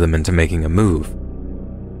scare them into making a move.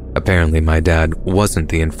 Apparently, my dad wasn't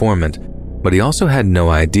the informant, but he also had no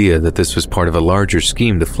idea that this was part of a larger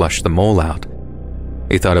scheme to flush the mole out.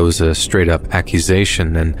 He thought it was a straight-up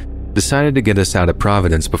accusation and decided to get us out of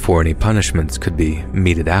Providence before any punishments could be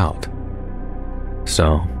meted out.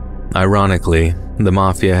 So, ironically, the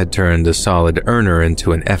mafia had turned a solid earner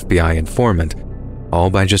into an FBI informant, all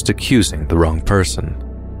by just accusing the wrong person.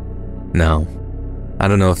 Now, I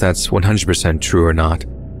don't know if that's 100% true or not.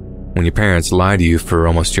 When your parents lie to you for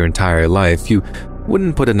almost your entire life, you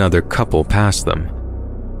wouldn't put another couple past them.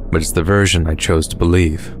 But it's the version I chose to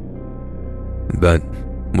believe. But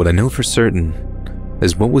what I know for certain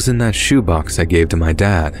is what was in that shoebox I gave to my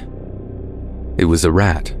dad. It was a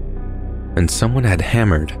rat, and someone had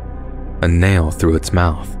hammered a nail through its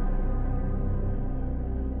mouth.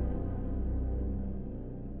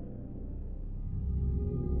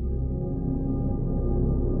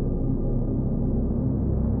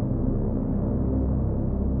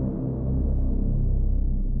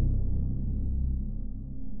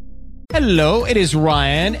 Hello, it is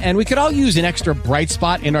Ryan, and we could all use an extra bright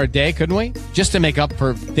spot in our day, couldn't we? Just to make up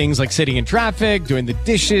for things like sitting in traffic, doing the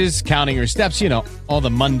dishes, counting your steps, all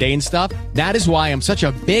the mundane stuff. That is why I'm such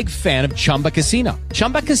a big fan of Chumba Casino.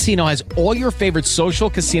 Chumba Casino has all your favorite social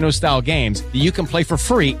casino-style games that you can play for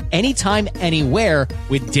free anytime, anywhere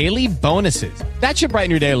with daily bonuses. That should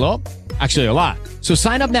brighten your day a little. Actually, a lot. So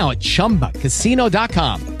sign up now at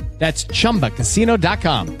ChumbaCasino.com. That's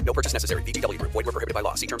ChumbaCasino.com. No purchase necessary. VGW Group. Void where prohibited by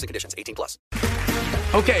law. See terms and conditions. 18+.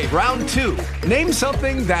 Okay, round two. Name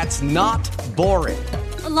something that's not boring.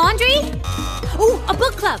 A laundry? Ooh, a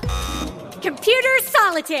book club. Computer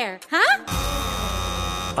solitaire, huh?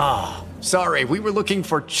 Ah, sorry. We were looking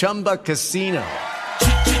for Chumba Casino.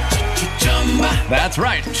 That's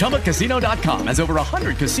right. ChumbaCasino.com has over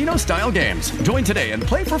 100 casino-style games. Join today and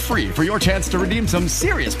play for free for your chance to redeem some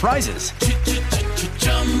serious prizes.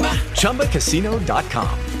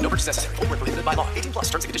 ChumbaCasino.com. No purchase necessary. Void where prohibited by law. 18 plus.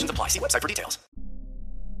 Terms and conditions apply. See website for details.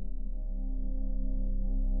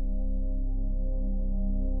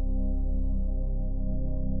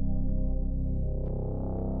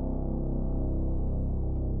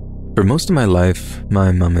 For most of my life,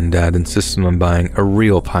 my mom and dad insisted on buying a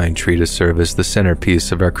real pine tree to serve as the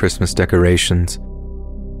centerpiece of our Christmas decorations.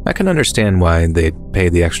 I can understand why they'd pay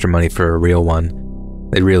the extra money for a real one.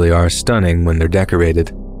 They really are stunning when they're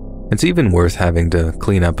decorated. It's even worth having to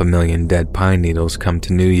clean up 1 million dead pine needles come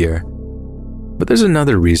to New Year. But there's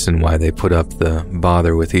another reason why they put up the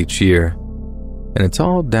bother with each year, and it's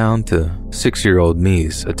all down to 6-year-old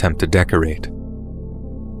me's attempt to decorate.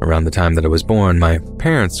 Around the time that I was born, my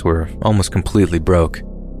parents were almost completely broke.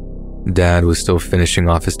 Dad was still finishing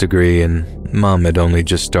off his degree, and Mom had only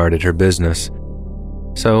just started her business.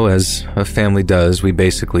 So, as a family does, we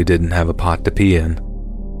basically didn't have a pot to pee in.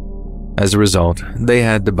 As a result, they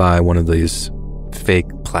had to buy one of these fake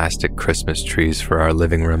plastic Christmas trees for our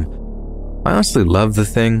living room. I honestly loved the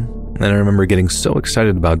thing, and I remember getting so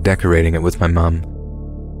excited about decorating it with my mom.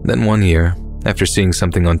 Then one year, after seeing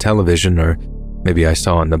something on television, or maybe I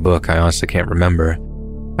saw it in the book, I honestly can't remember,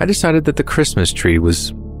 I decided that the Christmas tree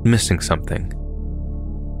was missing something.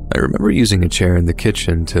 I remember using a chair in the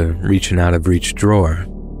kitchen to reach an out-of-reach drawer,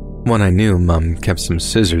 one I knew Mom kept some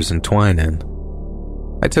scissors and twine in.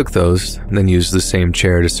 I took those, then used the same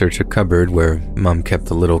chair to search a cupboard where Mom kept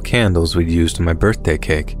the little candles we'd used on my birthday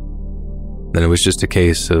cake. Then it was just a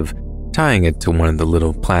case of tying it to one of the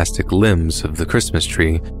little plastic limbs of the Christmas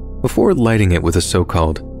tree before lighting it with a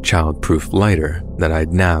so-called child-proof lighter that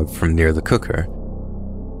I'd nabbed from near the cooker.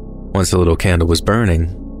 Once the little candle was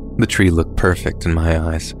burning, the tree looked perfect in my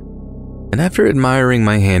eyes. And after admiring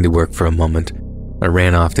my handiwork for a moment, I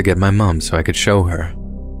ran off to get my mom so I could show her.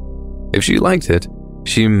 If she liked it,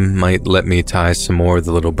 she might let me tie some more of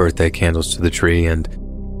the little birthday candles to the tree, and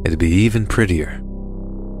it'd be even prettier.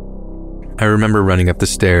 I remember running up the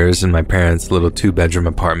stairs in my parents' little 2-bedroom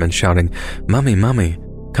apartment shouting, "Mommy, Mommy,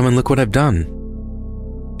 come and look what I've done."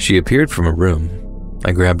 She appeared from a room.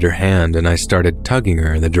 I grabbed her hand and I started tugging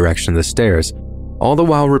her in the direction of the stairs, all the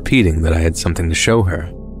while repeating that I had something to show her.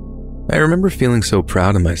 I remember feeling so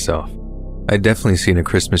proud of myself. I'd definitely seen a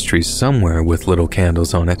Christmas tree somewhere with little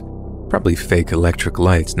candles on it, probably fake electric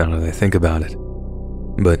lights now that I think about it.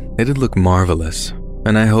 But it'd look marvelous,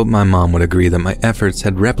 and I hope my mom would agree that my efforts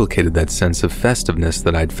had replicated that sense of festiveness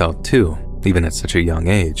that I'd felt too, even at such a young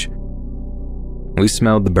age. We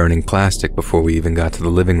smelled the burning plastic before we even got to the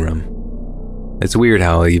living room. It's weird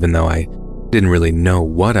how, even though I didn't really know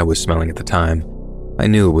what I was smelling at the time, I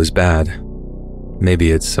knew it was bad.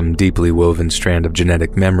 Maybe it's some deeply woven strand of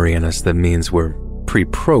genetic memory in us that means we're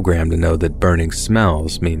pre-programmed to know that burning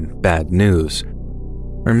smells mean bad news.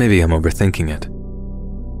 Or maybe I'm overthinking it.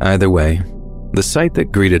 Either way, the sight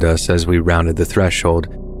that greeted us as we rounded the threshold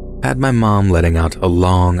had my mom letting out a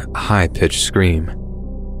long, high-pitched scream.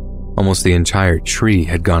 Almost the entire tree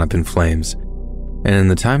had gone up in flames, and in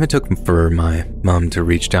the time it took for my mom to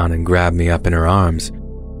reach down and grab me up in her arms,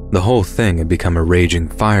 the whole thing had become a raging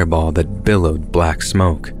fireball that billowed black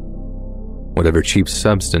smoke. Whatever cheap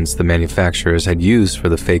substance the manufacturers had used for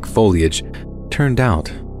the fake foliage turned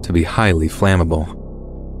out to be highly flammable.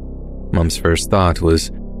 Mom's first thought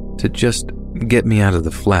was to just get me out of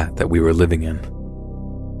the flat that we were living in.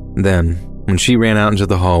 Then, when she ran out into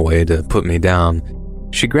the hallway to put me down,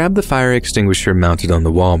 she grabbed the fire extinguisher mounted on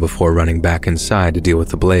the wall before running back inside to deal with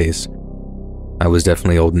the blaze. I was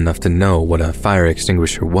definitely old enough to know what a fire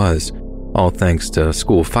extinguisher was, all thanks to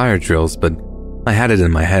school fire drills, but I had it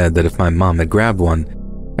in my head that if my mom had grabbed one,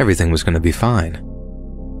 everything was going to be fine.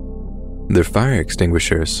 They're fire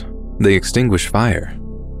extinguishers. They extinguish fire.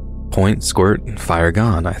 Point, squirt, fire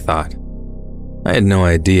gone, I thought. I had no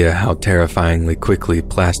idea how terrifyingly quickly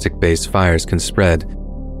plastic-based fires can spread,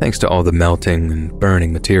 thanks to all the melting and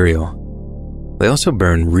burning material. They also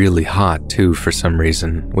burn really hot too for some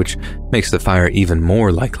reason, which makes the fire even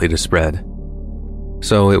more likely to spread.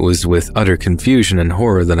 So it was with utter confusion and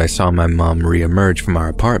horror that I saw my mom re-emerge from our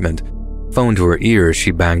apartment, phone to her ear as she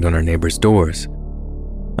banged on her neighbors' doors.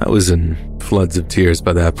 I was in floods of tears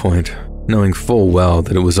by that point, knowing full well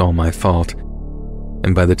that it was all my fault.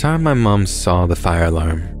 And by the time my mom saw the fire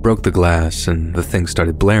alarm, broke the glass, and the thing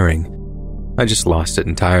started blaring, I just lost it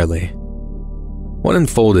entirely. What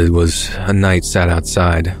unfolded was a night sat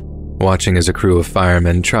outside, watching as a crew of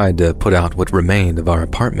firemen tried to put out what remained of our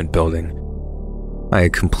apartment building. I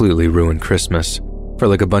had completely ruined Christmas for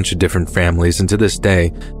like a bunch of different families, and to this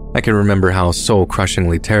day, I can remember how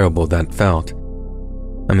soul-crushingly terrible that felt.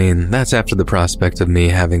 I mean, that's after the prospect of me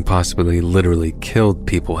having possibly literally killed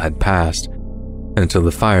people had passed, and until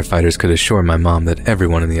the firefighters could assure my mom that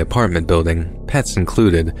everyone in the apartment building, pets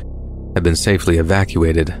included, had been safely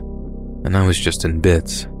evacuated, and I was just in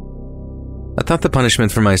bits. I thought the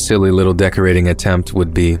punishment for my silly little decorating attempt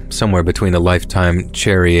would be somewhere between a lifetime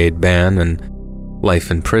cherry aid ban and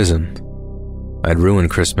life in prison. I'd ruined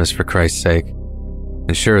Christmas for Christ's sake,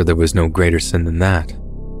 and sure, there was no greater sin than that.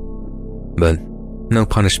 But no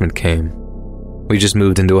punishment came. We just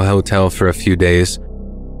moved into a hotel for a few days,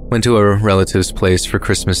 went to a relative's place for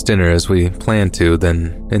Christmas dinner as we planned to,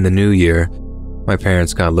 then in the new year, my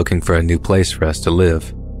parents got looking for a new place for us to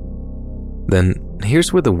live. Then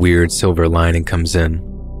here's where the weird silver lining comes in.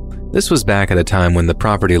 This was back at a time when the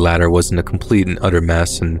property ladder wasn't a complete and utter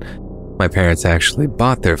mess, and my parents actually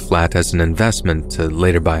bought their flat as an investment to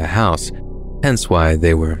later buy a house, hence why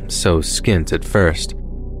they were so skint at first.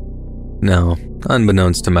 Now,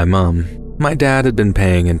 unbeknownst to my mom, my dad had been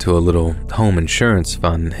paying into a little home insurance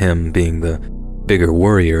fund, him being the bigger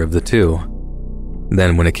worrier of the two.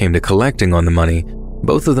 Then when it came to collecting on the money,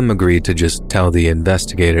 both of them agreed to just tell the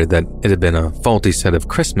investigator that it had been a faulty set of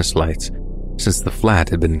Christmas lights, since the flat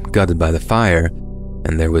had been gutted by the fire,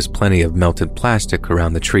 and there was plenty of melted plastic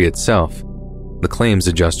around the tree itself. The claims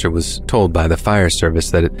adjuster was told by the fire service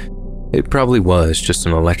that it probably was just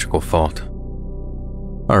an electrical fault.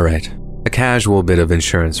 Alright, a casual bit of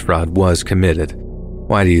insurance fraud was committed.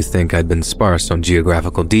 Why do you think I'd been sparse on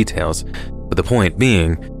geographical details? But the point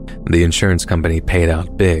being, the insurance company paid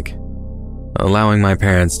out big, allowing my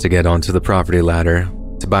parents to get onto the property ladder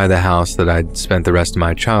to buy the house that I'd spent the rest of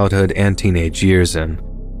my childhood and teenage years in.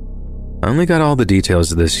 I only got all the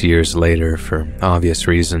details of this years later for obvious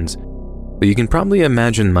reasons, but you can probably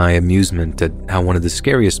imagine my amusement at how one of the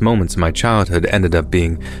scariest moments of my childhood ended up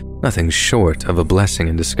being nothing short of a blessing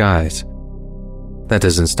in disguise. That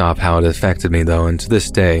doesn't stop how it affected me though, and to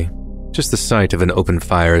this day, just the sight of an open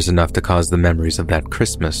fire is enough to cause the memories of that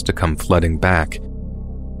Christmas to come flooding back.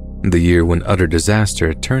 The year when utter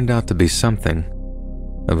disaster turned out to be something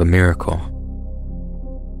of a miracle.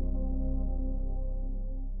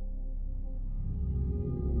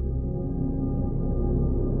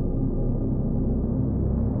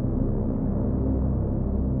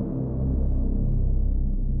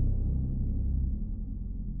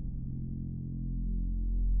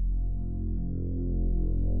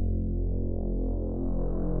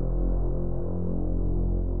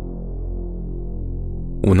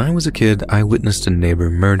 When I was a kid, I witnessed a neighbor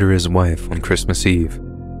murder his wife on Christmas Eve.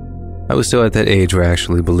 I was still at that age where I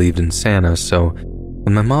actually believed in Santa, so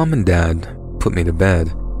when my mom and dad put me to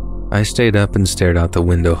bed, I stayed up and stared out the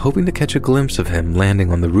window, hoping to catch a glimpse of him landing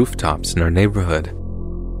on the rooftops in our neighborhood.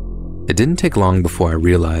 It didn't take long before I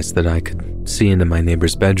realized that I could see into my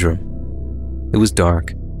neighbor's bedroom. It was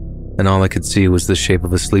dark, and all I could see was the shape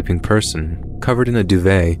of a sleeping person, covered in a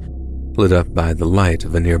duvet, lit up by the light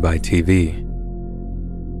of a nearby TV.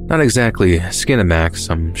 Not exactly Skinamax,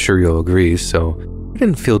 I'm sure you'll agree, so I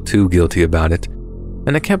didn't feel too guilty about it,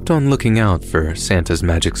 and I kept on looking out for Santa's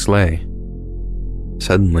magic sleigh.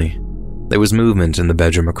 Suddenly, there was movement in the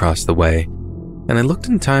bedroom across the way, and I looked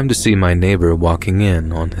in time to see my neighbor walking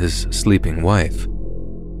in on his sleeping wife.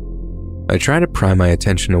 I tried to pry my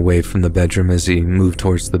attention away from the bedroom as he moved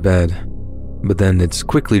towards the bed, but then it's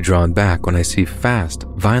quickly drawn back when I see fast,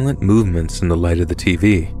 violent movements in the light of the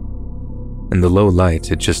TV. In the low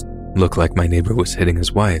light, it just looked like my neighbor was hitting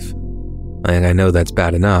his wife. And I know that's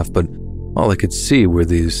bad enough, but all I could see were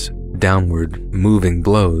these downward moving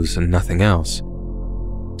blows and nothing else.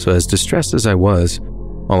 So as distressed as I was,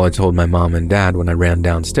 all I told my mom and dad when I ran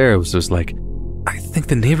downstairs was like, I think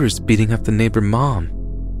the neighbor's beating up the neighbor mom.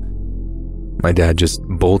 My dad just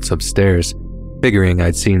bolts upstairs, figuring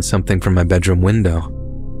I'd seen something from my bedroom window.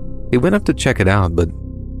 He went up to check it out, but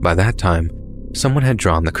by that time, someone had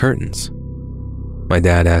drawn the curtains. My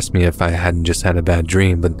dad asked me if I hadn't just had a bad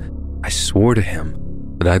dream, but I swore to him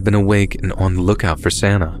that I'd been awake and on the lookout for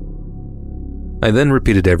Santa. I then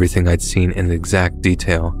repeated everything I'd seen in exact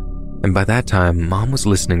detail, and by that time, Mom was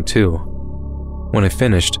listening too. When I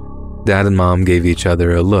finished, Dad and Mom gave each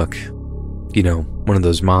other a look. You know, one of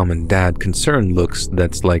those mom and dad concerned looks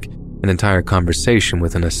that's like an entire conversation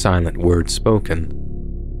within a silent word spoken.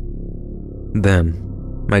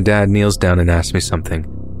 Then, my dad kneels down and asks me something.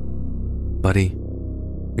 Buddy,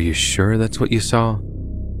 are you sure that's what you saw?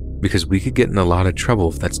 Because we could get in a lot of trouble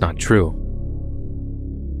if that's not true.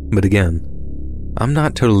 But again, I'm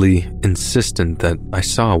not totally insistent that I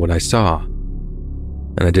saw what I saw.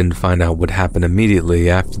 And I didn't find out what happened immediately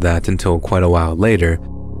after that until quite a while later,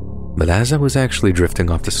 But as I was actually drifting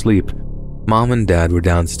off to sleep, Mom and Dad were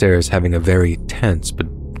downstairs having a very tense but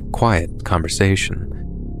quiet conversation.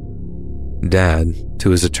 Dad, to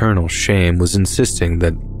his eternal shame, was insisting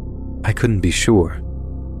that I couldn't be sure,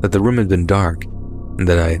 that the room had been dark, and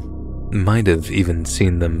that I might have even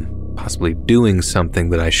seen them possibly doing something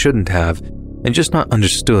that I shouldn't have and just not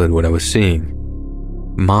understood what I was seeing.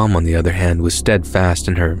 Mom, on the other hand, was steadfast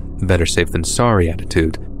in her better safe than sorry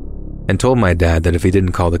attitude and told my dad that if he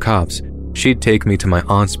didn't call the cops, she'd take me to my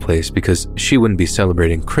aunt's place because she wouldn't be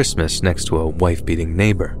celebrating Christmas next to a wife-beating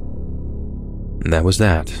neighbor. And that was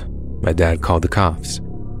that. My dad called the cops.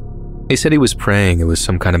 He said he was praying it was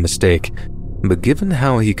some kind of mistake, but given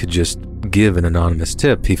how he could just give an anonymous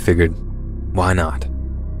tip, he figured, why not?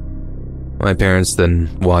 My parents then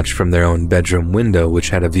watched from their own bedroom window, which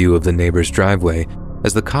had a view of the neighbor's driveway,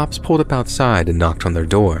 as the cops pulled up outside and knocked on their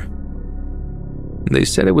door. They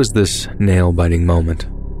said it was this nail-biting moment,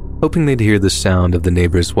 hoping they'd hear the sound of the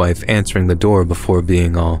neighbor's wife answering the door before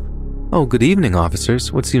being all, "Oh, good evening,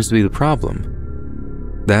 officers. What seems to be the problem?"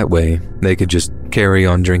 That way, they could just carry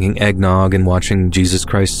on drinking eggnog and watching Jesus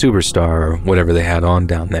Christ Superstar or whatever they had on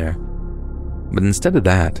down there. But instead of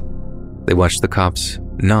that, they watched the cops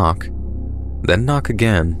knock, then knock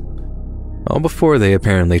again, all before they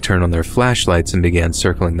apparently turned on their flashlights and began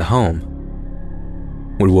circling the home.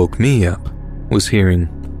 What woke me up was hearing,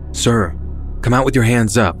 "Sir, come out with your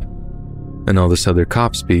hands up," and all this other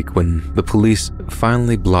cop speak when the police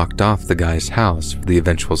finally blocked off the guy's house for the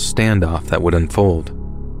eventual standoff that would unfold.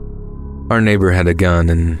 Our neighbor had a gun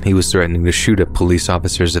and he was threatening to shoot at police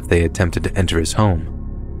officers if they attempted to enter his home.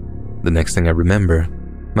 The next thing I remember,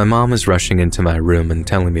 my mom was rushing into my room and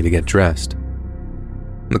telling me to get dressed.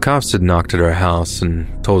 The cops had knocked at our house and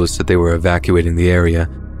told us that they were evacuating the area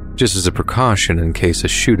just as a precaution in case a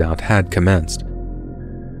shootout had commenced.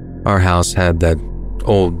 Our house had that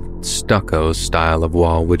old stucco style of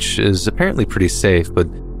wall, which is apparently pretty safe, but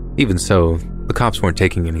even so, the cops weren't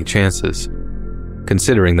taking any chances.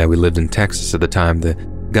 Considering that we lived in Texas at the time, the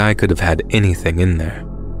guy could have had anything in there.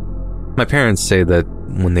 My parents say that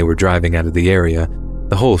when they were driving out of the area,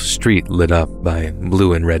 the whole street lit up by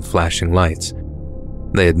blue and red flashing lights.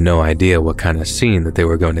 They had no idea what kind of scene that they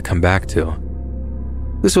were going to come back to.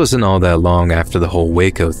 This wasn't all that long after the whole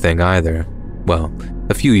Waco thing either. Well,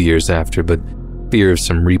 a few years after, but fear of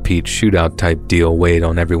some repeat shootout type deal weighed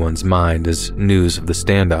on everyone's mind as news of the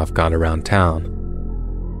standoff got around town.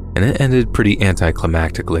 And it ended pretty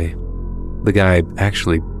anticlimactically. The guy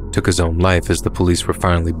actually took his own life as the police were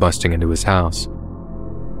finally busting into his house.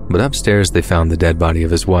 But upstairs they found the dead body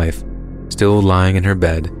of his wife, still lying in her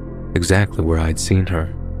bed, exactly where I'd seen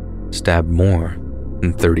her, stabbed more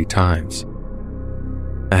than 30 times.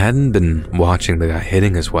 I hadn't been watching the guy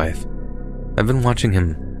hitting his wife. I've been watching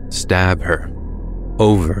him stab her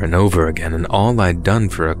over and over again, and all I'd done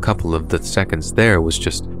for a couple of the seconds there was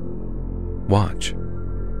just watch.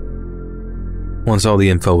 Once all the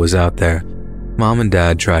info was out there, Mom and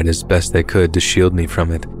Dad tried as best they could to shield me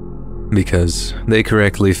from it, because they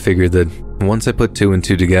correctly figured that once I put two and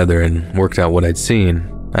two together and worked out what I'd seen,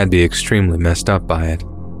 I'd be extremely messed up by it.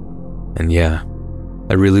 And yeah,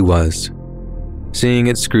 I really was. Seeing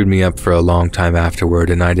it screwed me up for a long time afterward,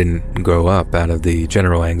 and I didn't grow up out of the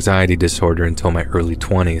general anxiety disorder until my early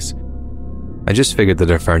 20s. I just figured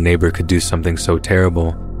that if our neighbor could do something so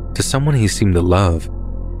terrible to someone he seemed to love,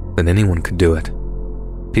 then anyone could do it.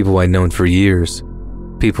 People I'd known for years,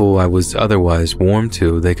 people I was otherwise warm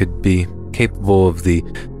to, they could be capable of the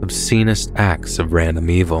obscenest acts of random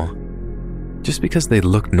evil. Just because they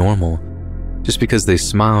looked normal, just because they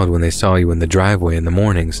smiled when they saw you in the driveway in the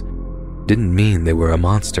mornings, didn't mean they were a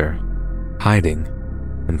monster, hiding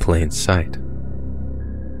in plain sight.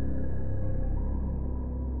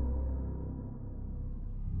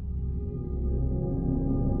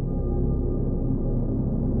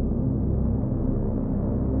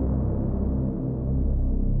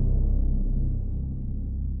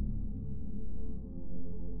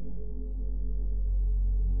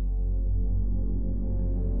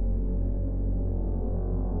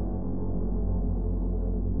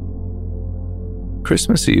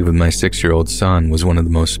 Christmas Eve with my 6-year-old son was one of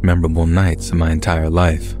the most memorable nights of my entire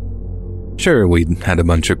life. Sure, we'd had a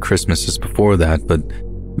bunch of Christmases before that, but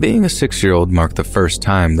being a 6-year-old marked the first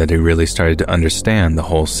time that he really started to understand the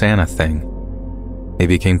whole Santa thing. He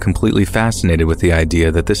became completely fascinated with the idea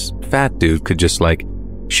that this fat dude could just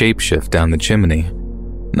shapeshift down the chimney,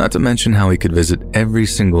 not to mention how he could visit every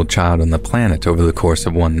single child on the planet over the course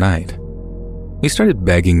of one night. He started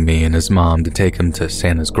begging me and his mom to take him to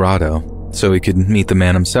Santa's grotto so he could meet the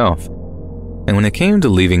man himself. And when it came to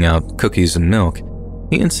leaving out cookies and milk,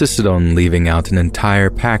 He insisted on leaving out an entire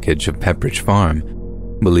package of Pepperidge Farm,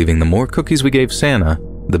 believing the more cookies we gave Santa,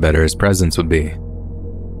 the better his presents would be.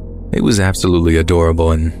 It was absolutely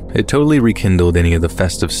adorable, and it totally rekindled any of the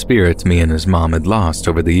festive spirit me and his mom had lost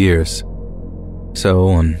over the years. So,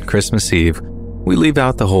 on Christmas Eve, we leave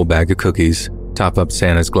out the whole bag of cookies, top up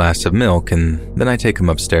Santa's glass of milk, and then I take him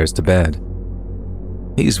upstairs to bed.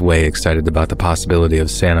 He's way excited about the possibility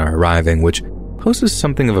of Santa arriving, which poses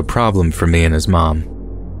something of a problem for me and his mom.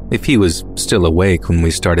 If he was still awake when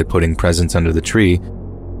we started putting presents under the tree,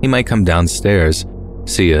 he might come downstairs,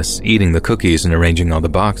 see us eating the cookies and arranging all the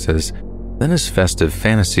boxes, then his festive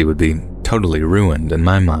fantasy would be totally ruined in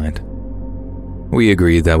my mind. We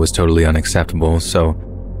agreed that was totally unacceptable, so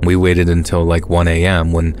we waited until like 1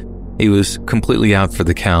 a.m. when he was completely out for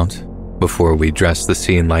the count before we dressed the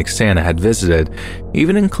scene like Santa had visited,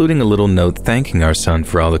 even including a little note thanking our son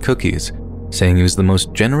for all the cookies, saying he was the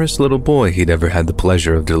most generous little boy he'd ever had the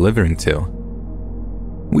pleasure of delivering to.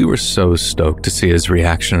 We were so stoked to see his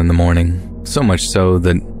reaction in the morning, so much so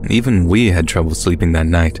that even we had trouble sleeping that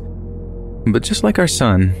night. But just like our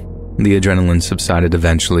son, the adrenaline subsided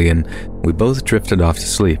eventually and we both drifted off to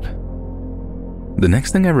sleep. The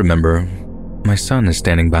next thing I remember, my son is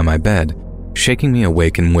standing by my bed, shaking me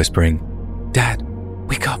awake and whispering, "Dad,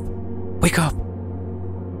 wake up, wake up."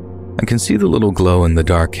 I can see the little glow in the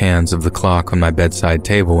dark hands of the clock on my bedside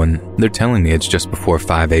table, and they're telling me it's just before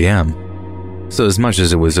 5 a.m. So as much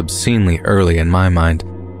as it was obscenely early in my mind,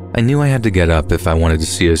 I knew I had to get up if I wanted to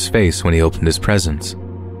see his face when he opened his presents.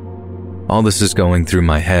 All this is going through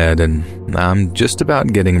my head, and I'm just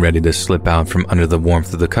about getting ready to slip out from under the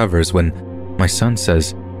warmth of the covers when my son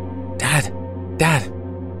says, Dad,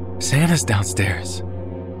 Santa's downstairs."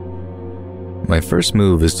 My first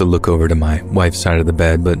move is to look over to my wife's side of the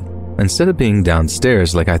bed, but instead of being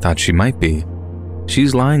downstairs like I thought she might be,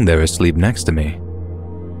 she's lying there asleep next to me.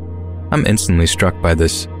 I'm instantly struck by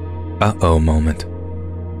this uh-oh moment,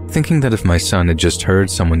 thinking that if my son had just heard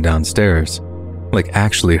someone downstairs, like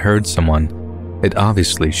actually heard someone, it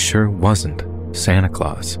obviously sure wasn't Santa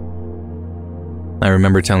Claus. I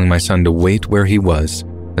remember telling my son to wait where he was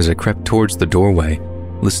as I crept towards the doorway,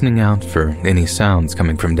 listening out for any sounds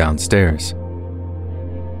coming from downstairs.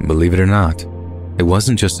 Believe it or not, it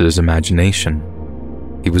wasn't just his imagination.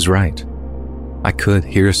 He was right. I could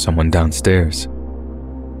hear someone downstairs.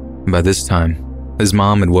 By this time, his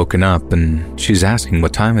mom had woken up and she's asking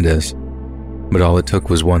what time it is. But all it took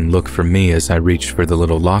was one look from me as I reached for the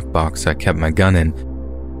little lockbox I kept my gun in,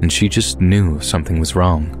 and she just knew something was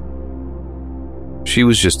wrong. She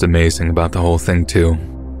was just amazing about the whole thing too.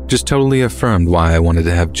 Just totally affirmed why I wanted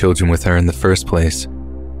to have children with her in the first place.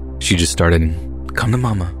 She just started, "Come to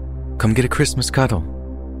mama, come get a Christmas cuddle."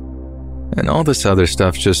 And all this other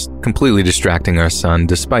stuff just completely distracting our son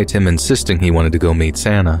despite him insisting he wanted to go meet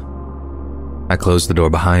Santa. I closed the door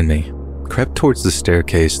behind me, crept towards the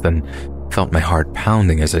staircase, then felt my heart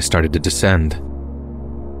pounding as I started to descend.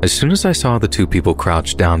 As soon as I saw the two people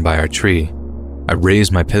crouched down by our tree, I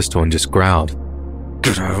raised my pistol and just growled,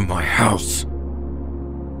 "Get out of my house."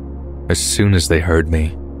 As soon as they heard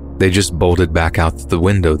me, they just bolted back out the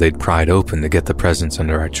window they'd pried open to get the presents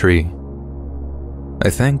under our tree. I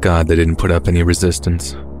thank God they didn't put up any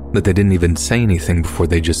resistance, that they didn't even say anything before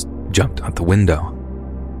they just jumped out the window.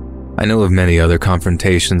 I know of many other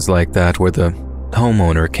confrontations like that where the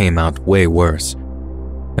homeowner came out way worse,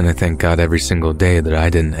 and I thank God every single day that I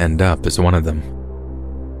didn't end up as one of them.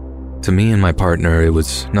 To me and my partner, it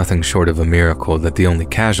was nothing short of a miracle that the only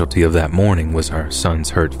casualty of that morning was our son's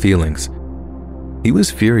hurt feelings. He was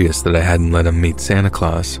furious that I hadn't let him meet Santa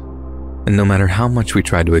Claus, and no matter how much we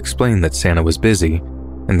tried to explain that Santa was busy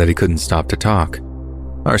and that he couldn't stop to talk,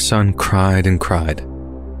 our son cried and cried,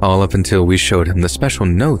 all up until we showed him the special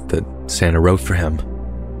note that Santa wrote for him.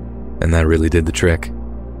 And that really did the trick,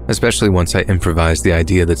 especially once I improvised the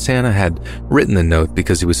idea that Santa had written the note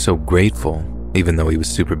because he was so grateful, even though he was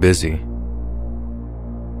super busy.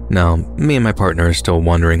 Now, me and my partner are still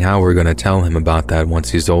wondering how we're going to tell him about that once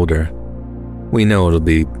he's older. We know it'll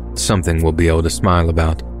be something we'll be able to smile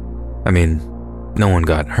about. I mean, no one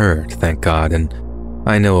got hurt, thank God, and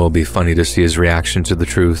I know it'll be funny to see his reaction to the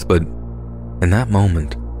truth, but in that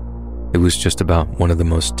moment, it was just about one of the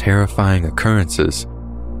most terrifying occurrences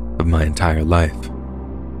of my entire life.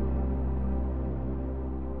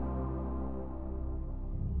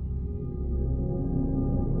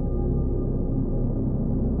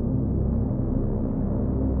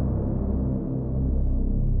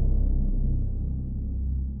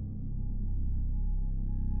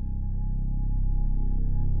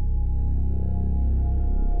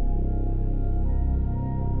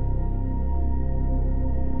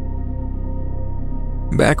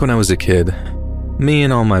 Back when I was a kid, me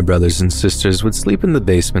and all my brothers and sisters would sleep in the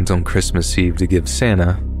basement on Christmas Eve to give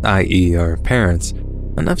Santa, i.e. our parents,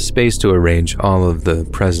 enough space to arrange all of the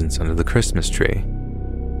presents under the Christmas tree.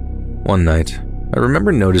 One night, I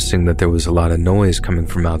remember noticing that there was a lot of noise coming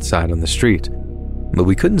from outside on the street, but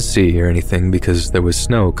we couldn't see or anything because there was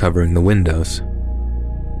snow covering the windows.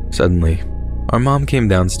 Suddenly, our mom came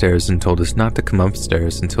downstairs and told us not to come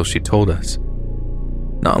upstairs until she told us.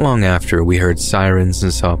 Not long after, we heard sirens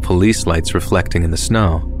and saw police lights reflecting in the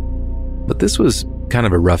snow. But this was kind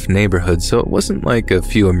of a rough neighborhood, so it wasn't like a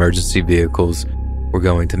few emergency vehicles were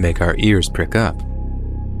going to make our ears prick up.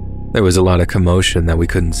 There was a lot of commotion that we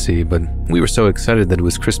couldn't see, but we were so excited that it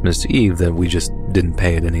was Christmas Eve that we just didn't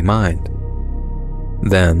pay it any mind.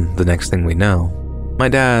 Then, the next thing we know, my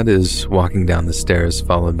dad is walking down the stairs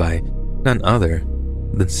followed by none other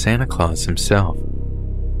than Santa Claus himself.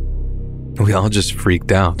 We all just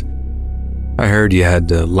freaked out. I heard you had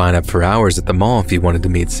to line up for hours at the mall if you wanted to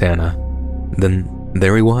meet Santa. Then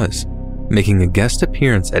there he was, making a guest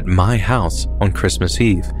appearance at my house on Christmas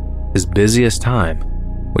Eve, his busiest time,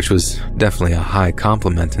 which was definitely a high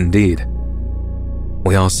compliment indeed.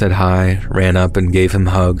 We all said hi, ran up and gave him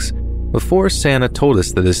hugs, before Santa told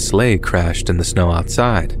us that his sleigh crashed in the snow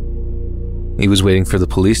outside. He was waiting for the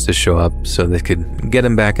police to show up so they could get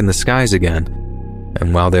him back in the skies again,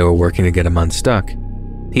 and while they were working to get him unstuck,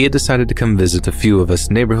 he had decided to come visit a few of us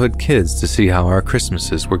neighborhood kids to see how our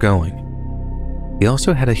Christmases were going. He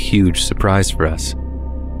also had a huge surprise for us.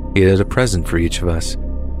 He had a present for each of us,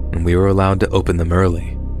 and we were allowed to open them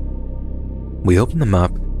early. We opened them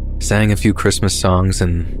up, sang a few Christmas songs,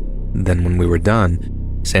 and then when we were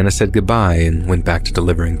done, Santa said goodbye and went back to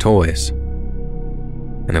delivering toys.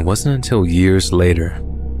 And it wasn't until years later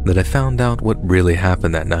that I found out what really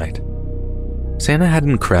happened that night. Santa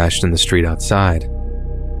hadn't crashed in the street outside.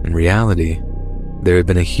 In reality, there had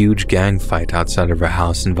been a huge gang fight outside of our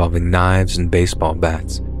house involving knives and baseball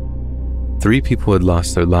bats. 3 people had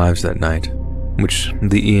lost their lives that night, which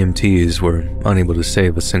the EMTs were unable to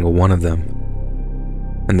save a single one of them.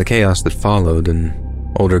 In the chaos that followed,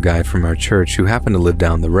 an older guy from our church who happened to live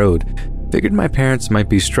down the road figured my parents might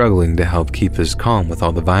be struggling to help keep us calm with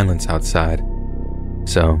all the violence outside.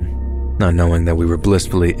 So, not knowing that we were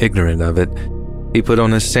blissfully ignorant of it, he put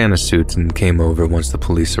on his Santa suit and came over once the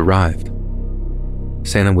police arrived.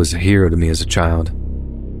 Santa was a hero to me as a child,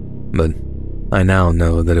 but I now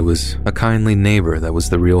know that it was a kindly neighbor that was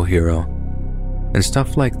the real hero, and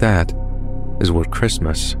stuff like that is what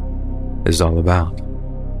Christmas is all about.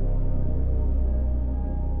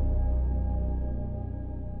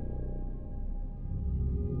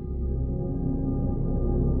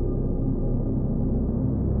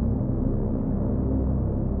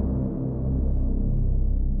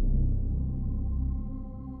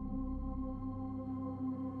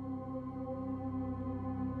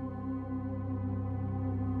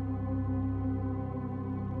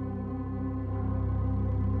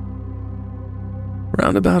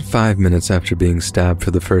 Around about 5 minutes after being stabbed for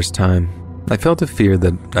the first time, I felt a fear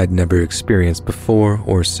that I'd never experienced before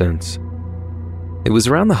or since. It was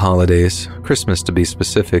around the holidays, Christmas to be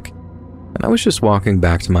specific, and I was just walking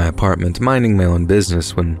back to my apartment minding my own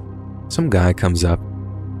business when some guy comes up,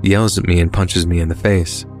 yells at me and punches me in the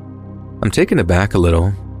face. I'm taken aback a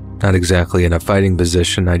little, not exactly in a fighting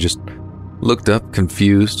position. I just looked up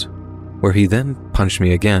confused, where he then punched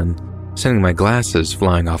me again, sending my glasses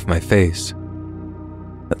flying off my face.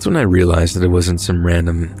 That's when I realized that it wasn't some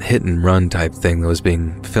random hit-and-run type thing that was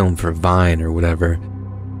being filmed for Vine or whatever,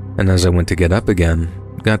 and as I went to get up again,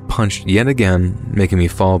 got punched yet again, making me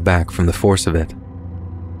fall back from the force of it.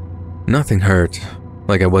 Nothing hurt,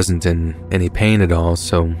 like I wasn't in any pain at all,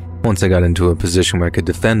 so once I got into a position where I could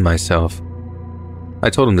defend myself, I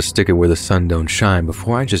told him to stick it where the sun don't shine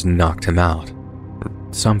before I just knocked him out, or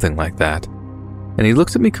something like that, and he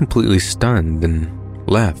looked at me completely stunned and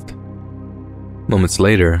left. Moments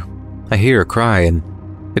later, I hear a cry, and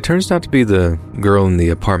it turns out to be the girl in the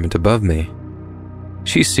apartment above me.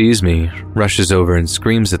 She sees me, rushes over and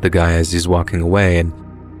screams at the guy as he's walking away, and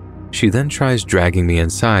she then tries dragging me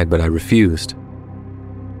inside, but I refused.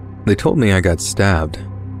 They told me I got stabbed,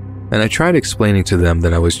 and I tried explaining to them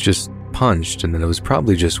that I was just punched and that it was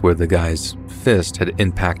probably just where the guy's fist had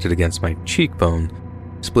impacted against my cheekbone,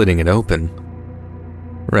 splitting it open.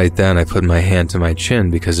 Right then, I put my hand to my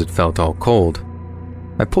chin because it felt all cold.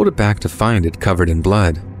 I pulled it back to find it covered in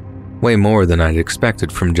blood, way more than I'd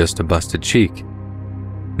expected from just a busted cheek.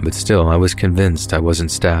 But still, I was convinced I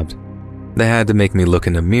wasn't stabbed. They had to make me look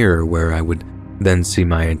in a mirror where I would then see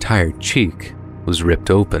my entire cheek was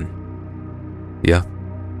ripped open. Yep,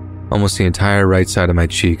 almost the entire right side of my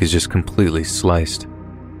cheek is just completely sliced,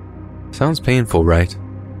 Sounds painful, right?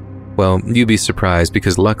 Well, you'd be surprised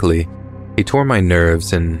because luckily, he tore my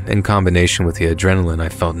nerves and in combination with the adrenaline, I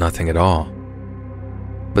felt nothing at all.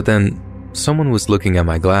 But then, someone was looking at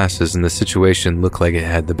my glasses and the situation looked like it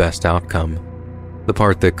had the best outcome. The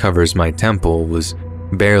part that covers my temple was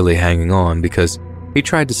barely hanging on because he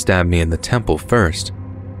tried to stab me in the temple first,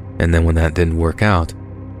 and then when that didn't work out,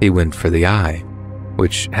 he went for the eye,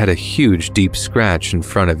 which had a huge deep scratch in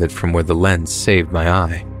front of it from where the lens saved my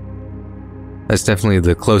eye. That's definitely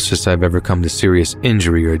the closest I've ever come to serious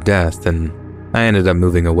injury or death, and I ended up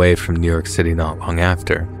moving away from New York City not long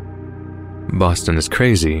after. Boston is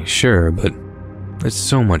crazy, sure, but it's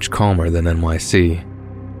so much calmer than NYC.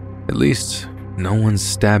 At least, no one's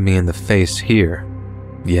stabbed me in the face here,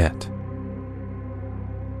 yet.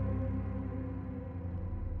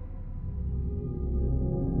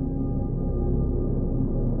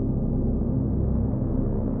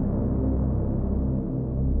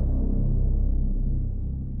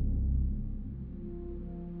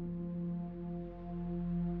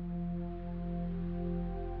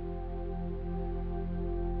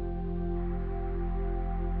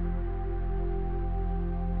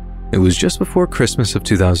 It was just before Christmas of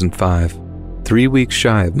 2005, 3 weeks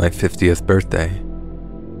shy of my 50th birthday.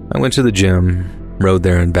 I went to the gym, rode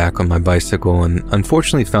there and back on my bicycle, and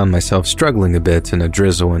unfortunately found myself struggling a bit in a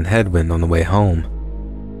drizzle and headwind on the way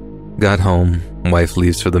home. Got home, wife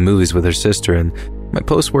leaves for the movies with her sister, and my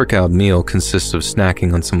post-workout meal consists of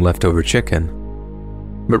snacking on some leftover chicken.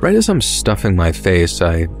 But right as I'm stuffing my face,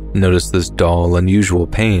 I noticed this dull, unusual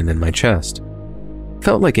pain in my chest.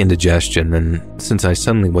 Felt like indigestion, and since I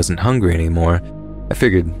suddenly wasn't hungry anymore, I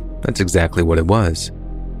figured that's exactly what it was.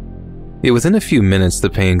 Yet within a few minutes, the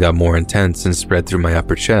pain got more intense and spread through my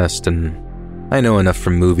upper chest, and I know enough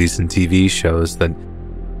from movies and TV shows that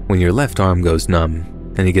when your left arm goes numb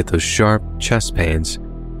and you get those sharp chest pains,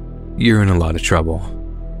 you're in a lot of trouble.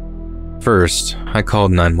 First, I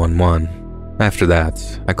called 911. After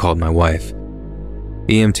that, I called my wife.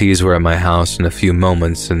 EMTs were at my house in a few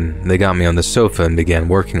moments, and they got me on the sofa and began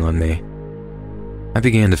working on me. I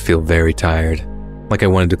began to feel very tired, like I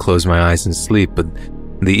wanted to close my eyes and sleep, but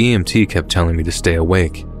the EMT kept telling me to stay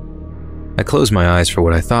awake. I closed my eyes for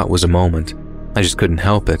what I thought was a moment. I just couldn't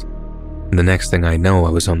help it. And the next thing I know, I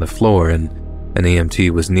was on the floor, and an EMT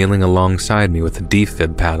was kneeling alongside me with the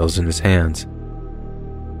defib paddles in his hands.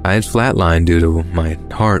 I had flatlined due to my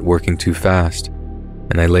heart working too fast,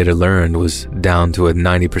 and I later learned was down to a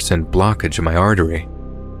 90% blockage of my artery.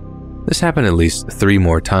 This happened at least 3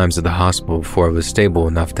 more times at the hospital before I was stable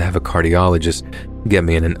enough to have a cardiologist get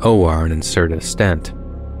me in an OR and insert a stent.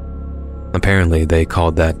 Apparently, they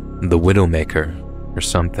called that the Widowmaker or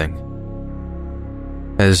something,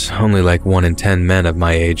 as only like 1 in 10 men of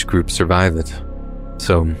my age group survive it.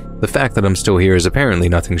 So the fact that I'm still here is apparently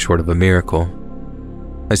nothing short of a miracle.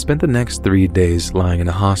 I spent the next 3 days lying in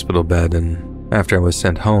a hospital bed, and after I was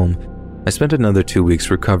sent home, I spent another 2 weeks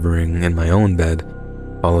recovering in my own bed,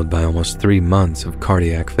 followed by almost 3 months of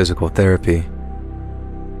cardiac physical therapy.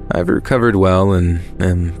 I've recovered well and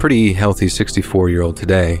am a pretty healthy 64-year-old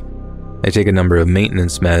today. I take a number of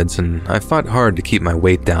maintenance meds, and I fought hard to keep my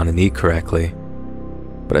weight down and eat correctly.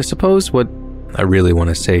 But I suppose what I really want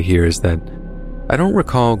to say here is that I don't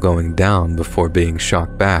recall going down before being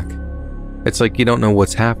shocked back. It's like you don't know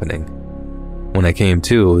what's happening. When I came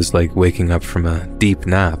to, it was like waking up from a deep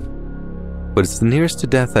nap. But it's the nearest to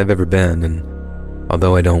death I've ever been, and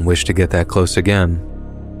although I don't wish to get that close again,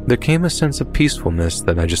 there came a sense of peacefulness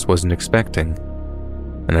that I just wasn't expecting.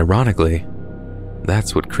 And ironically,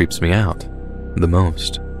 that's what creeps me out the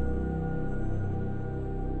most.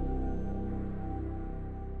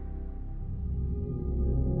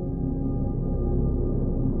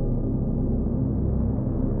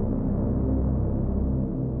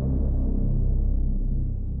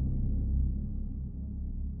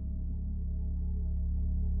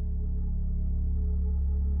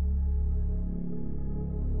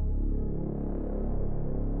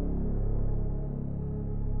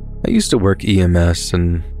 I used to work EMS,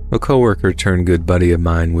 and a coworker turned good buddy of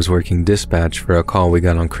mine was working dispatch for a call we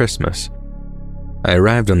got on Christmas. I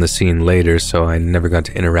arrived on the scene later, so I never got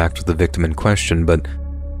to interact with the victim in question, but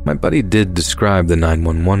my buddy did describe the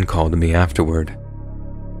 911 call to me afterward.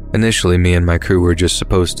 Initially, me and my crew were just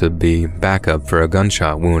supposed to be backup for a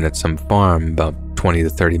gunshot wound at some farm about 20 to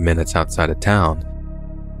 30 minutes outside of town.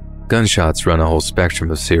 Gunshots run a whole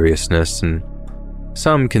spectrum of seriousness, and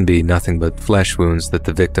some can be nothing but flesh wounds that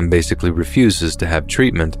the victim basically refuses to have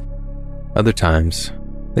treatment. Other times,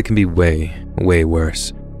 they can be way, way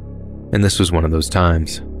worse. And this was one of those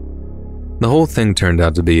times. The whole thing turned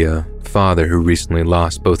out to be a father who recently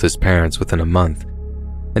lost both his parents within a month.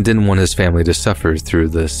 and didn't want his family to suffer through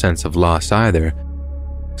the sense of loss either.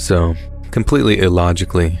 So, completely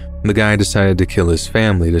illogically, the guy decided to kill his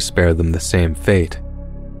family to spare them the same fate.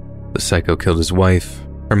 The psycho killed his wife,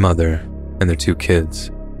 her mother, and their 2 kids.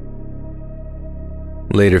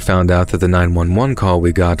 Later found out that the 911 call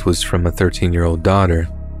we got was from a 13-year-old daughter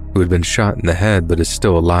who had been shot in the head but is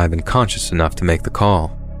still alive and conscious enough to make the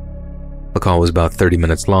call. The call was about 30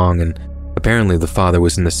 minutes long, and apparently the father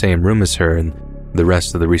was in the same room as her and the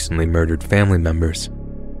rest of the recently murdered family members.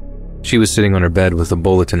 She was sitting on her bed with a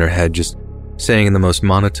bullet in her head, just saying in the most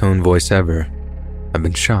monotone voice ever, "I've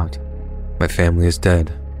been shot. My family is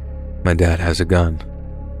dead. My dad has a gun."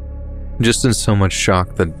 Just in so much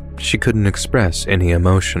shock that she couldn't express any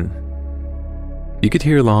emotion. You could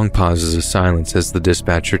hear long pauses of silence as the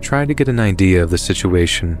dispatcher tried to get an idea of the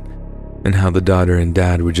situation and how the daughter and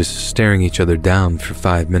dad were just staring each other down for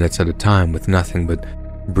 5 minutes at a time with nothing but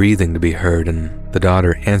breathing to be heard and the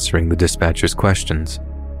daughter answering the dispatcher's questions.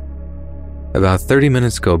 About 30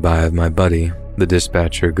 minutes go by of my buddy, the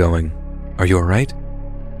dispatcher, going, "Are you alright?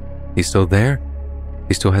 He's still there?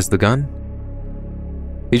 He still has the gun?"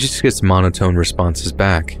 He just gets monotone responses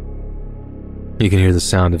back. You can hear the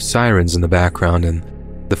sound of sirens in the background, and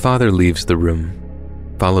the father leaves the room,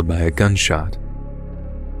 followed by a gunshot.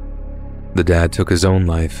 The dad took his own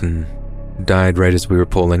life and died right as we were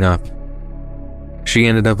pulling up. She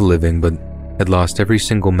ended up living, but had lost every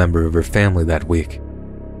single member of her family that week.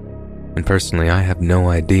 And personally, I have no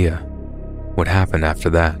idea what happened after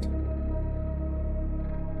that.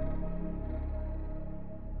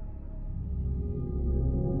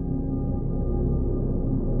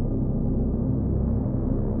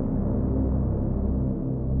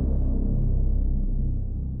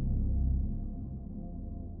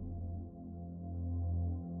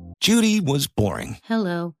 Judy was boring.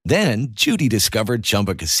 Hello. Then Judy discovered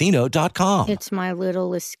ChumbaCasino.com. It's my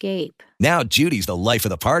little escape. Now Judy's the life of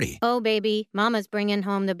the party. Oh, baby, mama's bringing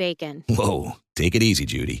home the bacon. Whoa, take it easy,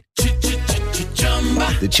 Judy.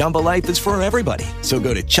 The Chumba life is for everybody. So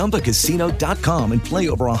go to ChumbaCasino.com and play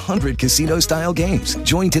over 100 casino-style games.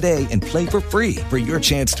 Join today and play for free for your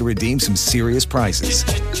chance to redeem some serious prizes.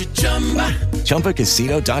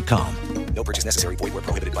 ChumbaCasino.com. No purchase necessary. Void where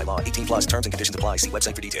prohibited by law. 18 plus terms and conditions apply. See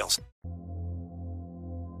website for details.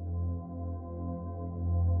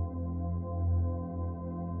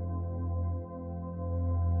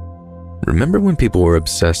 Remember when people were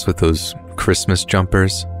obsessed with those Christmas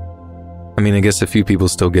jumpers? I mean, I guess a few people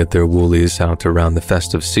still get their woolies out around the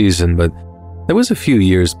festive season, but there was a few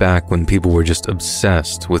years back when people were just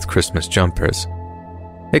obsessed with Christmas jumpers.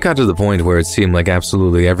 It got to the point where it seemed like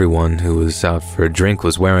absolutely everyone who was out for a drink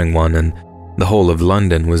was wearing one, and the whole of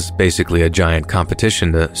London was basically a giant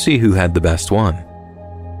competition to see who had the best one.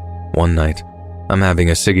 One night, I'm having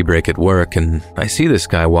a ciggy break at work, and I see this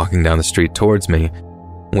guy walking down the street towards me,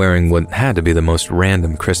 wearing what had to be the most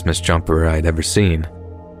random Christmas jumper I'd ever seen.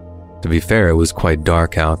 To be fair, it was quite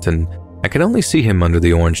dark out, and I could only see him under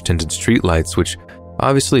the orange-tinted streetlights, which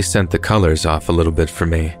obviously sent the colors off a little bit for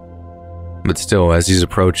me. But still, as he's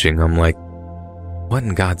approaching, I'm like, what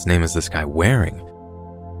in God's name is this guy wearing?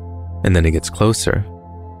 And then he gets closer.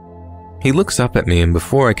 He looks up at me, and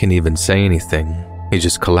before I can even say anything, he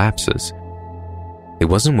just collapses. He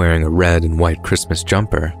wasn't wearing a red and white Christmas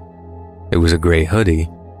jumper. It was a gray hoodie,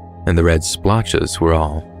 and the red splotches were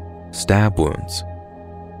all stab wounds.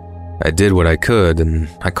 I did what I could, and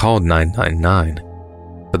I called 999,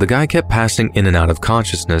 but the guy kept passing in and out of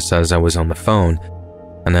consciousness as I was on the phone,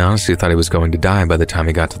 and I honestly thought he was going to die by the time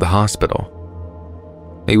he got to the hospital.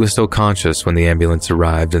 He was still conscious when the ambulance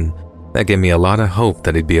arrived, and that gave me a lot of hope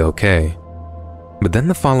that he'd be okay. But then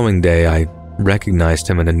the following day, I recognized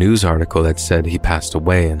him in a news article that said he passed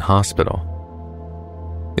away in hospital.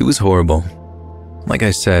 It was horrible. Like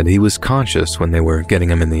I said, he was conscious when they were getting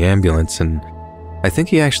him in the ambulance, and I think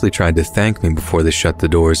he actually tried to thank me before they shut the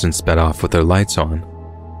doors and sped off with their lights on.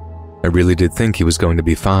 I really did think he was going to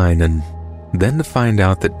be fine, and then to find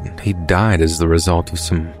out that he died as the result of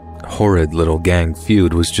some horrid little gang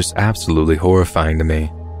feud was just absolutely horrifying to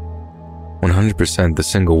me. 100% the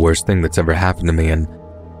single worst thing that's ever happened to me, and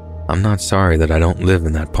I'm not sorry that I don't live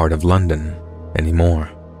in that part of London anymore.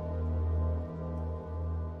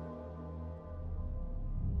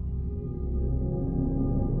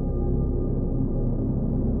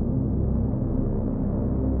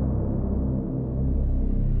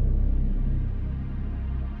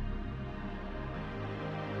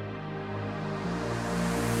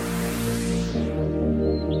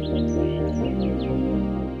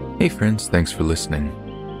 Hey friends, thanks for listening.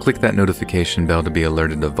 Click that notification bell to be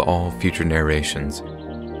alerted of all future narrations.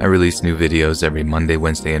 I release new videos every Monday,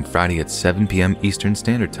 Wednesday, and Friday at 7 p.m. Eastern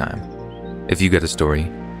Standard Time. If you get a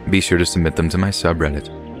story, be sure to submit them to my subreddit,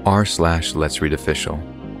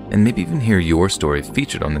 r/Let'sReadOfficial, and maybe even hear your story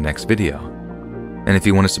featured on the next video. And if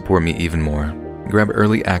you want to support me even more, grab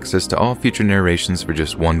early access to all future narrations for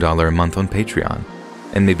just $1 a month on Patreon,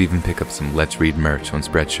 and maybe even pick up some Let's Read merch on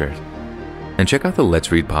Spreadshirt. And check out the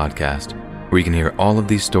Let's Read podcast, where you can hear all of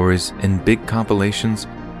these stories in big compilations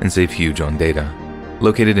and save huge on data,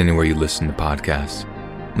 located anywhere you listen to podcasts.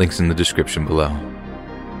 Links in the description below.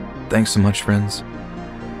 Thanks so much, friends,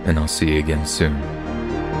 and I'll see you again soon.